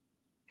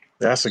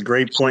 That's a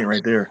great point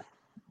right there.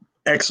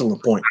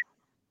 Excellent point.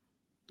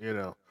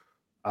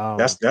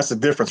 That's the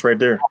difference right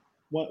there.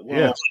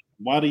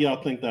 Why do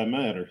y'all think that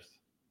matters?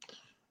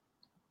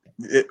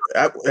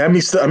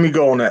 let me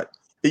go on that.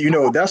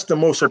 That's the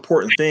most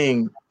important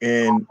thing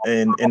in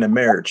a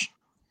marriage,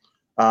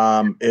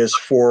 is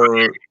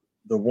for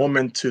the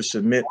woman to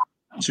submit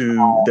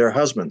to their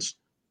husbands.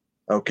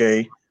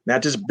 Okay,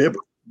 not just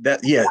that.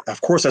 Yeah,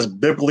 of course, that's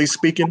biblically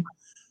speaking,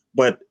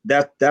 but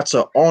that's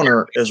an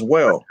honor as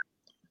well.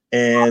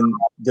 And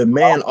the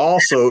man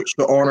also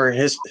should honor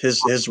his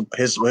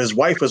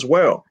wife as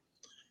well.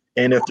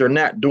 And if they're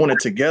not doing it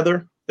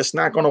together, it's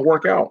not going to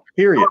work out.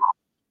 Period.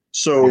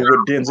 So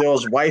what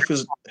Denzel's wife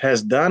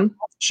has done,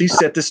 she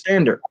set the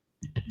standard.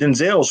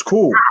 Denzel's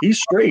cool.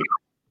 He's straight.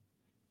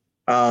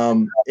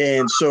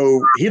 And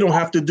so he don't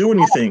have to do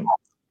anything.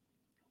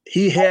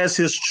 He has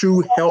his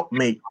true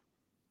helpmate.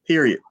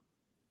 Period.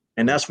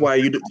 And that's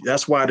why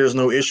there's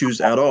no issues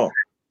at all.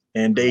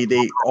 And they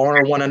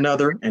honor one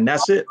another, and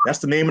that's it. That's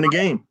the name of the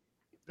game.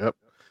 Yep.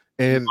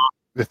 And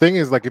the thing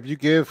is, like, if you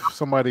give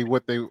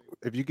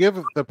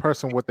the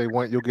person what they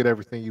want, you'll get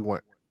everything you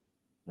want.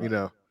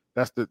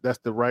 That's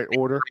the right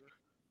order.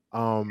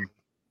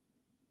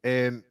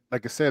 And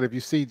like I said, if you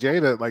see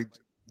Jada, like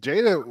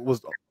Jada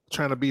was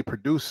trying to be a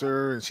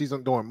producer, and she's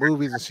doing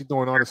movies, and she's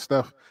doing all this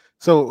stuff.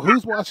 So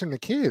who's watching the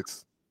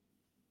kids?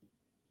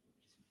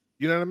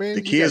 You know what I mean?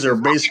 The kids are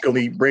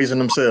basically raising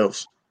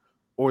themselves.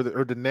 Or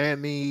the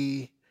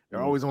nanny,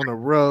 they're always on the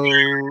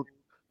road.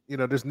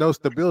 There's no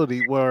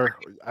stability. Where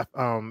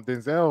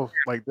Denzel,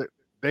 like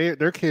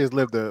their kids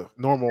lived a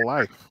normal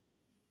life.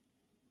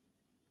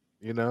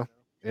 And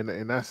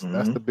that's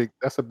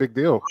a big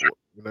deal.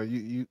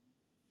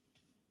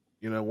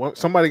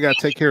 Somebody got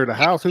to take care of the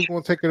house. Who's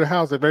going to take care of the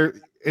house?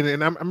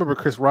 And I remember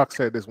Chris Rock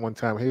said this one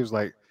time. He was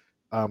like,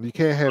 you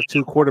can't have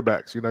two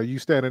quarterbacks. You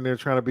standing there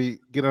trying to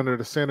get under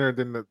the center, and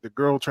then the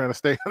girl trying to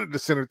stay under the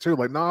center too.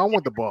 Like, no, I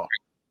want the ball.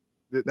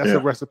 That's a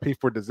recipe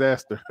for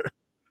disaster.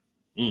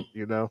 You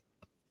don't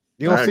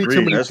see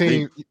too many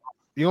teams.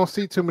 You don't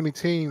see too many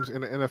teams in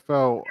the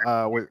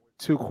NFL with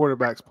two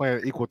quarterbacks playing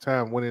at equal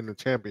time winning the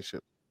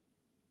championship.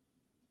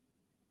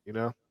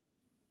 The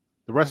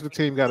rest of the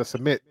team got to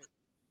submit.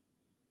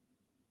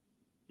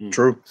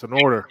 True. It's an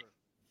order.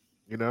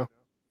 Yeah.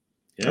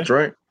 That's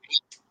right.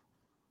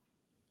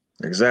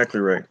 Exactly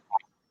right.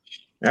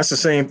 That's the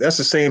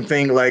same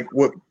thing like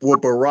with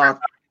Barack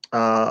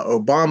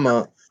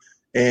Obama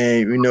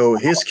and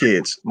his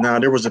kids. Now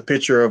there was a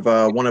picture of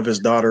one of his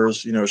daughters.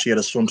 She had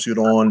a swimsuit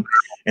on,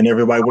 and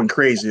everybody went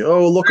crazy.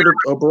 Oh, look at her,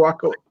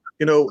 Barack,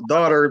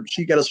 daughter.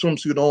 She got a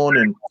swimsuit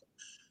on,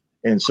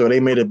 and so they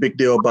made a big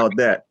deal about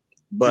that.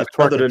 But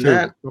other than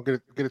that, don't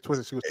get it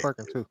twisted. She was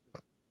twerking too.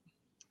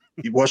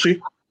 Was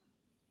she?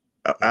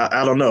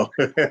 I don't know.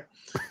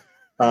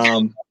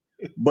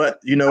 But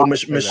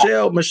Miss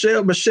Michelle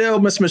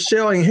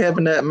ain't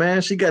having that,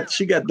 man. She got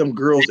them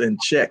girls in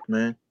check,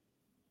 man.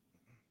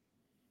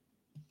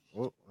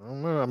 Well, I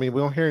don't know. I mean,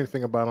 we don't hear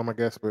anything about them, I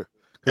guess, but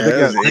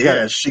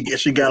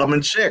she got them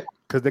in check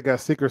because they got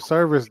Secret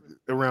Service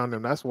around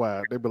them. That's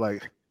why they be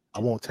like, I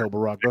won't tell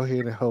Barack. Go ahead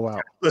and hoe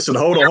out. Listen,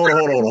 hold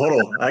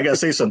on. I gotta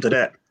say something to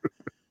that.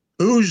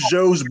 Who's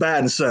Joe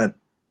Biden's son?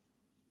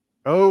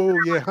 Oh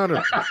yeah,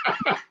 Hunter.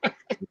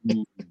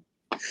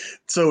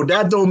 So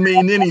that don't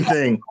mean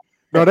anything.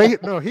 No,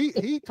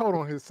 he told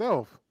on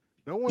himself.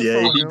 No one saw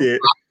him. He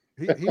did.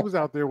 He was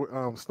out there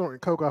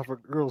snorting coke off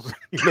of girls.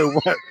 You know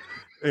what?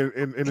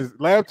 And his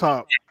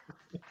laptop,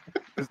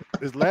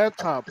 his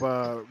laptop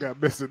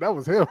got missing. That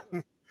was him.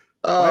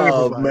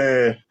 Oh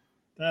man,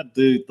 that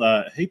dude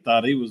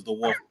thought he was the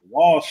Wolf of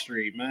Wall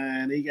Street,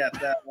 man. He got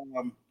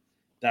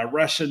that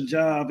Russian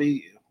job,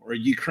 or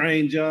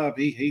Ukraine job.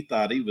 He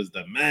thought he was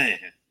the man.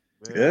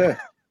 Yeah.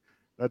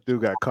 That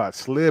dude got caught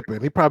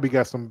slipping. He probably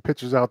got some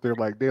pictures out there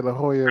like De La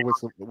Hoya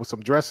with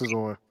some dresses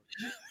on.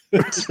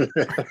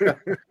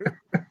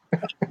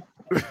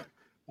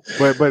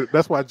 But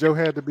that's why Joe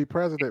had to be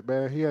president,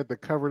 man. He had to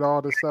cover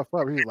all this stuff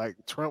up. He was like,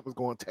 Trump was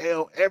going to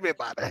tell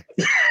everybody.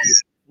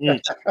 Yeah.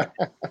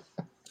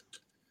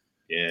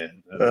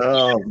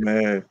 Oh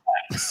man.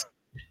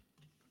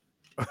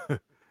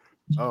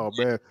 Oh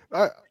man.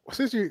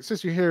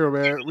 Since you're here,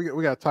 man,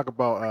 we got to talk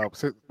about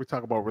we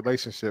talk about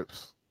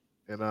relationships.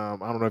 And I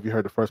don't know if you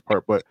heard the first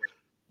part, but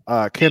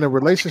can a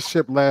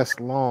relationship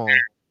last long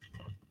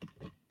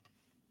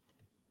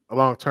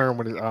term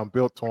when it's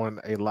built on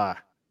a lie?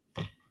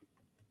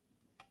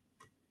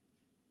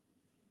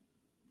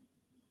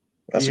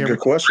 That's a good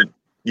question.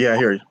 Yeah, I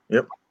hear you.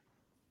 Yep.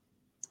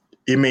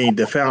 You mean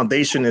the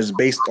foundation is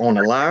based on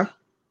a lie?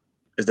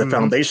 Is the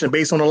foundation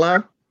based on a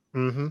lie?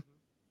 Mm-hmm.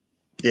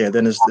 Yeah,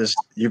 then it's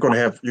you're gonna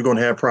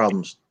have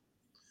problems.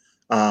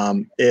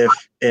 And that's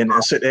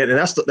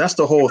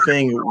the whole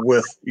thing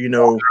with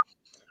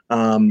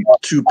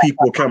two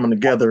people coming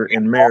together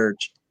in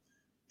marriage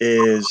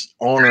is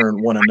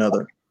honoring one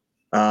another.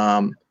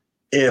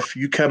 If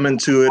you come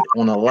into it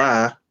on a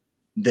lie,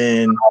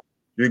 then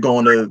you're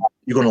gonna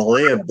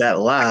live that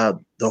lie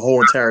the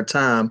whole entire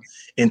time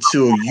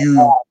until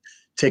you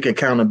take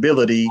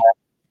accountability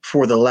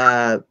for the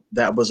lie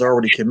that was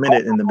already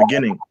committed in the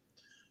beginning.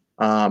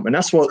 And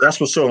that's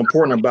what's so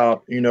important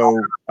about being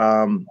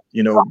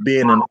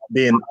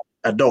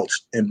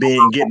adults and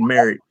getting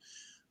married.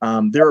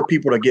 There are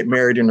people that get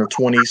married in their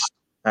 20s.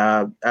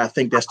 I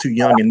think that's too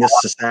young in this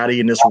society,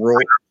 in this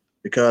world,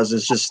 because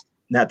it's just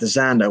not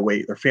designed that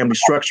way. Their family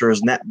structure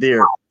is not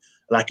there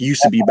like it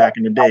used to be back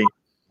in the day.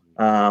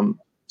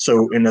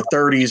 So in the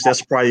 30s,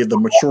 that's probably the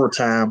mature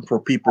time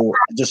for people,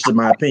 just in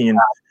my opinion,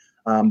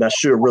 that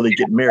should really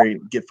get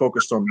married, get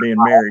focused on being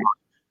married.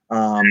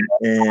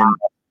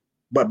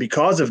 But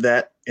because of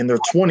that, in their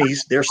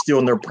 20s, they're still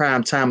in their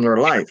prime time in their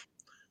life.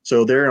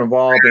 So they're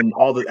involved in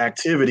all the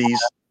activities,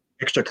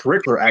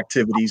 extracurricular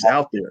activities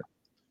out there.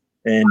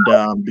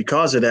 And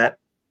because of that,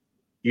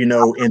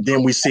 and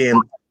then we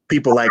seeing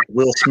people like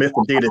Will Smith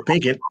and Jada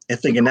Pinkett and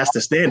thinking that's the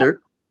standard.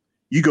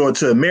 You go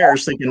into a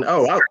marriage thinking,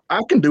 oh,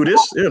 I can do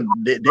this. Yeah,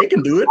 they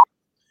can do it.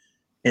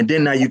 And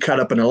then now you cut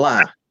up in a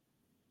lie.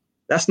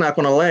 That's not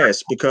going to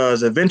last,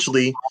 because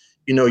eventually,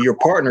 your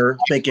partner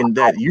thinking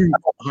that you're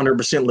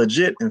 100%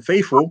 legit and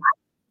faithful,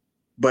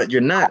 but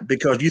you're not,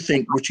 because you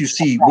think what you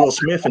see Will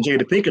Smith and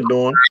Jada Pinkett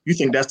doing, you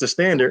think that's the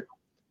standard.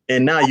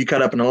 And now you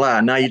cut up in a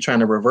lie. Now you're trying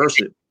to reverse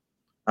it.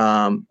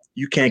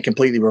 You can't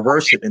completely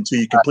reverse it until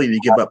you completely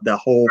give up that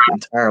whole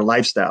entire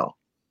lifestyle.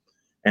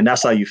 And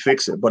that's how you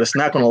fix it. But it's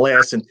not going to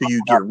last until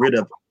you get rid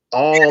of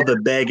all the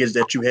baggage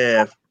that you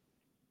have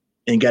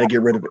and got to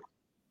get rid of it.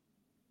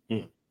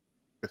 Good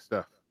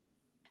stuff.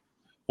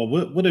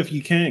 Well, what if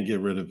you can't get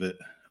rid of it?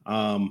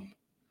 Let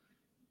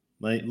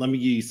me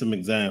give you some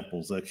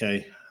examples,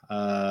 okay?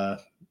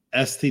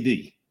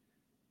 STD.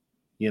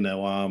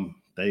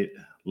 They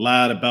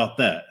lied about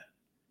that.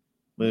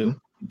 But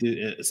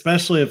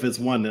especially if it's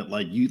one that,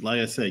 like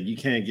I said, you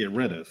can't get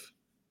rid of.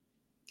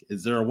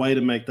 Is there a way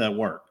to make that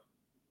work?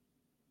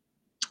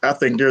 I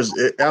think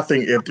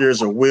if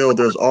there's a will,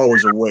 there's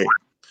always a way.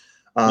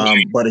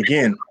 But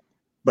again,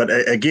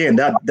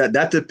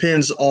 that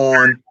depends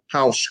on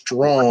how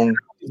strong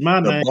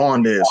the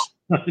bond is.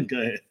 Go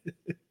ahead.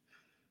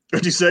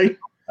 What'd you say?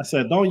 I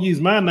said, don't use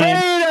my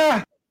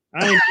name.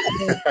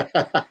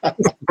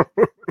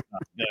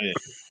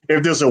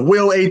 If there's a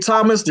Will A.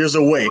 Thomas, there's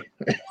a way.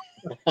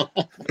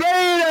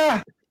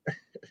 Beta.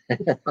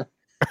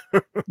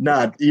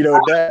 Nah,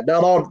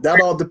 that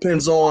all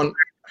depends on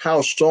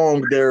how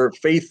strong their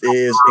faith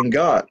is in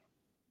God,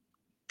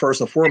 first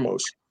and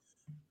foremost.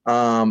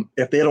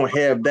 If they don't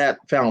have that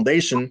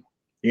foundation,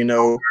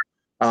 there's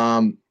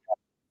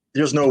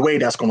no way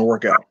that's going to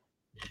work out.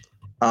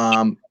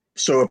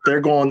 So if they're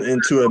going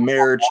into a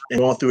marriage and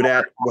going through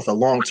that with a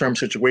long-term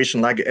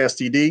situation like an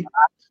STD,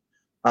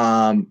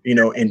 and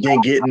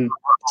then getting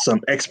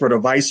some expert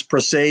advice per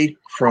se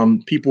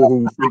from people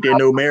who think they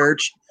know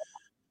marriage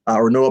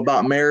or know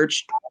about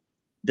marriage,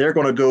 they're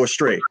going to go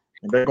astray.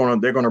 They're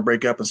going to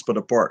break up and split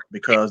apart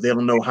because they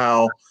don't know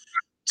how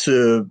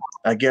to,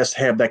 I guess,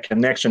 have that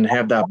connection,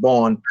 have that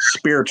bond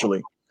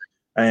spiritually.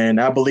 And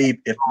I believe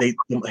if they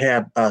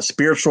have a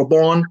spiritual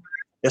bond,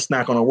 it's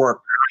not going to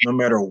work no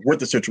matter what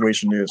the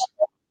situation is.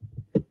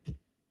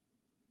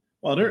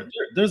 Well,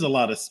 there's a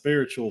lot of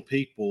spiritual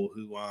people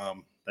who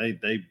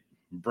they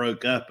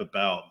broke up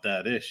about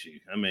that issue.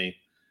 I mean,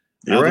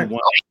 You're other right.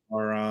 ones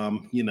are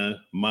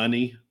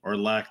money or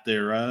lack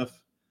thereof.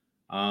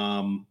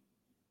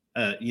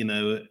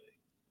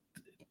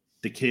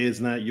 The kid's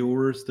not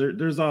yours.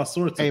 There's all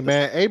sorts of things.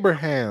 Man,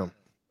 Abraham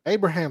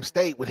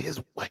stayed with his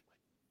wife,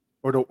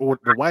 or the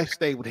wife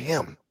stayed with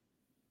him.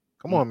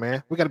 Come on,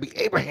 man. We got to be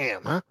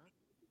Abraham, huh?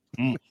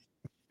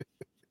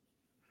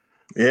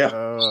 Yeah.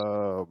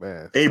 Oh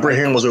man.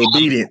 Abraham was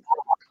obedient.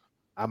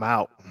 I'm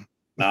out.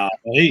 Nah,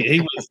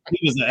 he was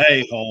an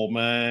a-hole,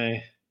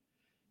 man.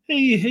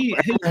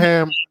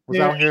 Abraham was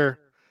out here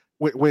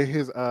with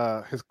his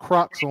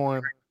Crocs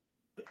on,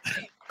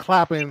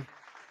 clapping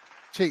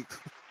cheeks.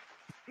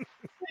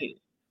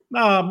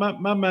 Nah,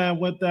 my man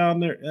went down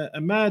there.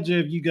 Imagine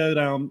if you go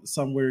down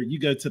somewhere, you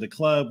go to the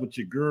club with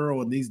your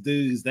girl, and these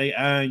dudes, they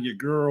eyeing your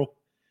girl,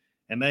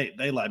 and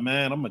they like,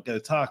 man, I'm gonna go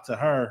talk to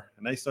her,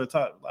 and they start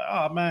talking like,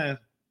 oh man,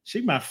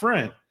 she my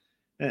friend,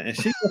 and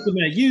she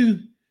looking at you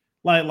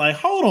like,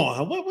 hold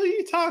on, what are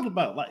you talking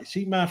about? Like,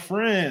 she my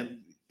friend.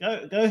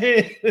 Go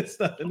ahead and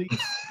stuff.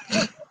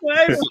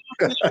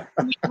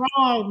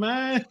 Wrong,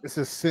 man. This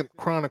is Simp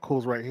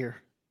Chronicles right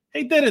here.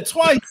 He did it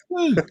twice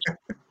too.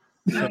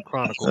 Simp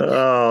Chronicles.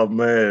 Oh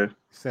man,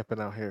 simping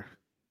out here.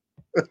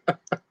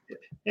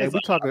 Hey,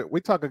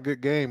 we talk a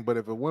good game, but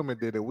if a woman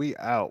did it, we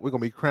out. We're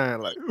gonna be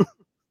crying like.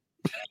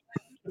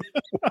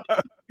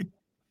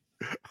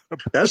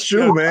 That's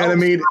true, man. I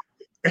mean,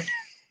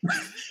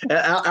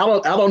 I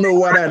don't know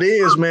why that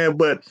is, man.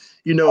 But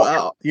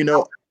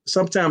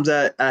sometimes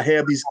I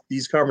have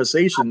these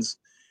conversations,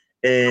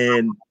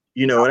 and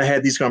and I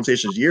had these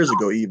conversations years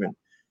ago even,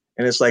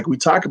 and it's like we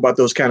talk about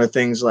those kind of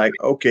things, like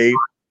okay,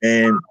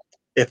 and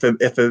if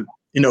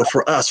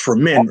for us, for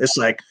men, it's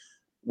like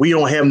we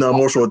don't have no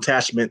emotional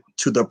attachment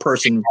to the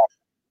person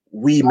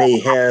we may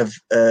have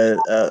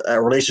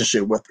a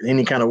relationship with in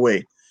any kind of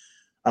way,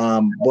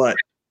 but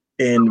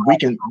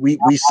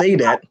we say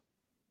that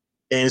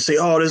and say,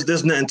 oh,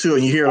 there's nothing to it,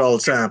 and you hear it all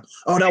the time.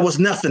 Oh, that was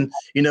nothing,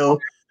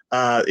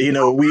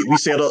 we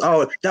said,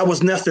 oh, that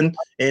was nothing,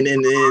 and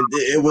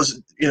it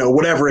was,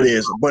 whatever it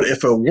is. But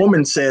if a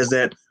woman says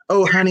that,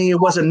 oh, honey, it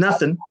wasn't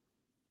nothing,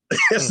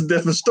 that's a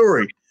different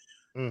story,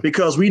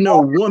 because we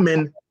know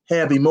women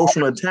have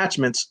emotional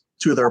attachments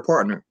to their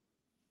partner,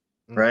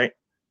 right?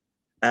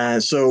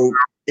 And so,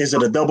 is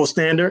it a double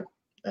standard?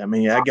 I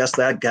mean, I guess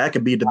that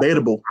could be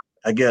debatable.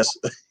 I guess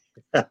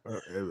it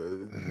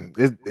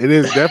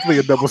is definitely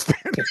a double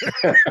standard.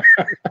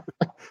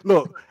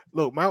 Look,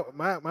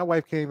 my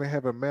wife can't even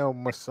have a male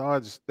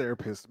massage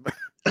therapist.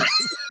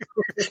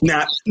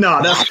 No,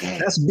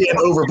 that's being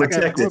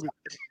overprotected.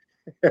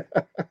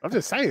 I'm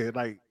just saying,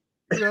 like,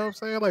 you know what I'm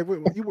saying? Like,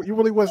 you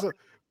really wasn't.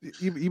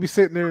 You be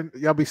sitting there, and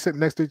y'all be sitting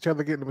next to each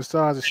other getting a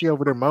massage, and she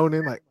over there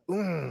moaning, like,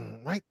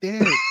 right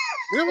there.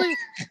 Really?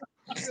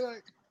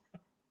 Like,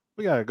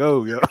 we gotta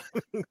go, yo.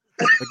 Like,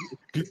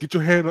 get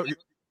your hand up.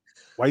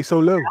 Why you so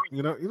low?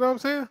 You know what I'm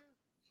saying?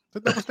 It's a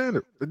double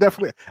standard.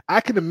 Definitely,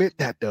 I can admit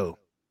that though.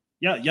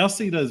 Yeah, y'all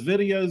see those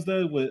videos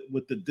though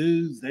with the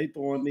dudes, they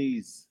throwing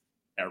these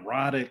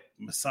erotic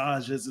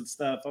massages and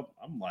stuff.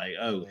 I'm like,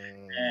 oh.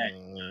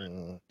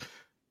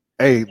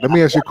 Hey, let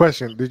me ask you a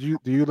question. Would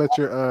you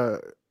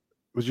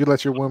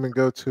let your woman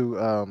go to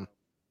a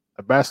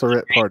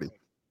bachelorette party?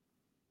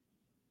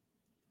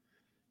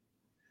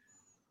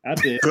 I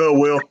did. Good,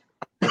 Will.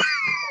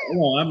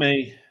 Well, I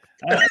mean,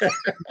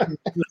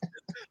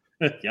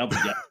 y'all be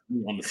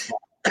on the spot.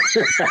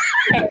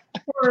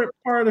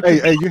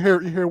 Hey, you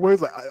hear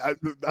words like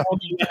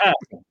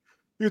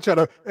you try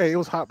to. Hey, it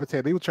was hot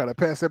potato. He was trying to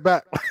pass it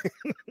back.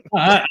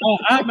 I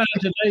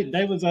imagine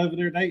they was over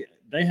there.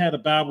 They had a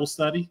Bible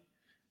study.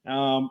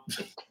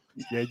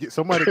 Yeah,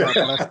 somebody got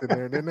blessed in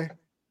there, didn't they?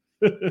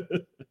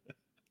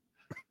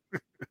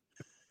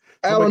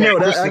 I don't know.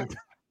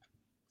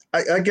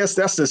 I guess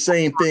that's the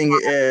same thing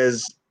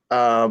as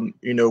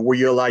where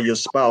you allow your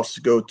spouse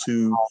to go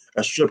to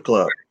a strip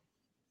club,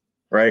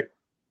 right?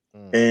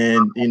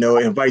 And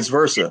and vice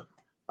versa.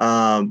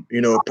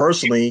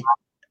 Personally,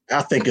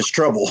 I think it's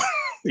trouble.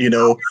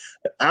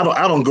 I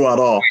don't go at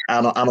all.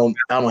 I don't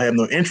have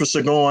no interest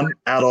in going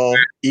at all,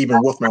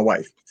 even with my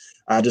wife.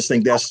 I just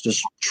think that's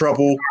just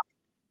trouble,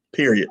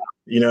 period.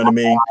 You know what I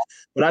mean?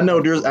 But I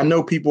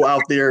know people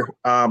out there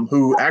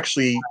who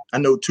actually, I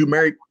know 2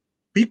 married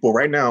people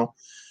right now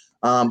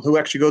who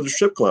actually go to the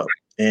strip club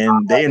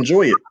and they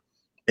enjoy it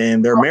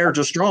and their marriage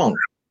is strong.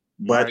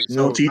 But right,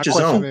 so to each his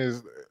my own. question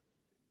is,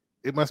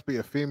 it must be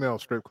a female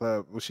strip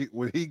club.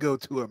 Would he go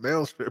to a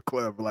male strip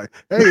club? Like,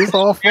 hey, it's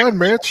all fun,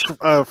 man.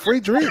 Free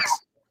drinks.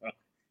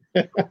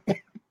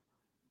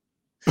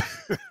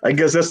 I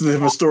guess that's a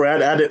different story.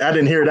 I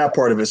didn't hear that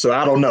part of it, so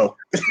I don't know.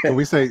 Can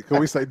we say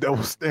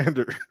double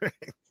standard?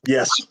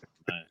 Yes.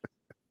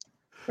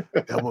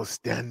 Double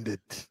standard.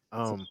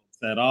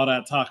 Said all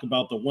that talk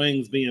about the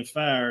wings being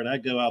fired, I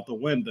go out the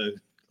window.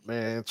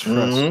 Man,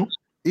 trust me.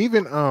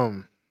 Even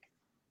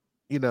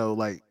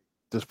like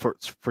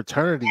the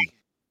fraternity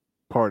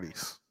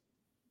parties.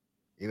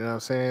 You know what I'm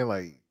saying?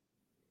 Like,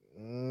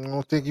 I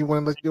don't think you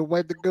want to let your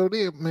wife to go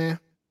there, man.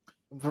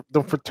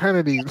 The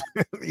fraternities,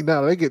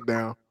 they get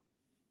down.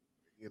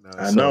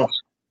 I know.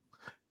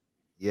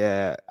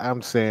 Yeah,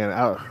 I'm saying,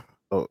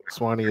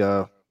 Swanee,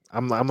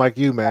 I'm like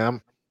you,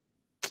 man.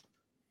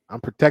 I'm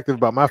protective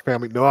about my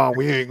family. No,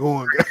 we ain't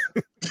going.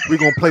 We're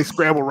gonna play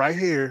Scrabble right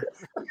here.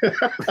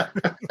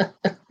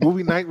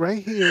 Movie night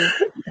right here.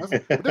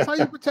 That's how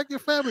you protect your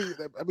family.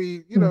 I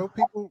mean,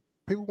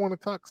 people want to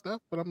talk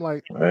stuff, but I'm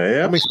like,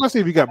 I mean, especially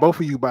if you got both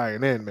of you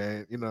buying in,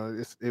 man.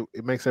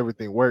 It makes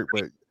everything work.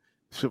 But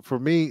for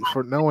me,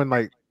 for knowing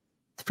like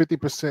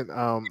 50%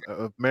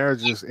 of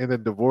marriages end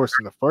in divorce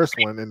in the first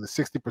one, and the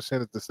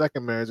 60% is the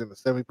second marriage, and the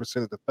 70%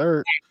 is the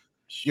third.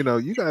 You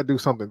got to do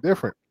something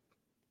different.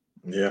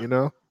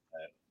 Yeah.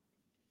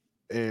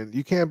 And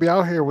you can't be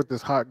out here with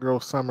this hot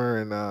girl summer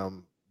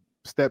and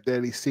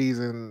stepdaddy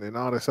season and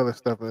all this other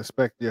stuff and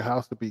expect your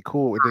house to be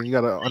cool. And then you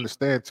got to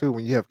understand too,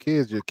 when you have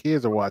kids, your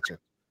kids are watching.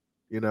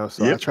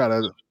 So I try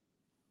to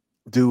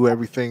do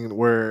everything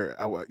where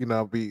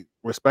I'll be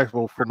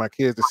respectful for my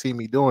kids to see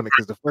me doing it,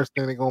 because the first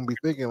thing they're gonna be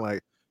thinking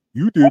like,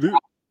 you did it.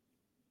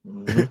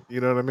 You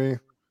know what I mean?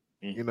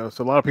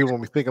 So a lot of people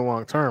won't be thinking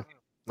long term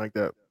like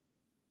that.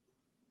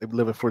 They be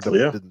living for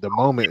the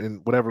moment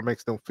and whatever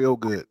makes them feel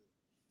good.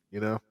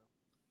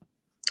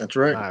 That's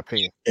right. In my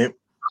opinion.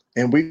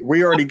 And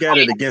we already got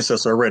it against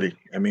us already.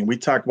 I mean, we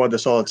talk about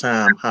this all the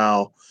time,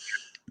 how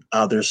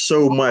there's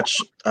so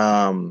much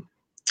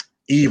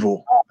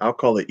evil, I'll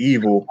call it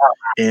evil,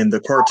 in the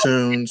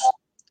cartoons,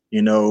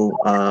 in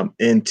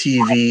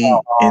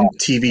TV, in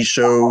TV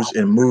shows,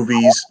 and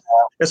movies.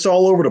 It's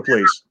all over the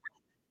place.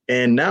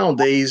 And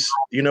nowadays,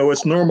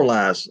 it's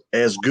normalized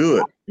as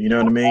good. You know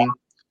what I mean?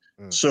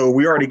 So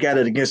we already got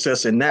it against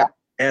us in that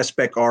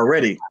aspect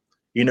already.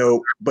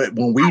 But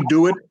when we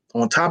do it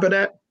on top of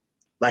that,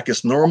 like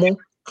it's normal,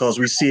 because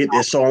we see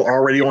it's all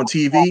already on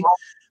TV,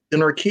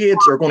 then our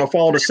kids are going to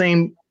follow the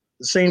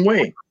same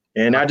way.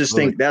 And I just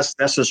think that's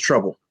just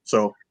trouble.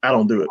 So I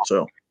don't do it.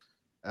 So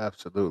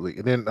absolutely.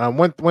 And then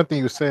one thing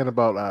you were saying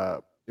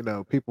about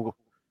people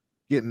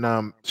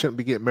shouldn't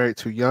be getting married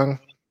too young.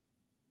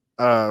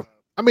 I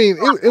mean,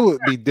 it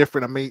would be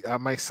different. I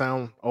might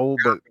sound old,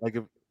 but like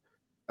if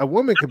a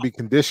woman could be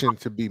conditioned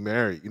to be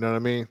married, you know what I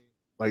mean?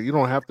 Like you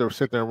don't have to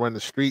sit there and run the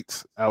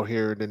streets out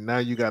here, and then now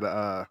you got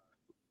a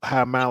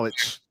high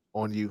mileage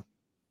on you,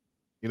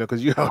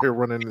 because you out here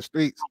running the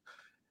streets.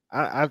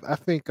 I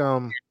think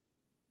like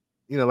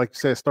you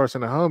said, it starts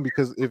in the home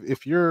because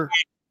if your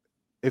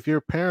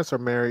parents are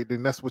married,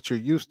 then that's what you're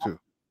used to.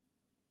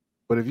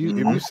 But if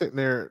you're sitting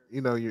there,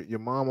 your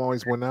mom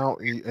always went out,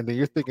 and then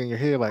you're thinking in your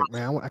head like,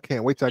 man, I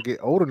can't wait till I get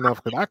old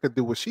enough because I could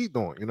do what she's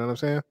doing. You know what I'm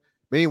saying?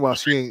 Meanwhile,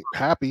 she ain't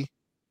happy.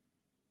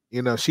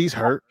 She's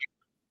hurt.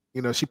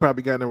 She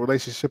probably got in a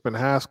relationship in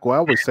high school. I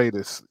always say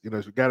this. She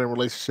got in a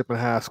relationship in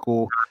high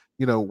school.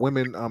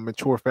 Women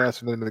mature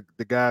faster than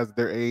the guys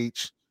their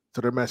age,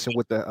 so they're messing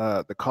with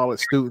the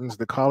college students.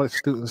 The college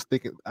students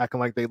acting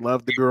like they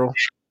love the girl.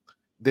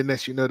 Then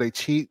next they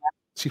cheat.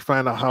 She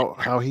find out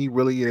how he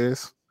really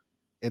is.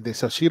 And then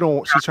so she's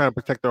trying to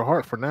protect her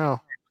heart for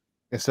now.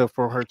 And so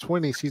for her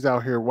 20s, she's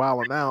out here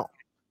wilding out.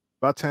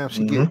 By the time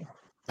she get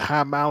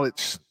high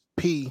mileage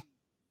P,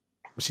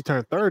 when she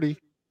turned 30,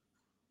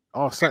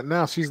 all of a sudden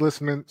now she's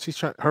listening.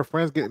 Her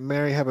friends getting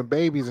married, having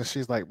babies, and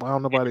she's like, "Well,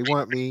 nobody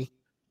want me.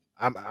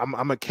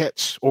 I'm a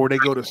catch." Or they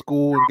go to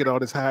school and get all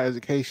this high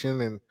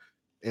education,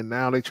 and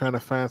now they trying to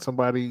find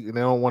somebody, and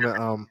they don't want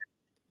to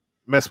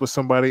mess with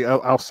somebody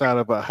outside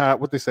of a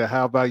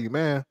high value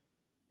man.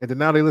 And then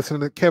now they listen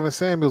to Kevin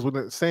Samuels with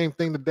the same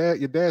thing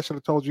your dad should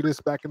have told you this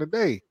back in the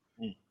day.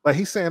 Like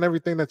he's saying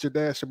everything that your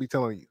dad should be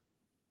telling you.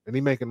 And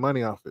he making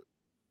money off it.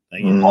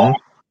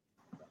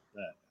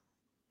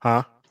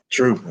 Huh?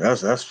 True.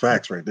 That's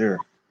facts right there.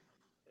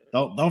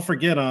 Don't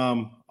forget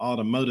all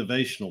the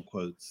motivational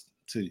quotes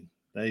too.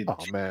 They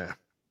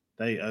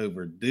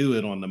overdo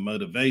it on the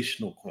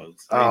motivational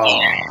quotes.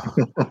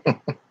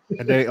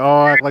 And they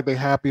all act like they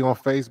happy on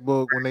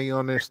Facebook when they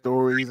on their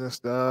stories and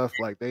stuff.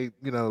 Like they,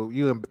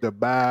 you in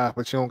Dubai,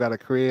 but you don't got a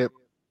crib.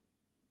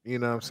 You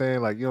know what I'm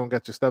saying? Like you don't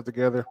got your stuff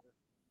together.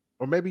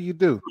 Or maybe you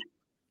do.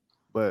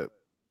 But,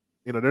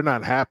 they're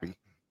not happy.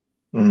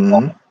 You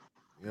know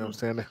what I'm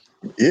saying?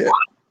 Yeah.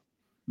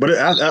 But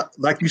I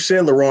like you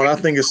said, LeRon, I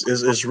think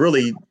it's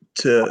really,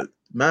 to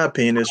my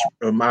opinion,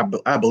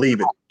 I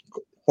believe it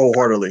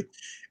wholeheartedly.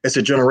 It's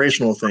a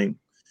generational thing.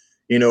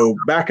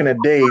 Back in the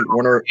day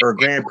when our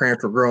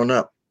grandparents were growing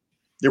up,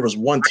 there was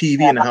one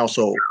TV in the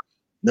household,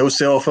 no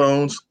cell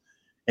phones,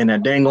 and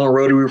that dang on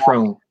rotary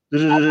phone.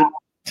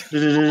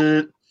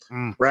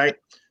 Right?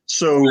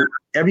 So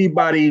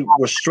everybody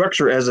was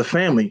structured as a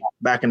family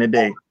back in the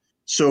day.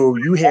 So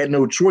you had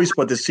no choice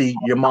but to see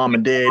your mom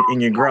and dad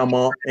and your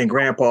grandma and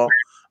grandpa,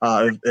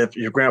 if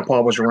your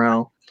grandpa was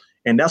around.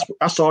 And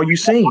that's all you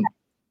seen.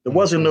 There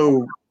wasn't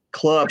no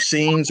club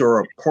scenes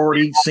or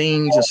party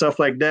scenes and stuff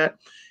like that.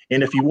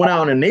 And if you went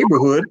out in the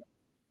neighborhood,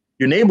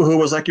 your neighborhood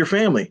was like your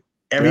family.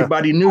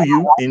 Everybody knew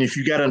you. And if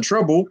you got in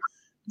trouble,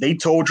 they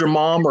told your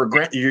mom or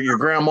your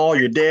grandma,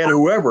 your dad, or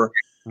whoever.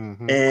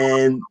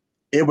 And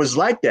it was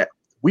like that.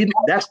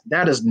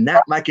 That is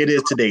not like it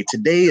is today.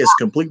 Today is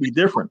completely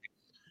different.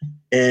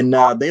 And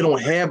they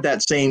don't have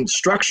that same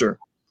structure.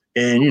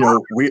 And,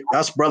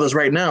 us brothers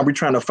right now, we're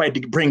trying to fight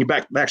to bring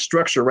back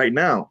structure right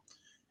now.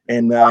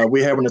 And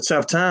we're having a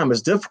tough time.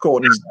 It's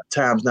difficult these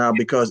times now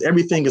because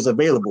everything is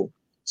available.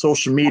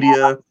 Social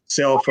media,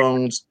 cell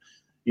phones,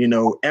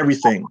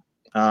 everything.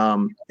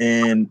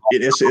 And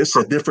it's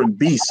a different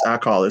beast, I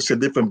call it. It's a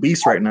different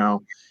beast right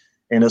now.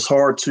 And it's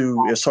hard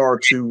to get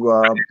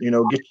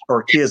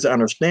our kids to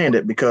understand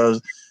it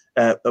because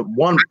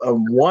one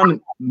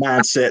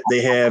mindset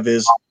they have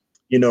is,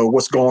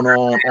 what's going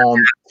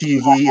on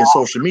TV and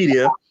social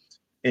media.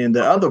 And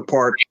the other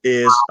part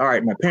is, all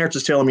right, my parents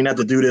is telling me not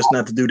to do this,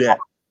 not to do that.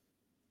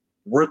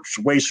 Which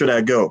way should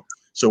I go?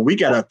 So we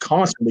got to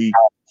constantly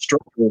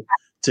struggle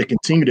to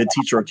continue to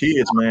teach our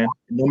kids, man,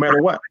 no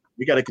matter what.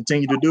 We got to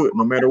continue to do it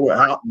no matter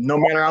what. No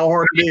matter how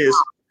hard it is,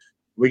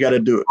 we got to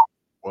do it.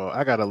 Well,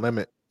 I got a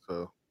limit,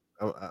 so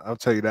I'll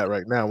tell you that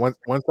right now. Once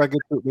we get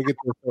to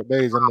the 4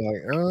 days, I'm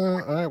like,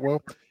 all right,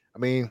 well, I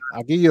mean,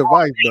 I'll give you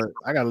advice, but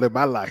I got to live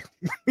my life.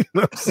 You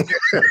know what I'm saying?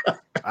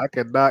 I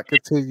cannot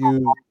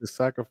continue to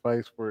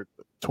sacrifice for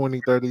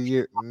 20, 30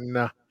 years.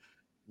 Nah.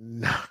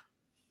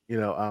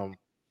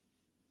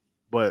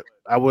 But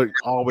I would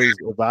always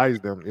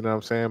advise them, you know what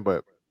I'm saying?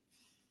 But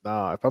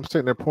nah, if I'm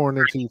sitting there pouring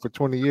into you for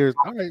 20 years,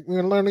 all right, we're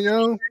gonna learn on your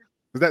own.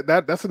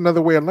 That's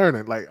another way of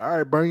learning. Like, all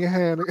right, burn your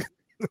hand.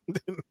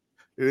 It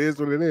is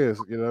what it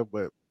is,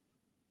 but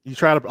we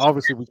try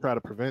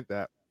to prevent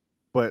that.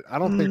 But I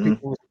don't think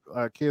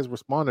kids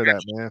respond to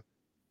that, man.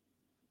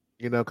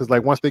 Because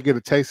like once they get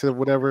a taste of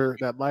whatever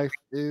that life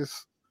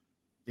is,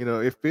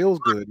 it feels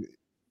good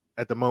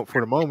at the moment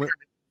for the moment.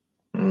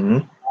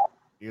 And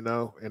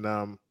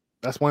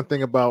that's one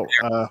thing about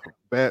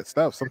bad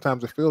stuff.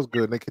 Sometimes it feels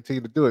good and they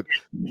continue to do it.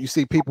 You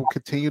see people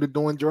continue to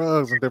doing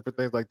drugs and different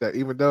things like that,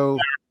 even though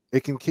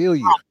it can kill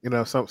you,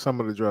 some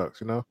of the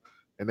drugs,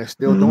 and they're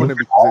still doing it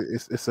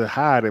because it's a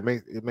high.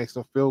 It makes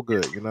them feel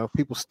good.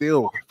 People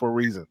steal for a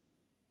reason,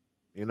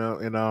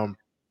 and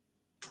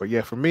But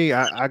yeah, for me,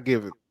 I'll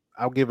give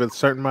it a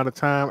certain amount of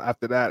time.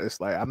 After that, it's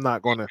like I'm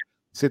not gonna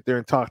sit there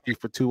and talk to you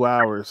for 2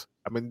 hours.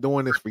 I've been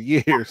doing this for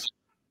years.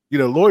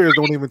 Lawyers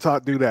don't even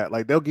do that.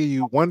 Like they'll give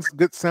you one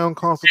good sound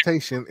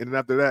consultation, and then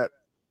after that,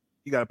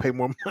 you gotta pay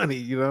more money.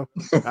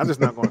 I'm just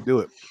not gonna do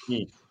it.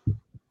 You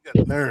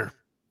gotta learn.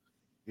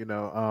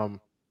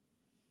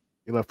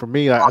 For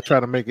me, I try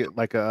to make it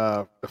like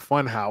a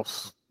fun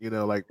house.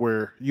 Like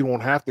where you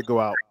won't have to go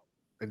out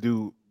and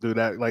do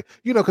that. Like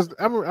because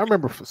I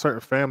remember for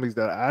certain families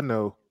that I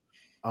know,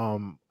 I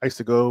used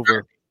to go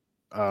over.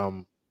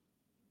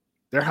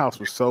 Their house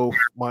was so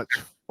much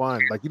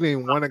fun. Like you didn't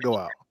even want to go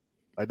out.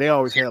 Like they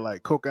always had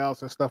like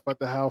cookouts and stuff at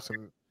the house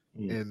and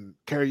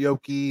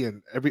karaoke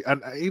and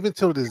even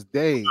till this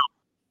day.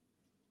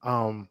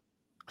 Shout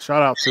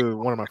out to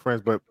one of my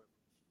friends, but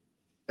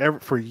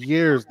for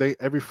years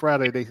every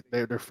Friday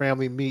their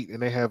family meet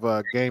and they have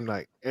a game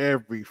night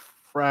every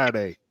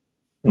Friday.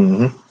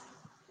 Mm-hmm.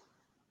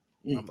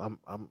 I'm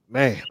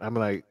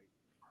like,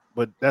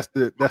 but that's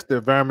the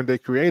environment they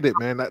created,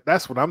 man.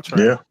 That's what I'm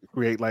trying to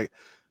create. Like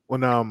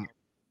when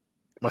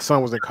my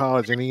son was in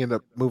college and he ended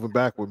up moving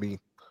back with me,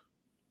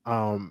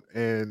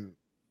 and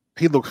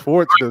he looks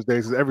forward to those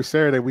days. Every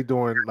Saturday we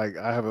doing like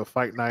I have a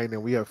fight night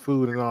and we have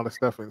food and all this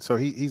stuff, and so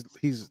he's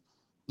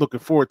looking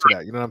forward to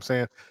that. You know what I'm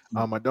saying?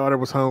 My daughter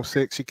was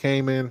homesick. She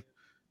came in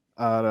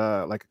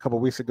like a couple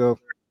of weeks ago.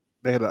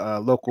 They had a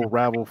local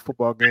rival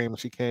football game, and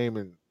she came,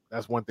 and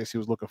that's one thing she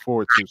was looking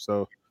forward to.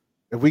 So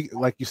if we,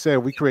 like you said,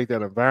 we create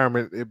that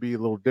environment, it'd be a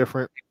little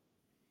different.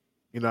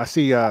 I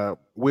see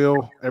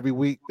Will every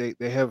week. They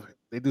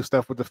do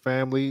stuff with the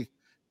family.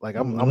 Like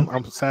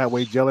I'm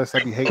sideways jealous.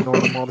 I be hating on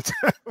them all the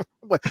time.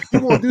 Like, you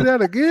want to do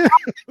that again?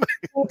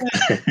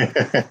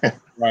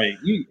 Right.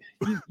 You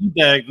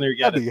Dagner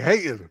got to be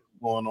hating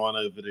going on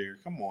over there.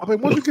 Come on. I mean,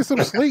 why don't you get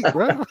some sleep,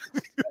 bro?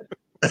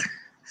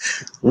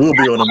 We'll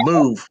be on the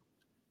move.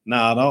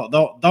 Nah,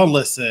 don't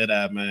listen to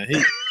that, man.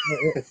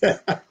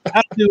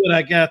 I do what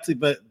I got to,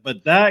 but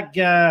that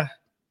guy,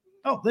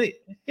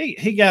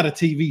 he got a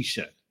TV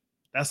show.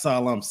 That's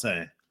all I'm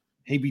saying.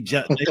 He be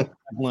juggling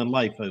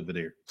life over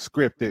there.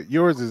 Scripted.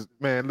 Yours is,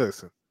 man,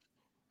 listen.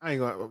 I ain't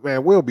gonna,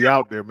 man, we'll be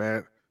out there,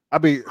 man.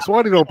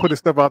 Swanee don't put his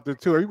stuff out there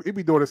too. He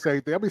be doing the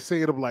same thing. I be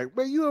seeing him like,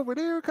 man, you over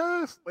there,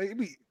 cuz? Like, he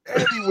be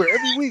everywhere,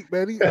 every week,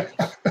 man.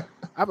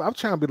 I'm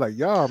trying to be like,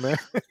 y'all, man.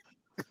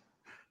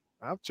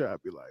 I'm trying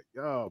to be like,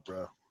 y'all,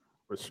 bro.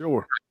 For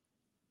sure.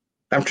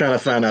 I'm trying to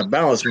find that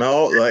balance,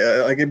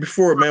 man. Like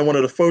before, man, one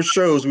of the first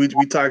shows we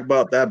talked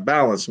about that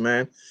balance,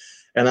 man.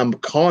 And I'm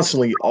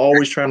constantly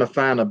always trying to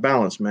find a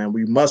balance, man.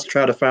 We must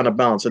try to find a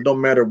balance. It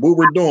don't matter what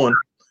we're doing.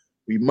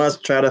 We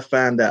must try to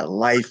find that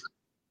life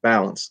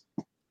balance.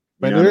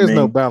 Man, there is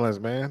no balance,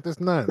 man. There's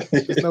none.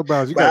 There's no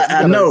balance.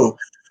 I know.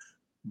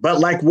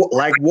 But like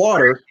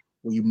water,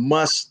 we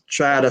must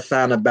try to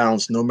find a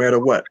balance no matter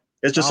what.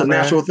 It's just a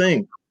natural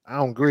thing. I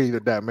don't agree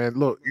with that, man.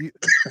 Look,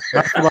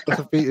 my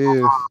philosophy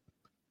is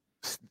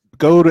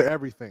go to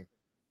everything.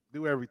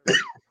 Do everything.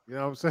 You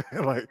know what I'm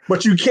saying? Like,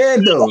 but you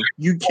can though.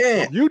 You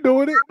can. You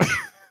doing it?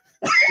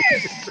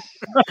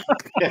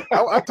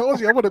 I told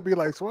you I want to be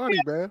like Swanee,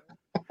 man.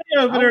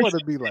 I want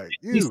to be like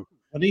you.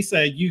 When he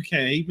said you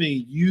can, he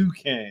mean you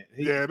can.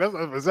 Yeah, that's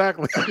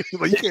exactly.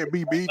 Like, you can't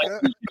be me.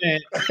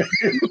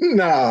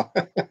 No,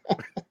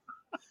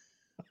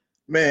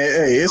 man.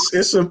 Hey,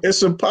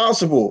 it's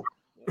impossible.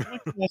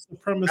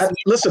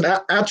 Listen,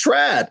 I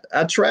tried,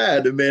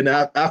 man.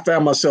 I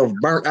found myself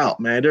burnt out,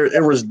 man.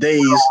 There was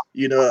days,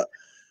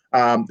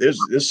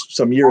 it's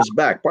some years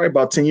back, probably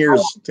about 10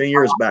 years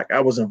back. I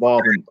was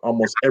involved in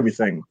almost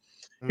everything,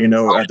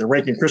 at the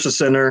Rankin Christian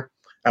Center.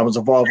 I was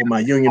involved with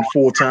my union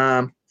full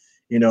time,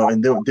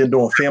 and then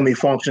doing family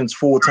functions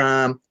full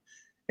time,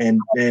 and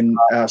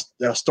I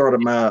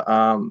started my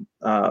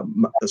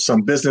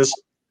some business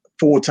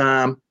full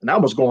time, and I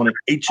was going in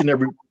each and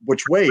every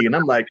which way, and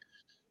I'm like,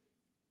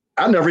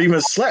 I never even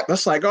slept.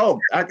 That's like,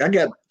 I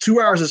got 2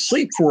 hours of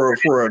sleep for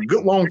a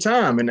good long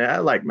time, and I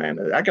like,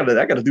 man, I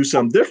gotta do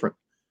something different.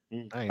 I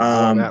ain't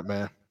doing that,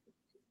 man.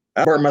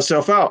 I burnt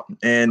myself out,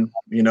 and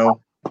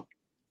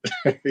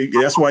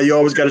that's why you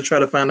always got to try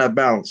to find that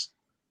balance.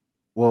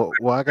 Well,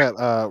 I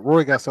got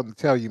Roy got something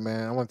to tell you,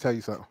 man. I want to tell you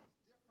something.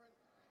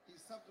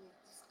 He's something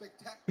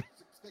spectacular.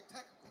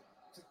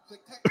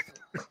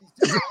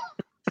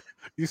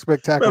 You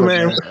spectacular,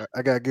 man.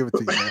 I gotta give it to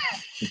you, man.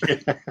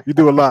 You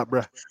do a lot,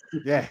 bro.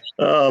 Yeah.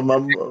 Oh, my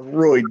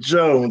Roy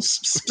Jones.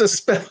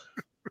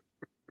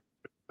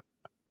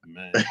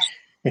 Man.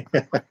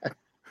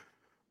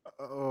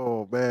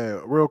 Oh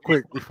man, real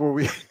quick before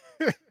we,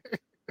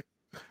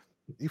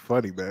 you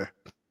funny, man.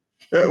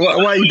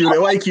 Why you do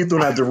that? Why you keep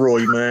doing that to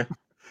Roy, man?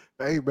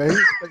 Hey, man,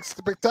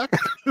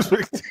 spectacular.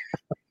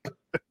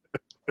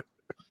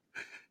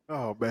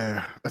 Oh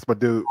man, that's my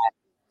dude.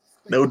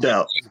 No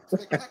doubt.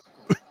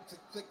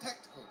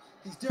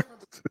 He's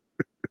different.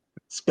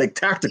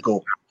 Spectacular.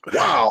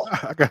 Wow.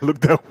 I gotta look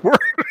that word.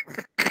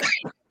 I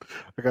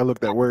gotta look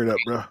that word up,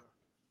 bro.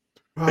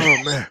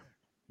 Oh man.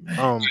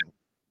 Oh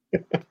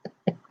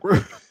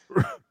man,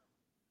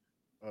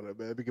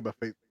 let me get my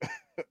face.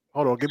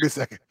 Hold on, give me a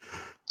second.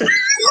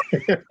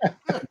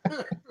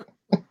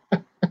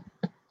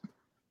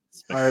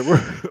 All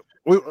right,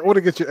 we want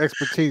to get your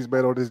expertise,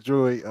 man, on this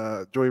Joy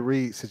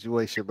Reid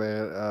situation,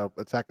 man.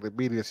 Attacking the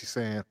media. She's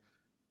saying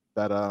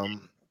that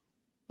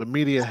the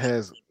media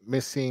has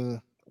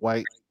missing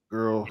white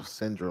girl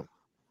syndrome.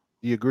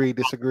 Do you agree?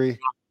 Disagree?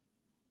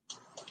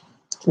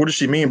 What does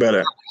she mean by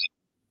that?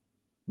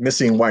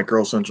 Missing white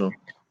girl syndrome.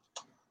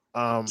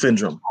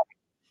 Syndrome.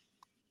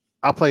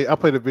 I'll play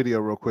the video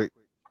real quick,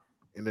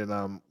 and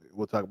then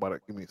we'll talk about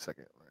it. Give me a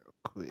second, real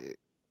quick.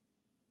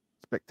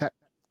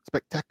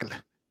 Spectacular.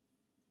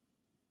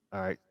 All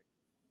right.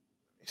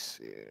 Let me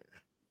see.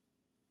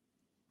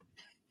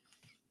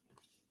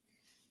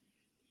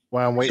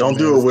 While I'm waiting, Don't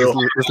do it, Will.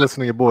 Let's listen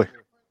to your boy.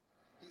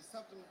 He's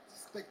something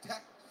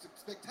spectacular.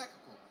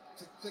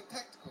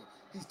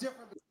 He's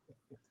different.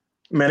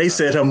 Man, they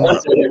set him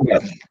up.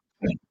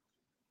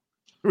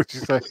 What you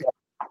say?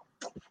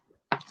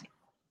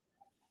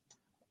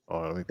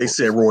 Oh, they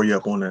set Roy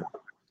up on that.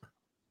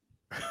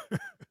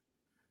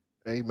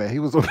 Hey man, he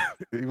was on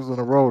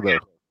the road though.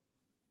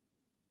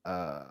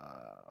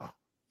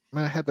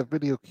 Man, I had the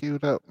video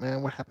queued up.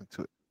 Man, what happened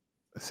to it?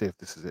 Let's see if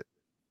this is it.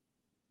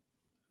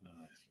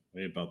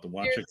 We're about to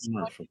watch a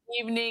commercial.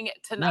 Evening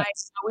tonight.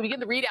 We begin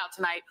the readout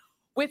tonight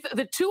with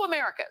the two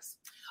Americas,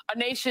 a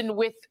nation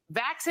with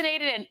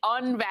vaccinated and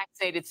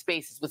unvaccinated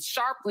spaces with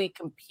sharply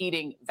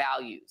competing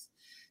values.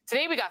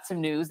 Today, we got some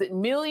news that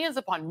millions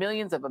upon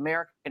millions of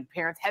American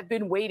parents have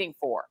been waiting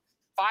for.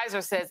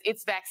 Pfizer says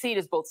its vaccine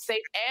is both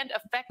safe and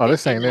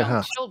effective in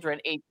young children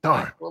aged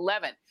 5 to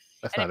 11.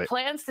 And it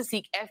plans to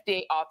seek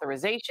FDA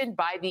authorization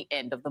by the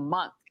end of the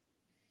month.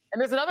 And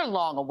there's another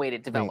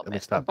long-awaited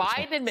development. The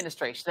Biden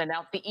administration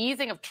announced the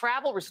easing of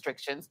travel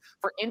restrictions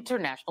for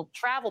international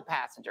travel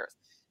passengers.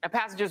 Now,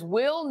 passengers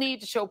will need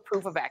to show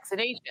proof of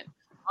vaccination.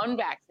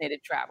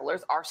 Unvaccinated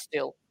travelers are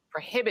still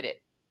prohibited.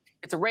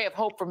 It's a ray of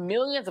hope for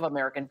millions of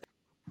American.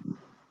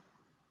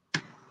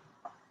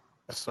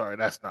 Sorry,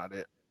 that's not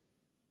it.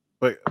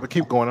 But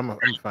keep going. I'm gonna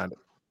find it.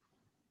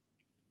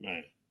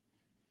 Man.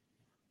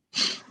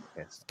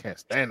 Can't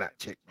stand that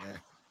chick, man.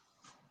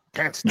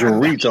 Can't stand Joy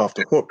Reid's off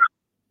the hook.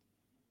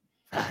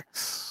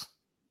 Facts.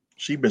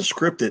 She's been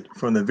scripted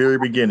from the very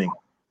beginning.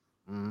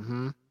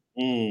 Mm-hmm.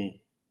 Yeah.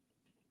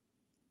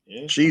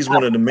 She's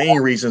one of the main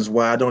reasons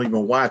why I don't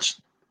even watch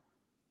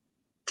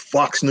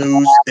Fox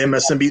News,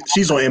 MSNBC.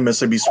 She's on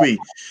MSNBC,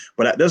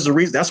 but that's the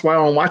reason. That's why I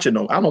don't watch it.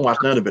 No, I don't watch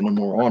none of it no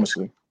more.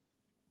 Honestly.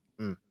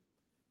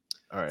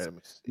 All right, let me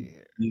see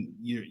here.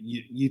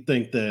 You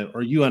think that,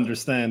 or you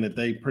understand that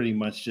they pretty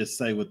much just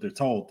say what they're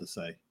told to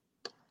say?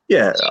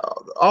 Yeah,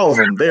 all of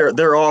them.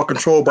 They're all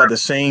controlled by the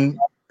same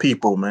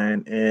people,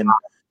 man, and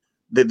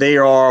they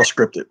are all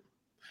scripted.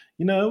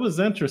 You know, it was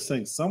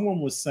interesting. Someone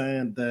was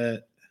saying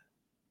that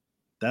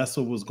that's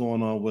what was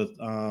going on with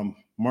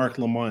Mark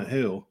Lamont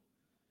Hill.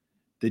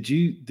 Did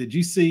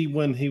you see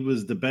when he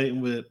was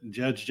debating with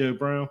Judge Joe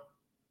Brown?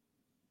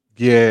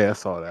 Yeah, I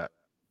saw that.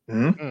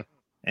 Mm-hmm.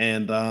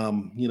 And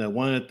you know,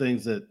 one of the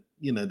things that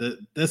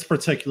this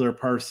particular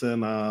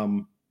person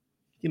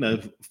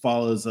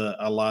follows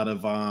a lot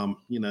of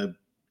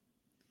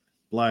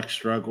Black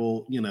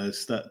struggle,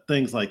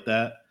 things like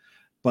that.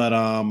 But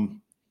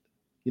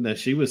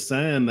she was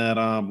saying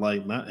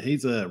that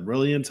he's a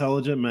really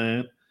intelligent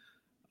man.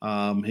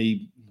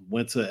 He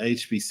went to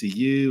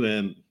HBCU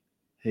and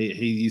he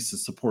used to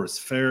support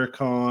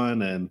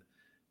Farrakhan, and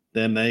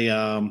then they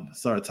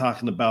started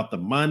talking about the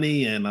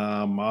money, and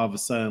all of a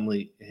sudden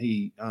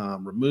he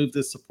removed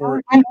his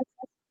support.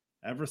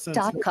 Ever since.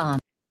 .com.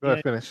 Go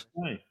ahead, finish.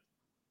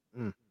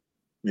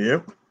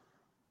 Yep.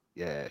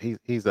 Yeah,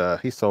 he's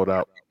sold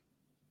out.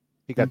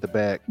 He got the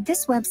bag.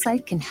 This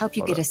website can help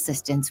you get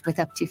assistance with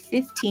up to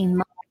 15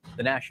 months.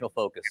 The national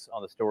focus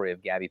on the story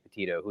of Gabby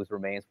Petito, whose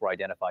remains were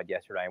identified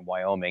yesterday in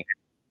Wyoming,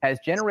 has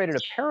generated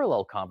a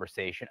parallel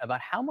conversation about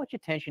how much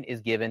attention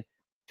is given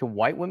to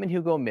white women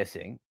who go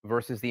missing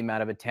versus the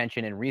amount of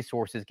attention and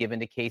resources given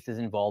to cases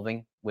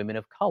involving women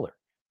of color.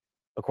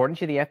 According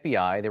to the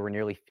FBI, there were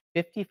nearly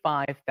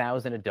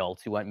 55,000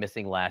 adults who went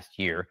missing last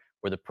year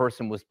where the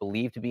person was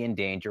believed to be in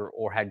danger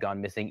or had gone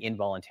missing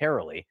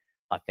involuntarily,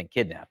 I think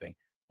kidnapping.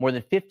 More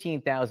than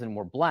 15,000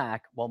 were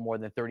Black, while more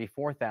than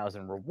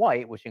 34,000 were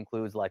white, which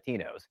includes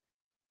Latinos,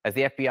 as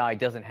the FBI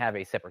doesn't have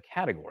a separate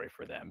category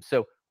for them.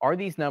 So are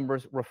these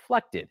numbers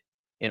reflected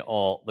in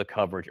all the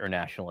coverage or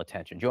national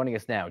attention? Joining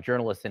us now,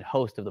 journalist and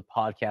host of the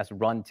podcast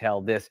Run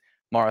Tell This,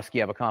 Mara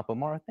Schiavocampo.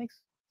 Mara,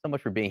 thanks so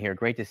much for being here.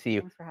 Great to see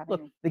you. Thanks for having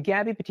Look, me. the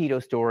Gabby Petito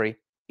story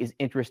is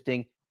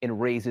interesting and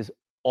raises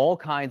all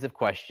kinds of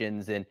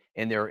questions, and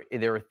there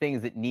are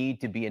things that need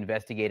to be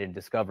investigated and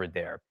discovered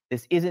there.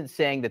 This isn't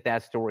saying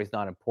that story is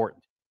not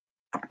important,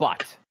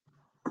 but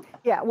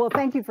Yeah, well,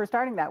 thank you for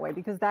starting that way,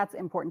 because that's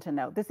important to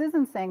note. This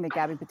isn't saying that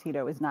Gabby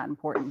Petito is not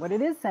important. What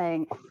it is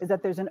saying is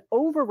that there's an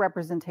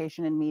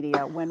overrepresentation in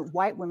media when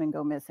white women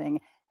go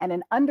missing, and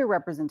an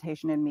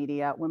underrepresentation in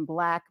media when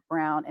Black,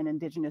 brown, and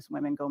indigenous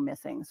women go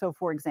missing. So,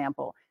 for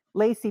example,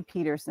 Lacey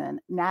Peterson,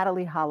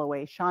 Natalie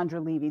Holloway, Chandra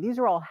Levy. These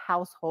are all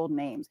household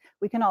names.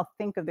 We can all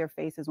think of their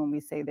faces when we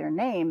say their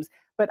names,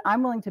 but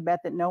I'm willing to bet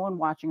that no one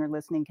watching or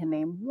listening can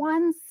name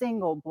one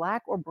single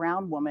Black or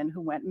brown woman who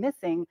went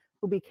missing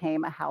who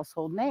became a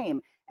household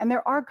name. And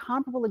there are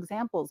comparable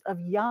examples of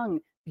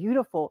young,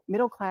 beautiful,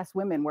 middle-class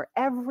women where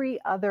every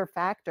other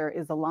factor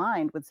is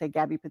aligned with, say,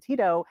 Gabby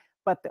Petito,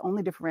 but the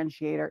only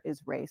differentiator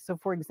is race. So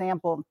for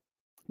example,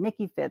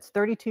 Nikki Fitz,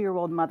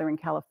 32-year-old mother in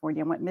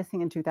California, went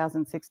missing in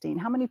 2016.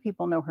 How many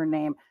people know her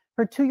name?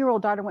 Her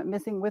 2-year-old daughter went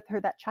missing with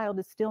her. That child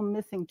is still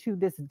missing to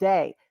this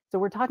day. So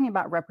we're talking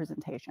about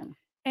representation.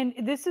 And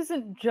this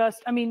isn't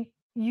just, I mean,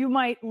 you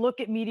might look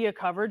at media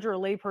coverage, or a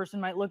layperson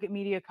might look at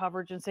media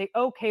coverage and say,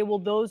 okay, well,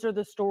 those are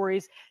the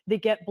stories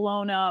that get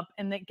blown up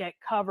and that get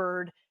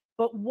covered.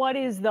 But what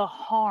is the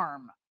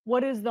harm?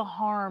 What is the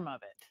harm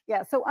of it?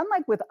 Yeah, so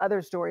unlike with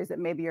other stories that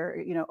maybe are,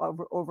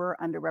 over or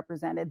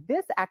underrepresented,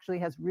 this actually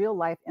has real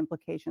life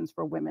implications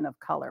for women of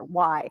color.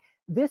 Why?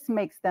 This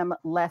makes them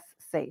less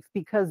safe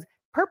because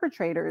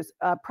perpetrators.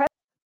 Oh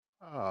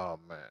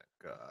my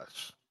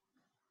gosh.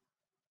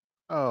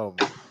 Oh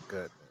my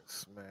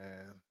goodness,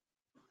 man.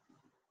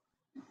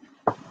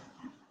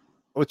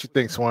 What you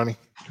think, Swanee?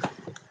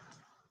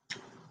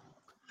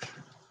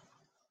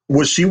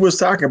 What she was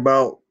talking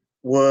about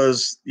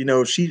was,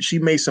 she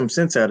made some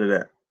sense out of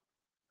that.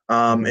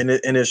 And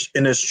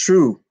it's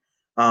true.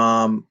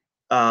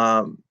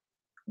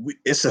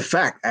 It's a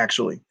fact,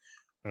 actually.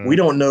 We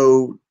don't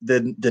know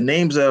the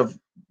names of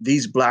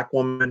these Black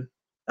women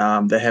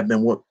that have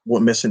been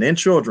went missing, and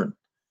children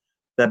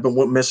that have been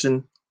went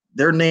missing.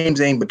 Their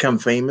names ain't become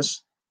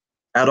famous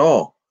at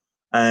all,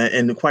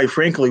 and quite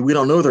frankly, we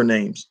don't know their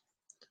names.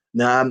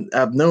 Now,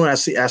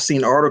 I've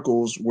seen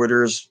articles where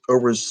there's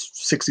over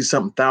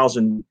 60-something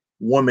thousand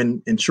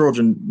women and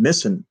children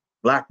missing,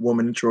 Black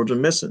women and children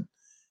missing.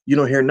 You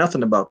don't hear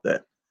nothing about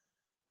that.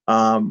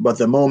 But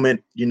the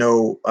moment,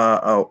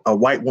 a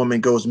white woman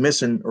goes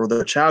missing or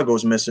the child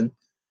goes missing,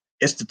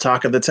 it's the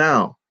talk of the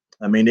town.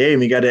 I mean, they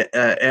even got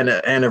an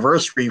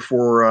anniversary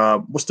for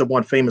what's the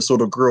one famous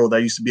little girl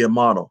that used to be a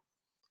model?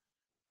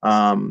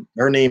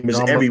 Her name is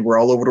everywhere,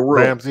 all over the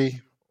world.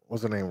 Ramsey?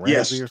 What's her name?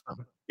 Ramsey or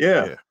something?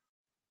 Yeah.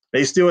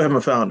 They still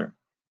haven't found her.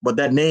 But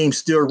that name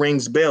still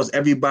rings bells.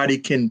 Everybody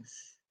can,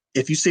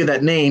 if you say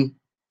that name,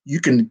 you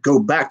can go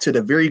back to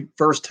the very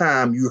first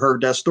time you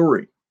heard that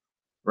story,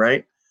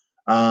 right?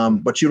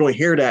 But you don't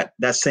hear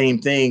that same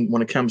thing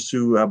when it comes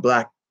to a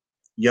Black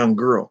young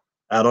girl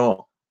at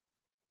all.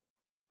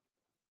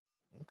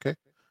 Okay.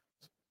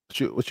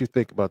 What you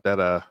think about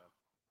that,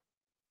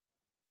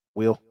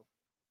 Will?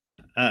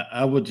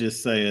 I would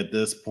just say at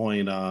this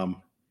point,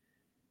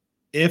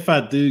 if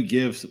I do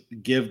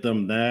give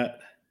them that,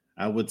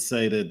 I would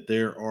say that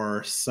there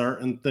are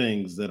certain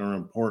things that are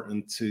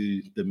important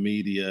to the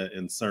media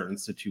in certain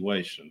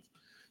situations.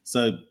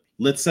 So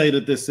let's say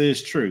that this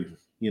is true,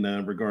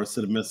 in regards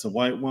to the missing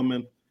white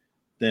woman,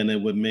 then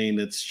it would mean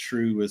it's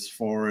true as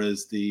far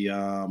as the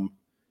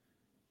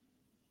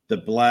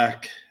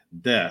Black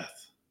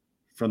death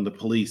from the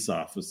police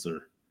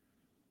officer,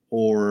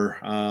 or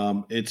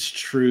it's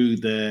true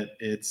that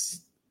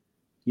it's,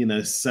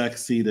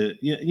 sexy that,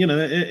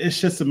 it's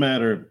just a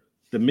matter of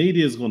the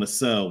media is going to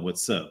sell what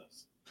sells.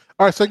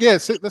 All right, so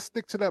let's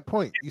stick to that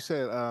point. You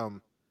said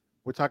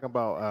we're talking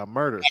about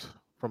murders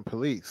from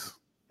police,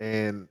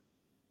 and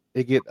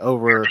it get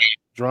over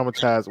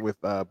dramatized with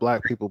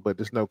Black people, but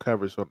there's no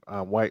coverage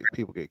on white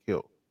people get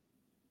killed.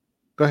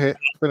 Go ahead,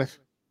 finish.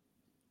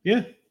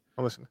 Yeah,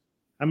 I'm listening.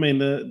 I mean,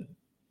 the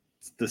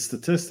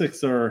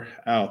statistics are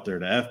out there.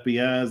 The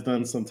FBI has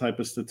done some type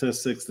of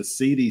statistics. The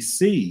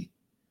CDC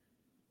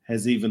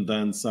has even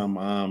done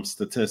some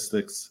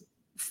statistics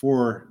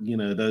for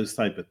those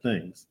type of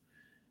things.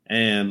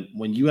 And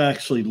when you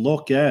actually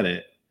look at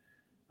it,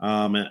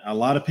 and a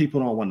lot of people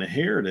don't want to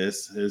hear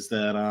this, is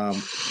that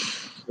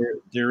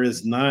there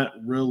is not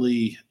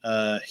really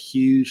a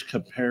huge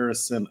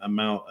comparison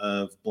amount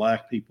of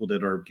Black people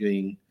that are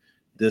being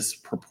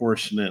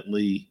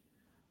disproportionately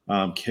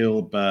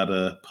killed by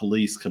the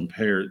police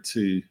compared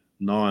to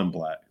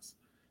non-Blacks.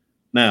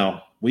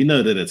 Now, we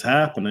know that it's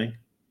happening.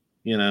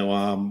 We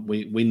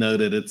know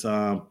that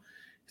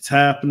it's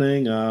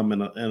happening.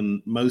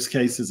 In most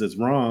cases, it's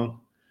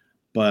wrong.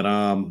 But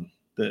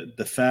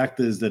the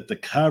fact is that the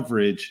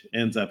coverage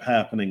ends up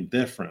happening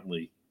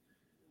differently.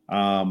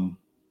 So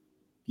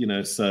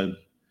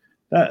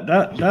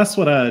that's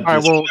what I. All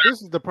right. Well,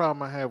 this is the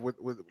problem I have with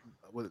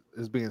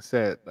is being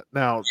said.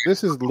 Now,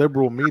 this is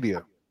liberal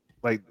media.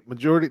 Like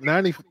majority,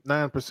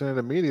 99% of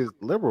the media is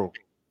liberal,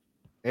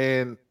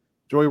 and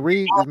Joy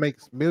Reid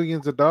makes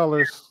millions of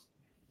dollars.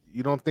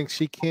 You don't think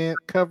she can't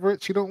cover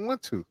it? She don't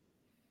want to.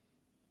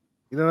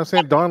 You know what I'm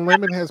saying? Don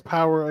Lemon has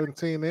power on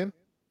CNN.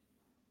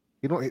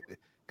 You don't,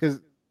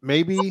 because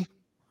maybe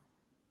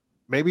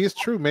it's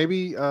true.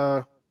 Maybe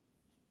the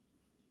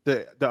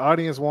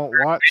audience won't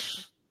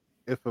watch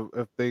if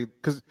they,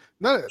 because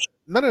none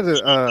of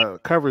the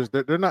covers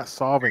they're not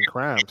solving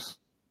crimes.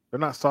 They're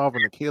not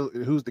solving the killer,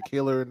 who's the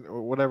killer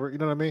or whatever. You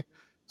know what I mean?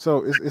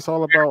 So it's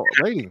all about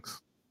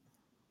ratings.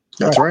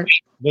 That's right.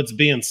 What's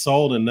being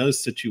sold in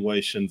those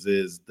situations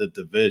is the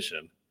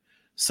division.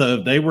 So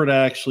if they were to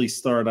actually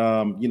start,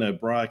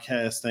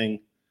 broadcasting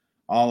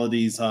all of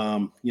these,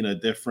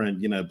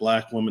 different,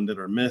 black women that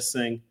are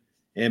missing,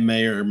 it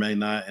may or may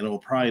not, and it'll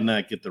probably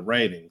not get the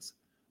ratings.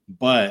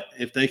 But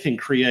if they can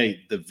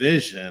create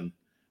division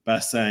by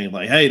saying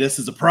like, "Hey, this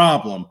is a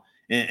problem,"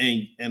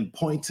 and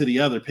point to the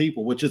other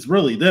people, which is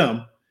really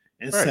them,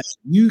 and say,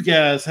 "You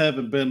guys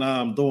haven't been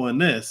doing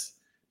this,"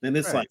 then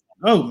it's like,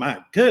 "Oh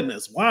my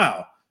goodness,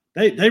 wow,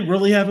 they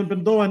really haven't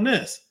been doing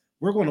this.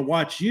 We're going to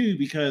watch you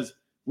because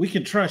we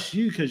can trust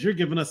you because you're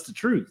giving us the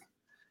truth."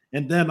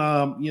 And then,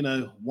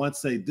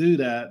 once they do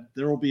that,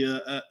 there will be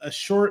a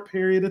short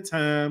period of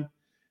time.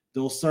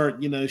 They'll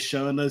start,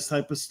 showing those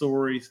type of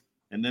stories,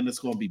 and then it's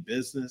going to be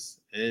business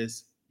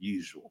as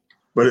usual.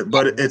 But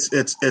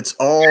it's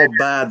all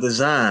by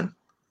design.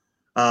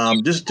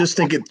 Just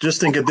think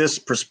of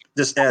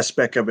this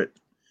aspect of it.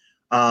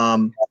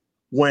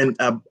 When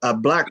a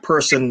black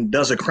person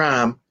does a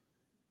crime,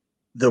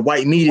 the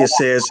white media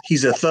says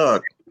he's a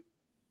thug.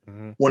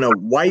 Mm-hmm. When a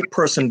white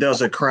person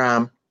does a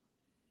crime,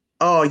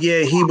 oh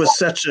yeah, he was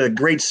such a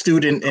great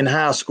student in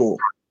high school.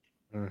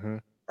 Mm-hmm.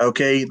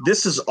 Okay,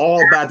 this is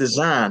all by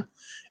design.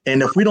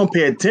 And if we don't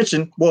pay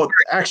attention, well,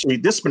 actually,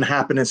 this has been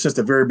happening since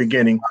the very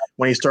beginning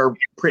when he started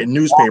printing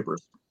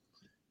newspapers.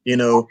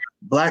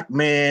 Black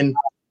man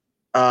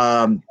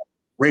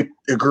raped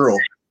a girl.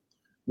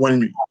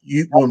 When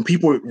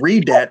people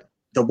read that,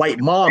 the white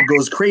mob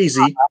goes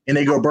crazy and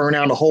they go burn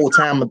down the whole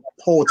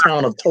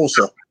town of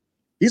Tulsa.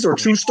 These are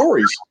true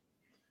stories.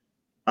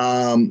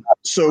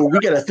 So we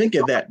got to think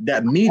of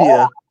that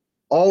media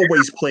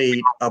always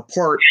played a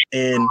part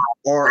in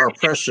our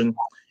oppression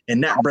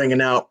and not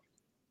bringing out,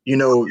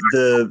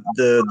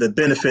 the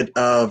benefit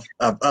of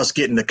us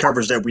getting the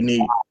coverage that we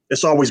need.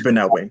 It's always been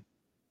that way.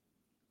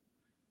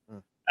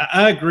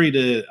 I agree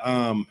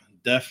that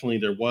definitely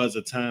there was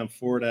a time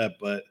for that,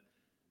 but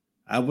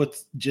I would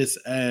just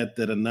add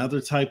that another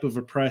type of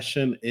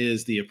oppression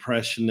is the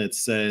oppression that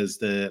says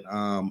that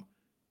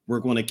we're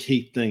going to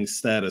keep things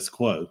status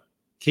quo.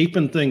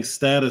 Keeping things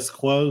status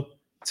quo,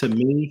 to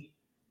me,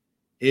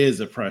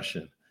 is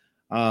oppression.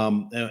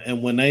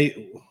 And when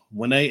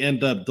they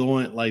end up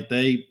doing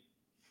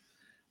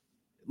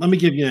let me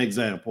give you an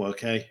example,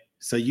 okay?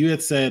 So you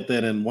had said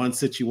that in one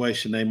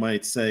situation they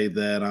might say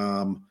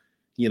that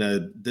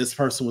this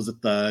person was a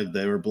thug,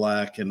 they were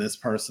black, and this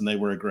person, they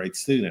were a great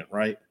student,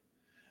 right?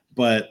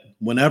 But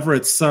whenever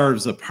it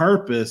serves a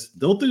purpose,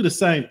 they'll do the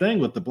same thing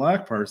with the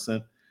black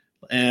person.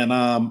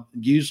 And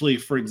usually,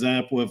 for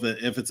example,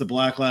 if it's a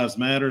Black Lives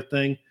Matter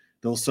thing,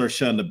 they'll start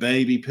showing the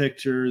baby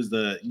pictures,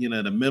 the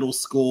middle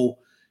school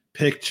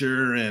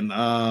picture, and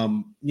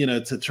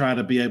to try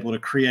to be able to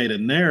create a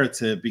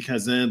narrative,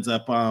 because it ends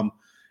up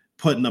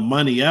putting the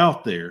money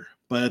out there.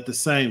 But at the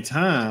same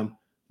time,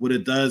 what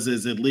it does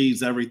is it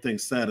leaves everything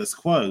status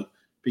quo,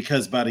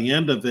 because by the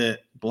end of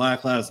it,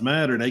 Black Lives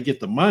Matter, they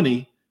get the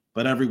money,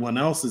 but everyone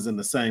else is in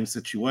the same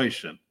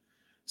situation.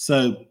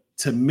 So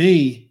to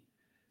me,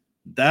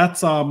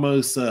 that's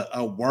almost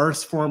a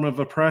worse form of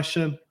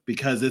oppression,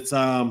 because it's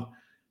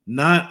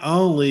not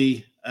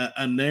only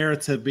a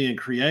narrative being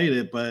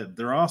created, but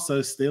they're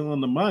also stealing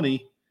the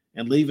money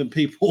and leaving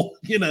people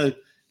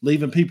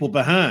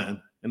behind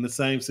in the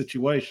same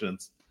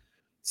situations.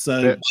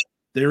 So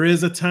there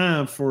is a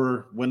time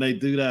for when they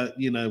do that,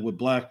 with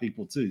black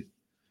people too.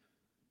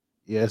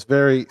 Yeah, it's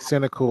very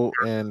cynical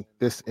and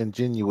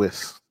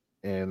disingenuous.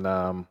 And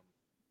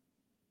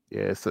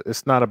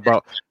it's not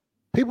about,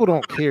 people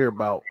don't care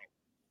about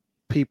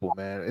people,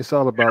 man. It's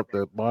all about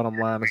the bottom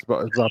line. It's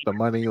about the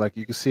money. Like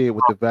you can see it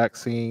with the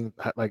vaccine.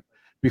 Like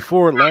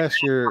before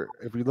last year,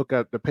 if you look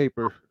at the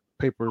papers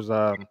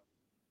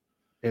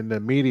in the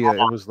media,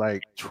 it was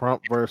like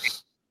Trump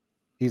versus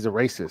he's a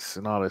racist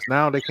and all this.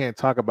 Now they can't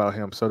talk about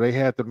him, so they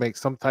had to make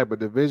some type of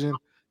division.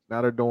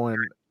 Now they're doing,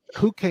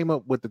 who came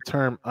up with the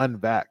term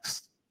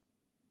unvaxxed?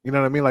 You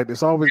know what I mean? Like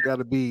there's always got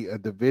to be a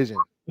division,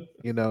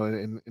 in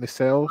the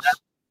cells.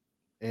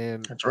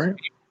 And that's right.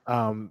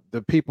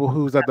 The people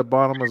who's at the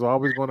bottom is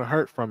always going to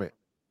hurt from it,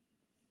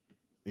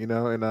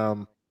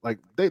 and like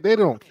they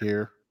don't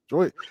care.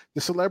 The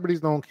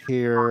celebrities don't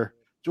care.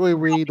 Joy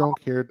Reid don't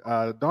care.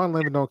 Don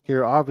Lemon don't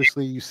care.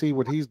 Obviously, you see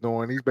what he's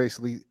doing. He's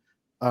basically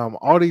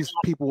all these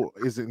people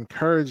is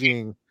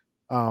encouraging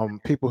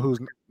people who's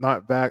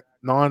not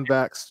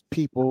non-vax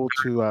people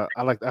to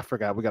I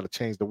forgot, we got to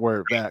change the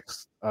word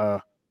vax.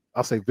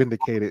 I'll say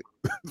vindicated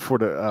for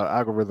the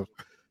algorithm,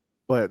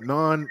 but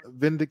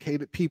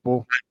non-vindicated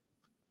people.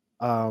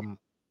 They're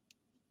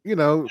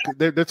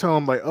telling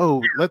them like,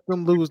 oh, let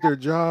them lose their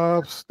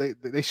jobs.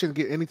 They shouldn't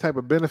get any type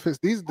of benefits.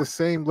 These are the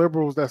same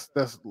liberals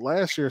that's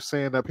last year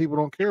saying that people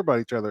don't care about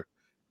each other.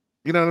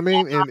 You know what I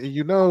mean?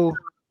 And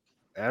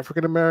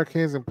African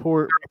Americans and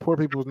poor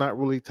people is not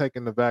really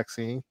taking the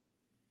vaccine.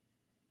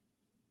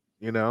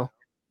 The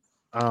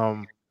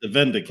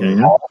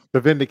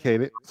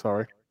vindicated.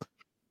 Sorry.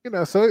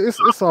 So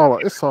it's all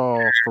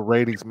for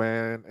ratings,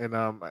 man. And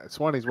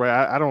Swanee's right.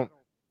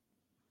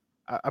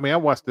 I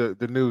watch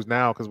the news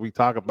now because we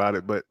talk about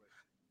it, but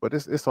But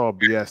it's all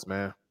BS,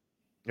 man.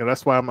 You know,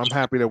 that's why I'm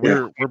happy that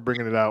we're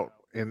bringing it out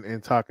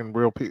and talking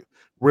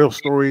real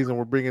stories, and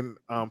we're bringing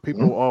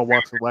people all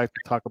walks of life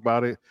to talk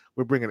about it.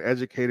 We're bringing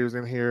educators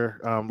in here.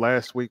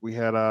 Last week we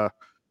had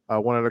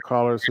one of the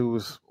callers who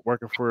was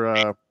working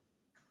for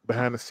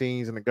behind the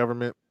scenes in the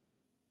government.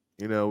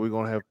 You know, we're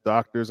gonna have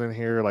doctors in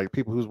here, like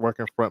people who's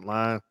working front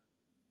line.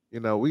 You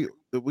know, we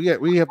have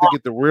to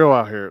get the real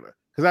out here.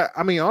 Because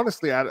I mean,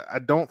 honestly, I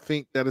don't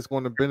think that it's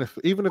going to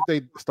benefit, even if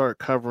they start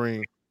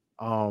covering,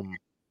 black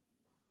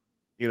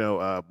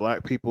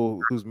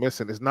people who's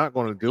missing. It's not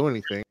going to do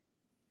anything.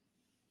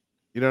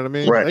 You know what I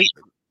mean? Right.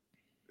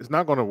 It's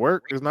not going to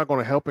work. It's not going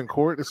to help in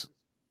court. It's,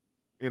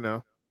 You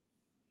know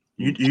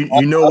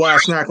why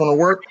it's not going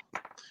to work?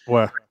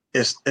 What?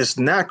 It's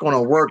not going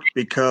to work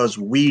because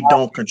we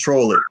don't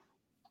control it.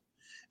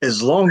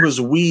 As long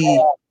as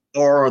we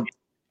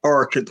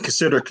are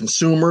considered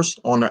consumers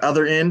on the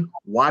other end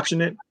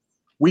watching it,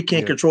 we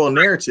can't control a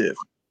narrative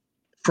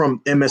from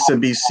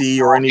MSNBC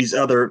or any of these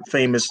other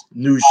famous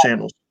news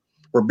channels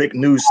or big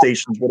news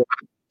stations, whatever.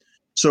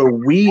 So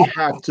we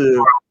have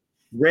to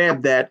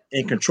grab that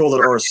and control it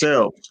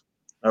ourselves,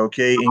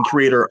 okay, and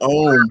create our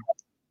own,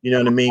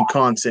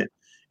 content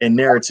and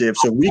narrative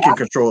so we can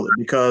control it.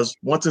 Because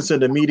once it's in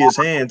the media's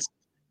hands,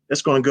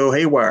 it's going to go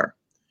haywire.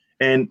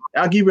 And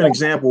I'll give you an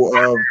example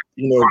of,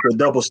 the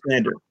double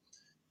standard.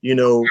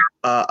 The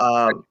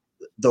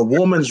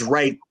woman's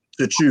right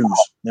to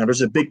choose. Now,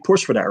 there's a big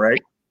push for that,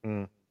 right?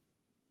 Mm.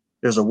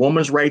 There's a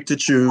woman's right to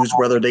choose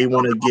whether they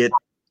want to get,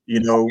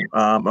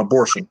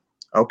 abortion.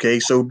 Okay,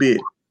 so be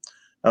it.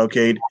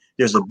 Okay,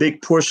 there's a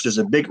big push. There's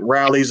there's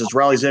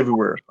rallies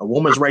everywhere. A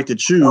woman's right to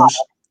choose.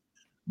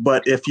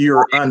 But if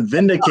you're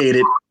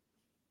unvindicated,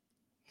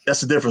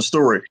 that's a different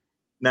story.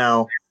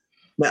 Now,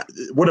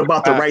 what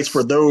about the rights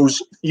for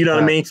those? You know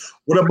what I mean?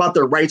 What about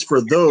the rights for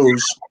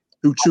those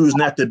who choose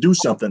not to do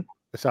something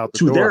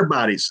to their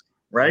bodies?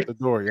 Right? Out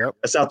the door. Yep.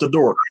 It's out the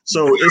door.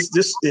 So it's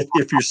this.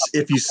 If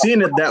you're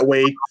seeing it that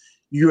way,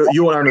 you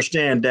will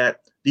understand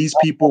that these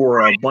people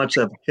are a bunch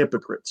of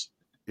hypocrites.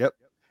 Yep.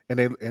 And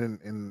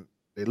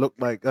they look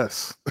like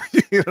us.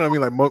 You know what I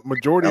mean? Like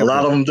majority. A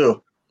lot of them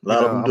do. A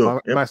lot of them do.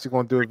 I'm actually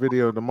going to do a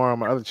video tomorrow on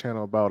my other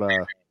channel about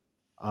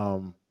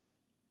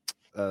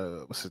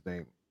what's his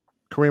name?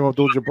 Kareem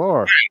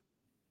Abdul-Jabbar.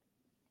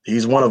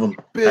 He's one of them.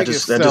 I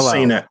just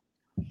seen that.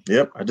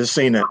 Yep, I just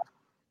seen that.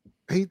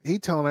 He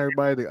telling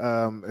everybody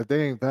if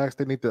they ain't vaxxed,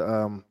 they need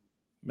to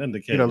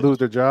vindicate, lose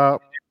their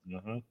job.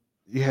 Uh-huh.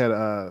 You had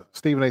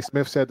Stephen A.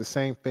 Smith said the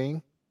same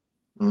thing.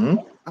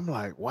 Mm-hmm. I'm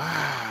like,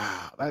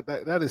 wow,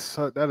 that is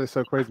so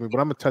crazy to me. But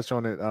I'm gonna touch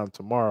on it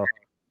tomorrow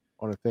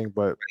on the thing.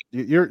 But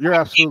you're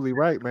absolutely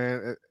right,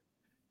 man.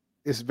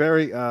 It's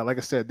very like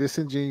I said,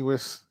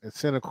 disingenuous and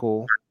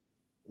cynical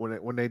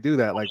when they do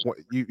that. Like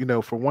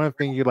for one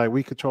thing, you're like,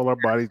 we control our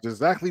bodies.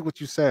 Exactly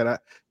what you said.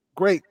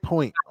 Great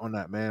point on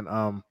that,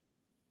 man.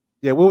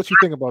 Yeah, what would you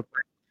think about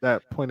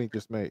that point he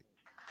just made?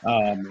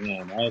 Oh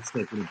man, I was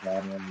thinking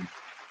about it.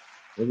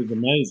 It was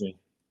amazing.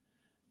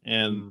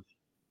 And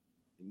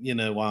I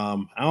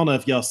don't know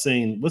if y'all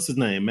seen what's his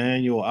name,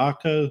 Manuel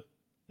Akko.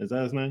 Is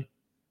that his name?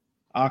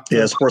 Akko?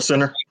 Yeah, Sports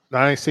Center. No,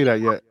 I ain't see that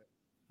yet.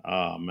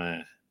 Oh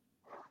man.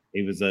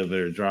 He was over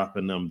there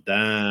dropping them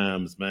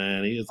dimes,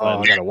 man. He was like,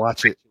 I gotta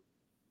watch it.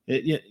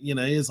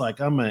 He's like,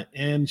 I'm an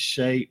in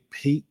shape,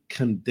 peak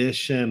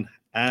condition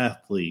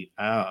athlete.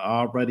 I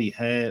already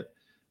had.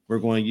 We're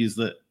going to use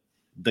the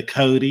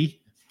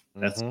Cody.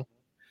 That's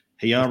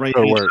he already.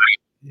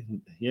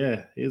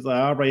 Yeah, he's like,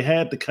 I already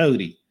had the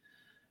Cody,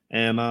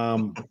 and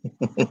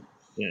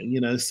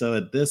so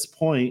at this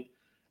point,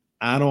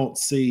 I don't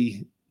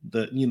see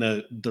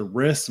the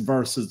risk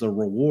versus the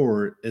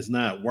reward is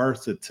not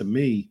worth it to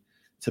me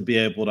to be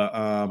able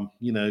to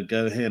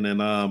go ahead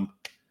and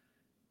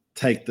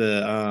take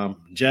the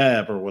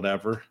jab or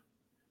whatever,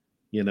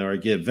 or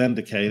get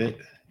vindicated.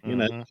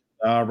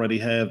 I already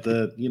have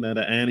the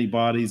the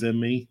antibodies in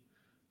me.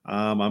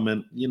 I'm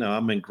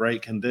in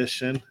great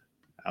condition.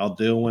 I'll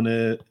deal with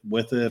it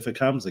if it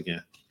comes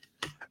again.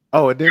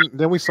 Oh, and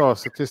then we saw a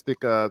statistic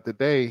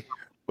today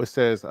which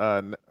says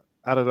out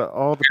of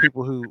all the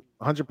people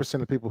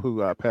 100% of people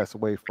who passed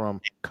away from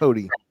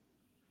Cody,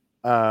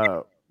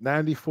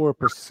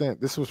 94%.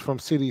 This was from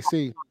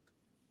CDC.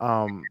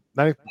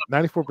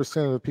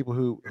 94% of the people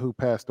who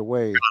passed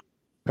away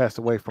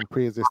from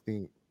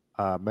pre-existing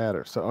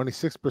matter. So only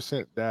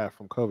 6% died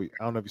from COVID.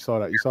 I don't know if you saw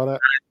that. You saw that?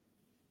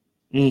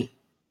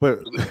 But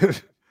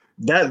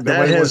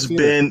that has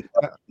been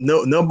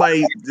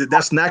nobody.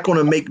 That's not going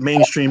to make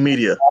mainstream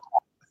media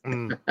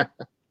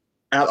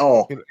at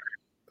all.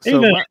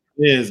 So it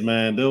is,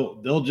 man.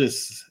 They'll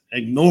just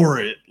ignore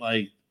it.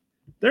 Like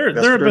they're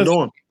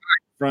doing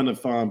front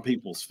of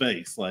people's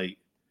face. Like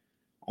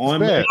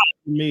on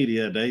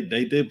media,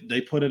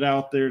 they put it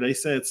out there. They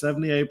said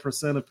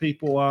 78% of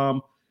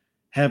people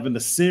having a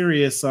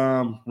serious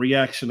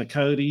reaction to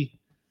Cody.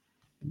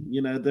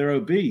 They're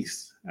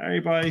obese.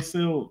 Everybody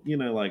still,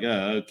 like,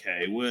 oh,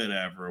 okay,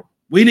 whatever.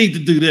 We need to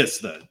do this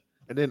though.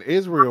 And then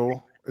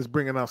Israel is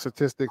bringing out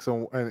statistics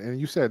on, and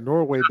you said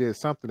Norway did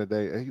something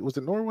today. Was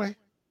it Norway?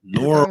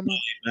 Norway,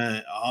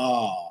 man.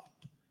 Oh,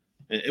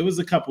 it was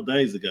a couple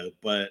days ago,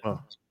 but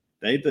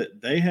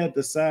they had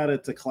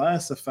decided to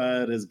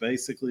classify it as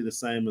basically the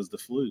same as the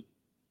flu.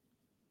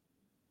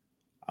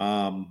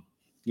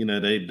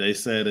 They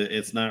said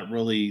it's not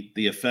really,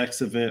 the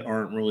effects of it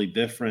aren't really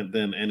different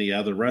than any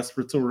other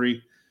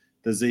respiratory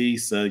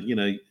disease. So,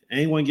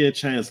 anyone get a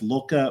chance,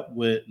 look up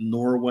what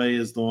Norway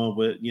is doing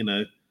with,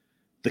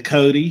 the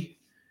Cody,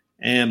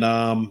 and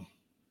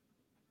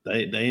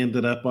they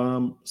ended up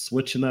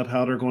switching up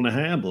how they're going to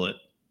handle it.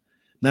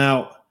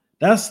 Now,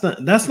 that's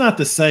not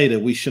to say that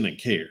we shouldn't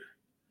care.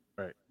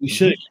 Right. We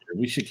should care.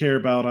 We should care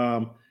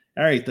about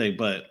everything,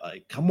 but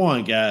like, come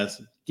on, guys,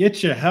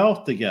 get your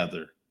health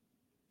together.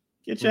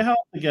 Get your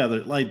health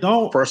together. Like,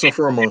 don't first and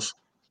foremost.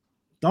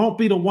 Don't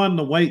be the one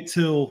to wait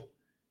till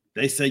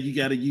they say you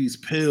got to use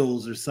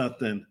pills or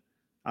something.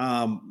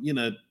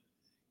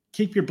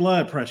 Keep your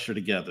blood pressure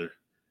together.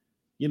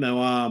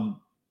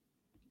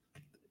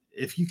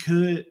 If you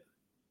could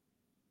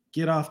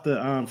get off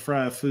the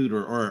fried food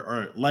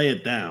or lay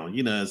it down.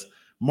 As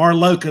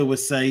Marloka would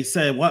say, he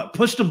said, "What?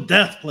 Push them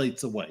death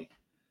plates away."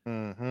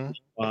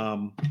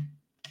 Mm-hmm.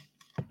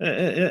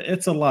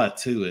 It's a lot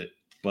to it,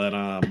 but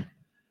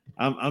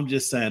I'm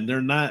just saying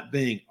they're not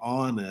being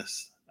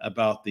honest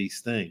about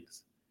these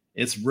things.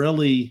 It's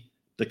really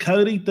the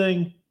Cody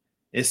thing.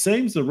 It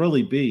seems to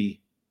really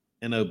be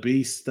an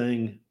obese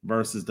thing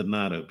versus the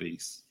not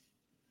obese.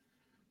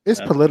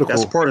 It's political.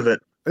 That's part of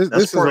it.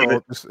 This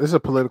is a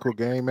political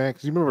game, man.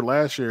 Because you remember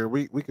last year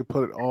we could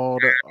put all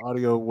the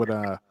audio with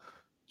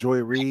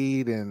Joy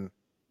Reid and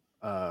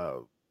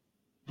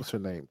what's her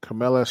name,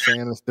 Kamala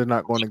saying they're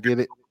not going to get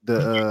it.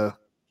 The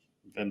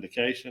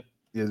vindication.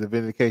 Yeah, the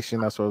vindication.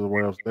 That's what the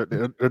world.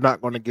 They're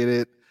not going to get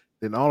it.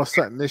 Then all of a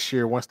sudden this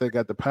year, once they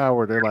got the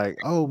power, they're like,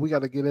 "Oh, we got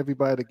to get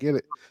everybody to get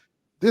it."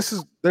 This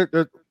is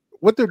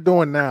what they're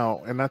doing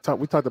now, and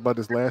we talked about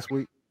this last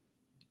week.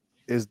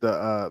 Is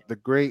the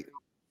great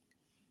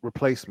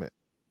replacement?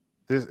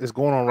 This is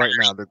going on right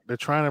now. They're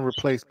trying to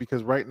replace,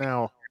 because right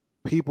now,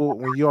 people,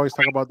 when you always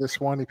talk about this,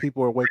 Swanee,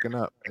 people are waking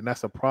up, and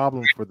that's a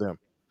problem for them.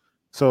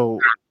 So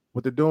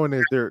what they're doing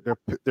is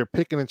they're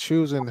picking and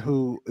choosing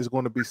who is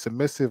going to be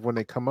submissive when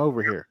they come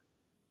over here.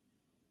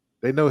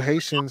 They know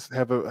Haitians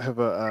have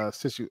a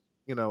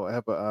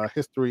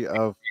history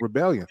of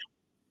rebellion.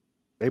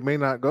 They may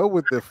not go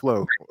with the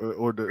flow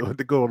or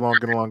to go along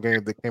in a long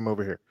game. They came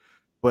over here,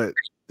 but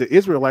the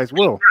Israelites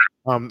will.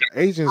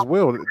 Asians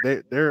will.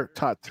 They're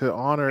taught to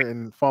honor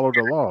and follow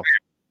the laws,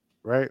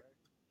 right?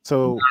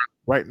 So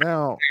right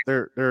now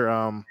they're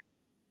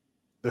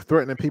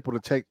threatening people to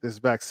take this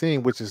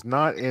vaccine, which is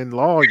not in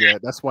law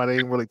yet. That's why they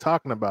ain't really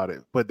talking about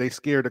it. But they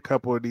scared a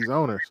couple of these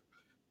owners.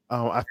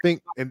 I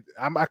think, and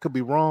I could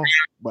be wrong,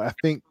 but I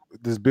think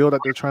this bill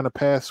that they're trying to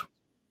pass,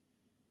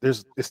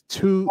 it's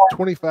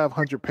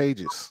 2,500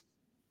 pages,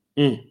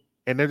 and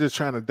they're just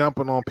trying to dump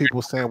it on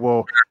people, saying,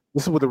 "Well,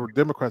 this is what the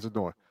Democrats are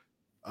doing.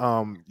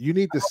 You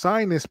need to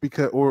sign this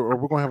because, or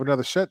we're gonna have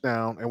another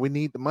shutdown, and we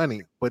need the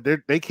money." But they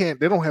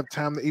don't have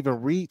time to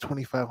even read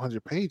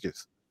 2,500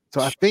 pages.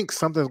 So I think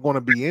something's going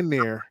to be in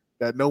there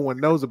that no one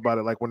knows about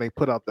it. Like when they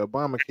put out the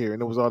Obamacare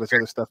and there was all this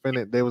other stuff in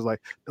it, they was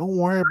like, "Don't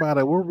worry about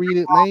it. We'll read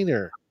it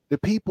later. The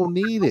people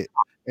need it."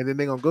 And then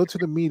they're gonna go to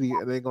the media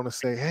and they're gonna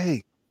say,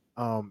 "Hey,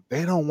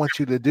 they don't want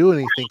you to do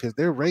anything because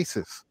they're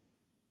racist."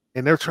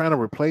 And they're trying to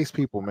replace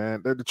people,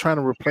 man. They're trying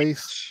to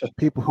replace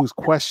people who's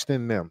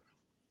questioning them.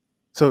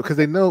 So, because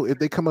they know if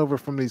they come over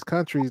from these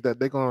countries that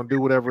they're going to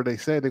do whatever they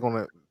say, they're going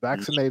to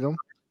vaccinate them.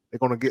 They're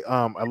going to get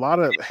a lot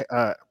of,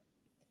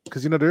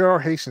 because there are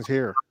Haitians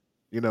here,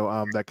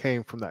 that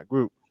came from that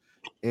group,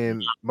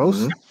 and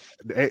most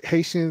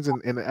Haitians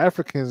and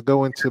Africans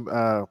go into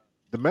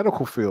the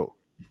medical field.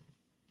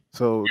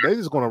 So they're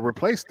just going to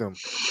replace them,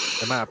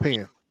 in my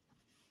opinion.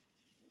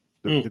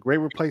 The great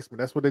replacement.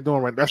 That's what they're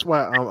doing right. That's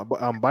why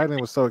Biden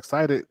was so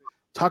excited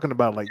talking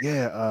about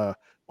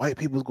white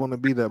people's going to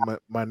be the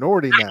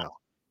minority now.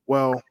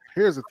 Well,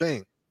 here's the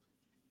thing.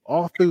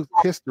 All through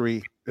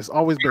history, it's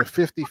always been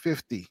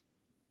 50-50.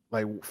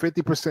 Like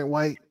 50%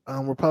 white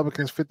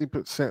Republicans,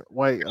 50%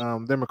 white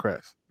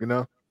Democrats,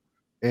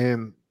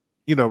 And,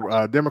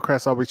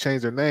 Democrats always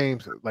change their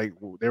names. Like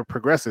they're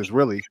progressives,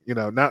 really.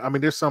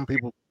 There's some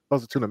people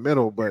closer to the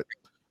middle, but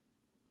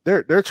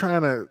they're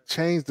trying to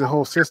change the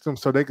whole system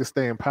so they can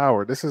stay in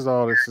power. This is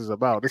all this is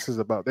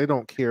about. They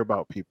don't care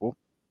about people.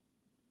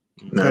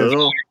 Not at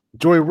all.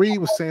 Joy Reid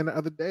was saying the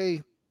other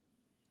day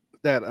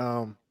that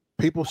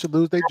people should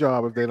lose their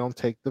job if they don't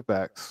take the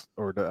vax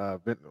or the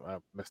I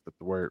messed up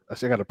the word. I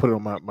got to put it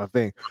on my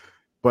thing,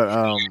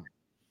 but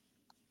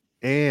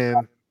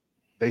and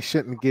they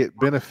shouldn't get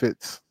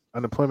benefits,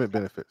 unemployment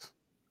benefits,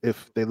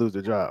 if they lose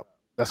their job.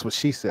 That's what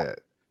she said.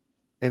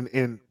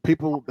 And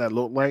people that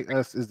look like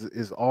us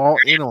is all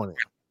in on it.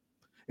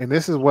 And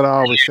this is what I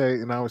always say,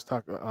 and I always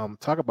talk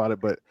about it.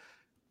 But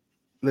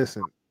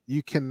listen,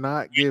 you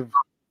cannot give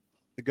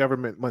the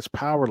government much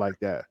power like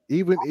that.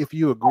 Even if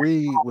you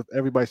agree with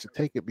everybody should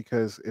take it,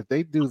 because if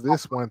they do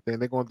this one thing,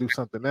 they're going to do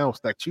something else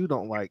that you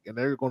don't like, and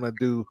they're going to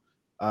do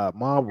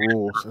mob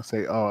rules and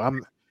say, "Oh,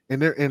 I'm."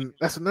 And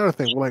that's another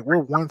thing. We're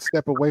one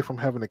step away from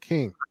having a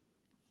king.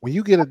 When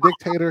you get a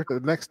dictator,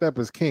 the next step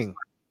is king.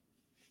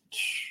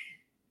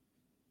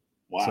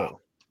 Wow, so,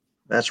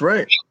 that's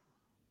right.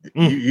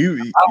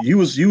 You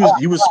was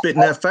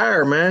spitting that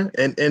fire, man,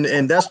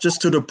 and that's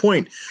just to the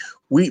point.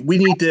 We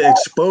need to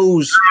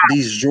expose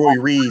these Joy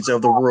Reids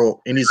of the world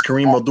and these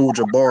Kareem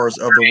Abdul-Jabbars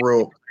of the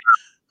world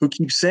who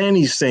keep saying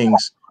these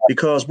things,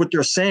 because what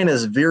they're saying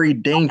is very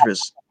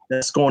dangerous.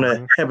 That's going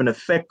to have an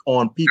effect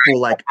on people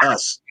like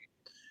us.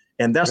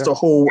 And that's the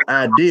whole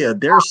idea.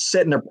 They're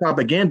setting a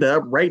propaganda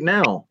up right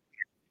now.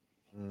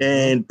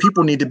 And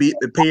people need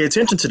to pay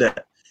attention to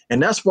that.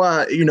 And that's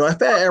why,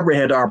 if I ever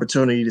had the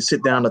opportunity to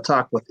sit down and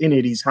talk with any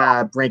of these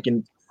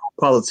high-ranking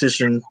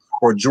politicians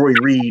or Joy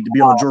Reid, to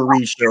be on a Joy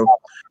Reid show,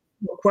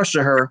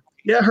 question her,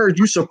 yeah, I heard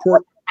you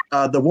support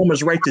the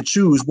woman's right to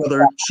choose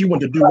whether she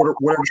wants to do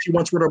whatever she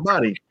wants with her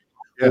body.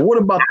 Yeah. Well, what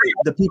about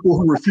the people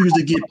who refuse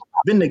to get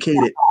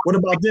vindicated? What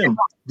about them?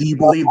 Do you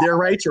believe their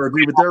rights or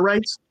agree with their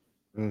rights?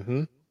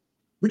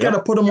 We got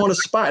to put them on the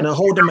spot and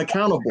hold them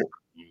accountable.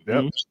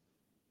 Yep.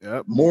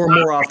 More and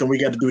more often, we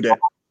got to do that.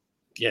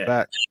 Yeah.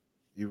 Back.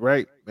 You're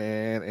right,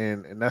 man.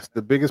 And that's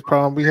the biggest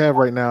problem we have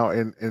right now.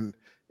 And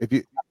if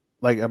you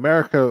like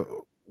America,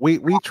 we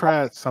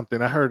tried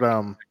something. I heard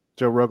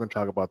Joe Rogan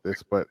talk about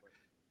this, but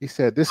he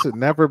said this had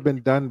never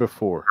been done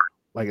before.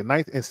 Like in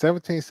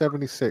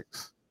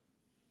 1776,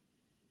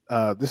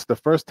 this is the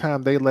first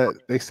time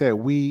they said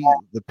we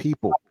the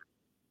people.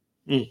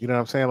 You know what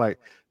I'm saying? Like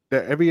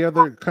that every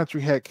other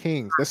country had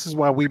kings. This is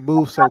why we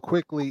move so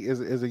quickly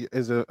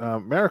as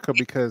America,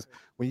 because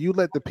when you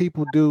let the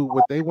people do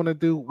what they want to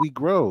do, we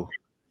grow.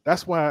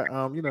 That's why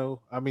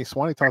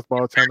Swanee talks about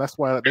all the time. That's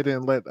why they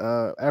didn't let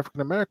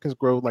African Americans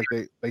grow like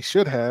they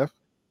should have,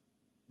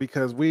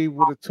 because we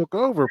would have took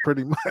over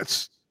pretty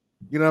much.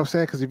 You know what I'm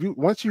saying? Because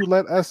once you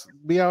let us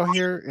be out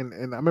here,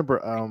 and I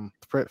remember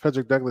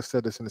Frederick Douglass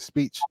said this in a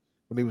speech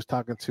when he was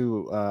talking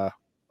to a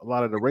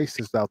lot of the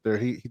racists out there.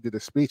 He did a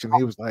speech and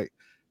he was like,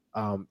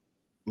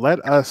 let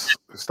us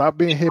stop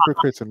being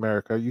hypocrites,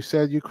 America. You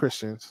said you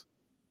Christians.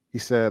 He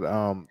said,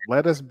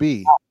 let us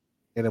be.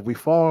 And if we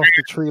fall off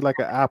the tree like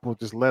an apple,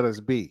 just let us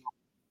be.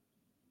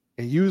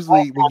 And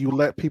usually when you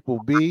let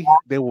people be,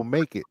 they will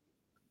make it,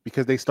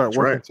 because they start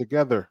working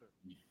together,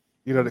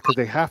 because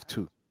they have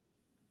to.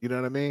 You know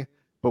what I mean?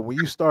 But when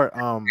you start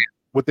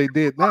what they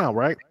did now,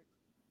 right?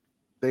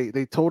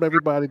 They told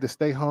everybody to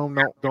stay home,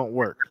 don't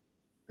work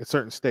in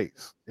certain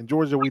states. In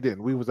Georgia, we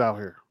didn't. We was out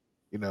here,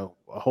 a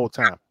whole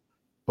time.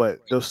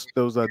 But those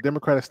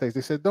Democratic states, they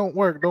said, don't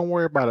work, don't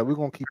worry about it. We're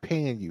gonna keep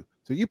paying you.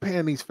 So you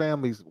paying these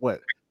families what?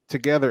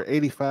 Together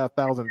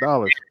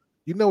 $85,000.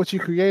 You know what you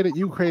created?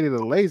 You created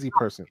a lazy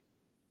person,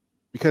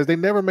 because they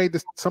never made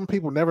this. Some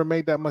people never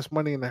made that much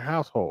money in their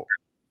household.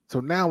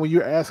 So now when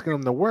you're asking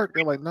them to work,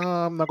 they're like, no,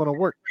 I'm not going to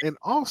work. And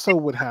also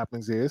what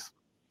happens is,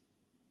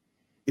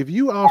 if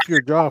you off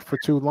your job for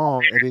too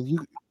long, and then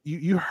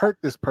you hurt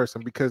this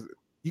person, because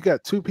you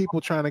got two people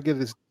trying to get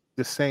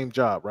the same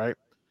job, right?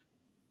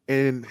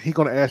 And he's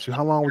going to ask you,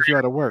 how long was you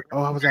out of work?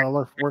 Oh, I was out of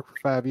work for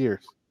 5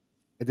 years.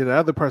 And then the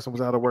other person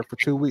was out of work for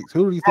 2 weeks.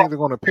 Who do you think they're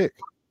going to pick?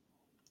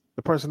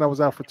 The person that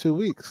was out for 2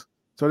 weeks.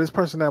 So this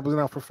person that was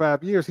out for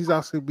 5 years, he's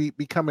also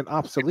becoming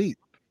obsolete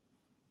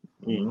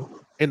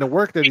in the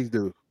work that he's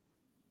doing.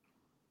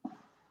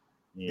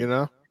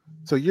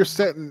 So you're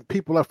setting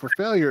people up for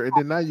failure, and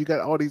then now you got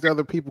all these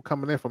other people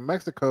coming in from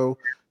Mexico.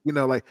 When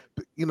they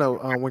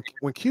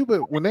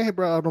had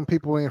brought all them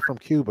people in from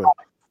Cuba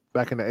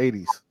back in the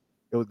 80s,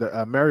 it was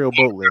the Mario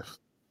boat lift.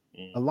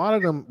 A lot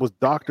of them was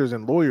doctors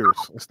and lawyers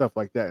and stuff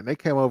like that, and they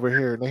came over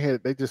here and they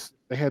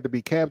had to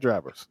be cab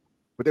drivers,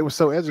 but they were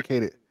so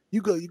educated.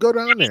 You go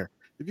down there,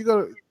 if you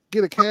go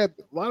get a cab,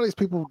 a lot of these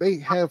people, they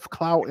have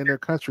clout in their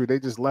country. They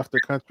just left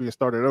their country and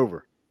started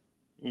over.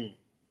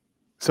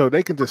 So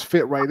they can just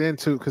fit right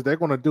into, because they're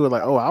going to do it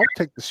like, oh, I'll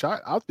take the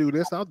shot, I'll do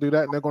this, I'll do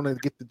that, and they're going to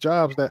get the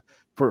jobs that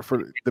for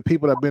the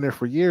people that have been there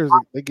for years,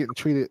 they're getting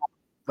treated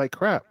like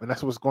crap, and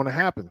that's what's going to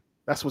happen.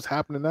 That's what's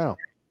happening now.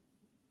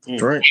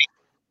 That's right.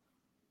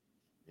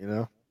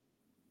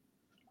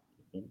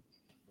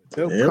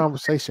 Dope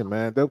conversation,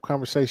 man. Dope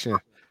conversation.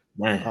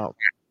 Man.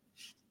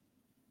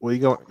 Well,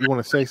 you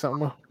want to say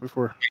something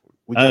before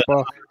we jump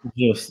off?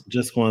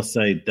 Just want to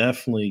say,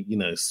 definitely,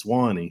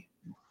 Swanee,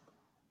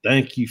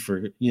 thank you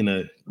for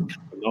coming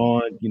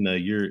on.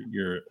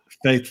 You're a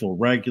faithful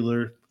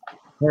regular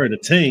part of the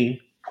team.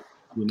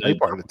 They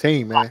part of the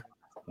team, man.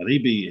 But he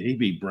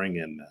be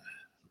bringing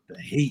the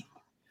heat,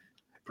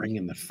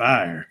 bringing the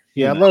fire.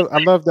 Yeah, I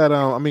love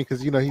that.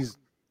 Because he's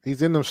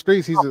in them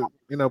streets. He's a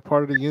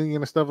part of the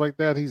union and stuff like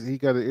that. He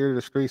got an ear to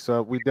the streets.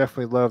 So we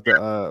definitely love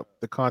the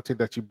content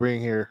that you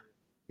bring here.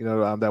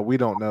 That we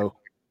don't know.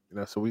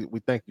 So we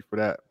thank you for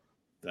that.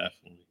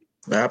 Definitely.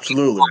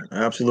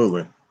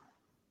 Absolutely.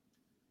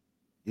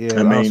 Yeah.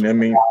 I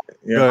mean,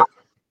 yeah.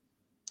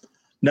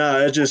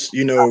 No, it's just,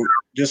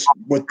 just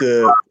with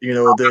the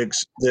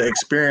the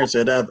experience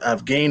that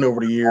I've gained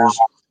over the years,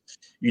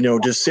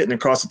 just sitting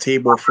across the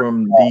table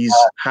from these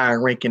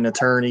high-ranking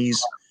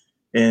attorneys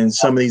and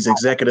some of these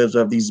executives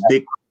of these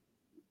big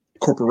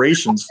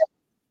corporations,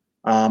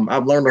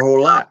 I've learned a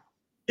whole lot,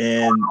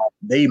 and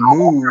they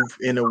move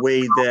in a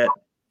way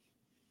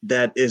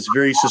that is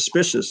very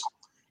suspicious.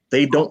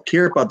 They don't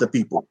care about the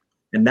people,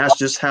 and that's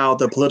just how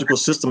the political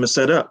system is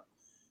set up.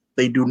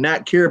 They do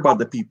not care about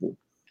the people.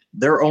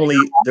 Their only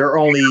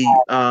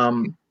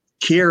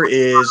care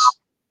is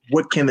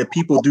what can the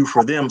people do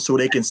for them so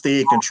they can stay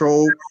in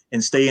control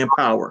and stay in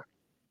power.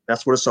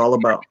 That's what it's all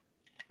about.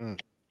 Oh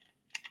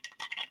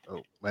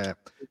man,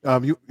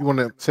 you want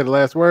to say the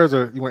last words,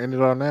 or you want to end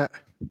it on that,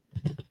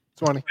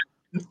 20?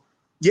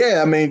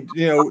 Yeah, I mean,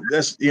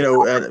 that's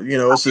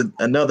it's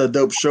another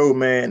dope show,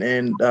 man,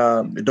 and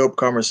a dope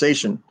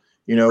conversation.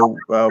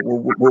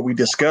 What we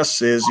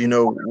discuss is,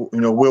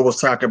 Will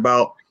was talking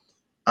about,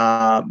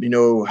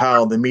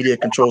 how the media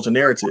controls the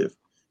narrative.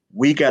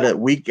 We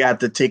got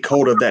to take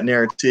hold of that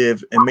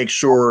narrative and make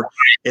sure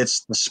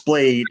it's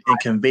displayed and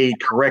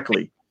conveyed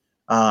correctly,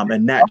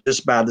 and not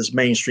just by this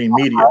mainstream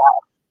media.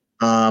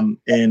 And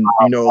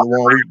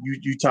Lauren,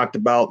 you talked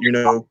about,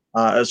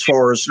 as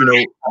far as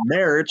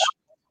marriage,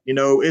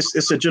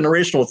 it's a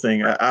generational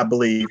thing, I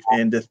believe,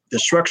 and the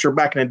structure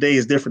back in the day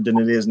is different than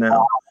it is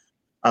now.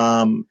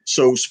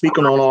 So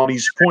speaking on all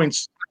these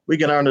points, we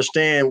can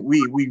understand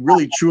we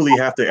really truly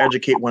have to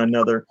educate one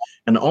another,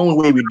 and the only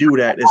way we do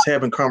that is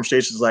having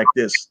conversations like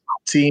this,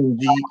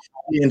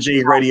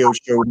 TNJ radio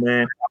show,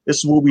 man. This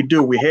is what we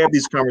do. We have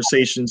these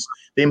conversations.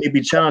 They may be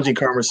challenging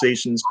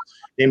conversations,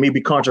 they may be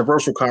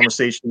controversial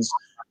conversations,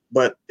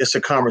 but it's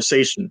a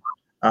conversation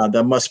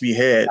that must be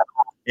had,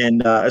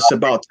 and it's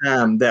about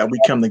time that we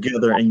come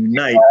together and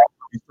unite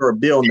and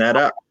start building that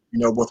up,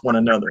 with one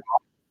another.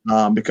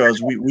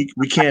 Because we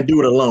can't do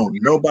it alone.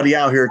 Nobody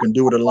out here can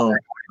do it alone.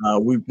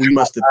 We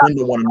must depend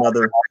on one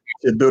another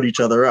to build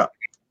each other up,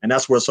 and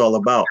that's what it's all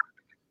about.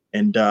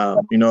 And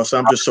so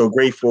I'm just so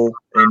grateful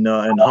and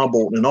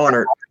humbled and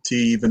honored to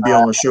even be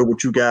on the show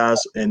with you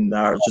guys, and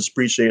I just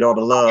appreciate all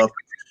the love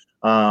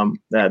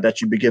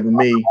that you've been giving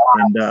me.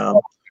 And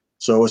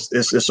so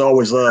it's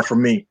always love for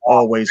me,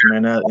 always,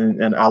 man.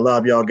 And I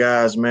love y'all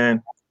guys,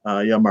 man.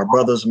 Y'all my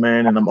brothers,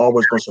 man, and I'm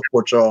always gonna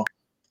support y'all.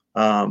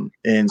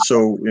 And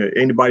so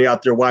anybody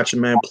out there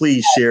watching, man,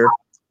 please share,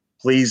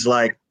 please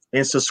like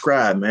and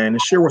subscribe, man,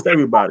 and share with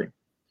everybody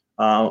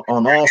on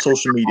all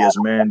social medias,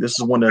 man. This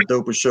is one of the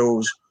dopest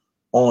shows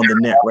on the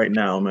net right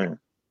now, man.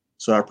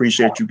 So I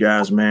appreciate you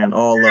guys, man.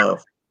 All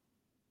love.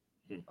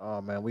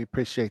 Oh man, we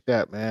appreciate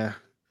that, man.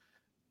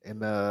 And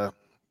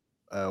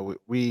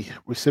we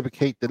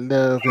reciprocate the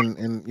love,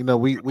 and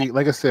we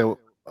like I said,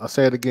 I'll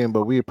say it again,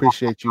 but we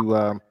appreciate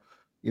you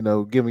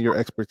giving your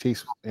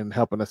expertise and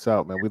helping us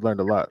out, man. We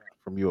learned a lot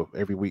from you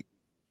every week.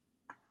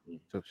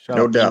 So shout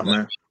No out to doubt, you,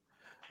 man.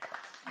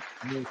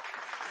 All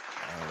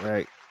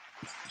right.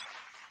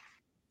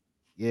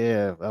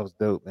 Yeah, that was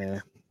dope,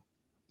 man.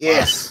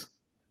 Yes.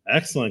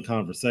 Excellent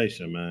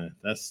conversation, man.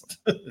 That's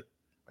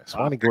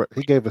Swanee,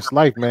 he gave us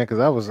life, man, because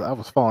I was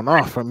falling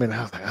off for a minute.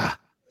 I was like,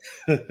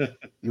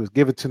 he was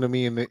giving to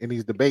me in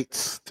these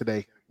debates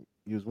today.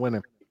 He was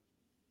winning.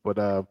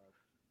 But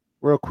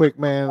real quick,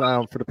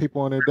 man, for the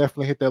people on there,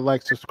 definitely hit that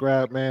like,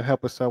 subscribe, man.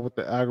 Help us out with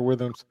the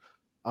algorithms.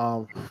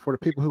 For the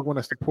people who want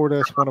to support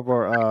us, one of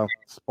our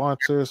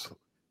sponsors,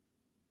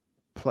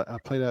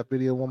 play that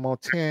video one more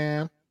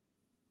time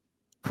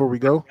before we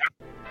go.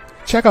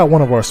 Check out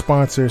one of our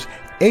sponsors,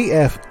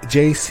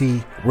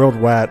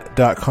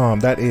 AFJCWorldwide.com.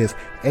 That is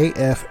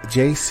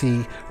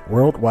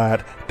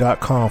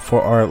AFJCWorldwide.com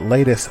for our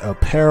latest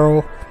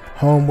apparel,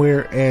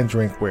 homeware, and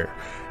drinkware.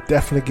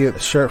 Definitely get a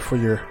shirt for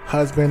your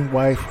husband,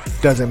 wife,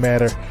 doesn't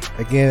matter.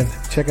 Again,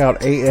 check out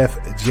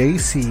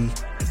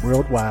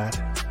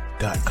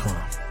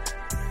AFJCWorldwide.com.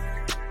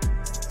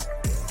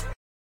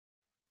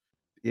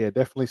 Yeah,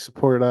 definitely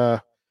support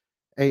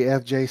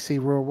AFJC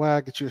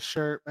Worldwide. Get you a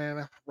shirt, man.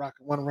 I'm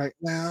rocking one right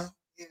now.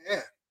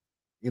 Yeah.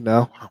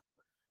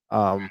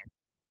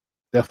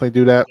 Definitely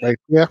do that right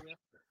there.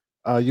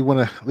 You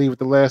want to leave with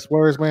the last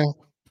words, man,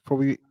 before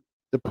we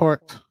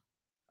depart?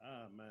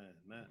 Man,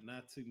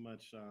 not too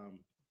much to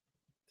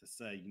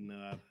say.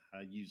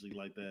 I usually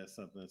like to have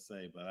something to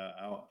say, but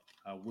I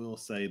will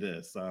say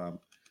this.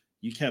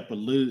 You kept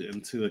alluding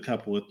to a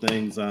couple of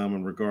things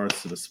in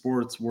regards to the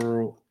sports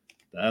world,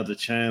 the other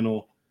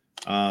channel.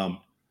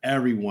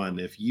 Everyone,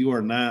 if you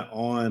are not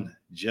on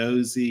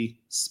Josie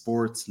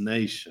Sports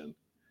Nation,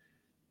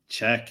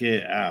 check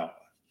it out,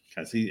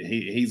 because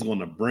he's going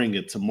to bring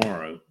it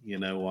tomorrow.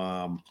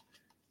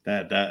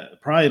 That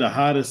probably the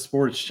hottest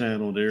sports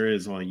channel there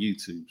is on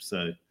YouTube.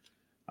 So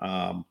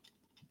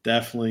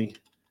definitely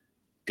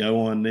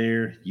go on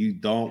there. You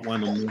don't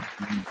want to miss.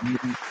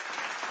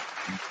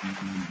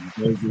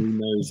 Josie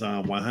knows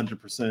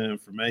 100%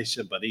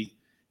 information, but he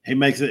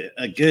makes it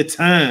a good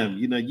time.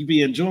 You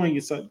be enjoying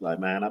yourself. Like,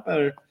 man, I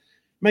better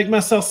make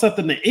myself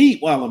something to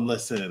eat while I'm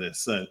listening to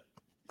this. So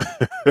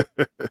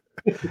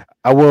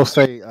I will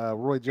say,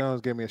 Roy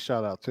Jones gave me a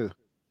shout out too.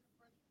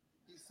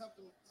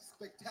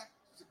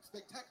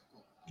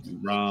 spectacular.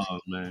 Wrong,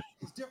 man.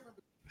 It's different.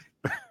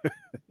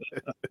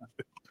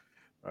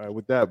 All right,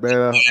 with that,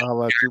 man, I'll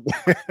let you.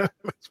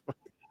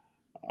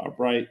 All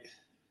right.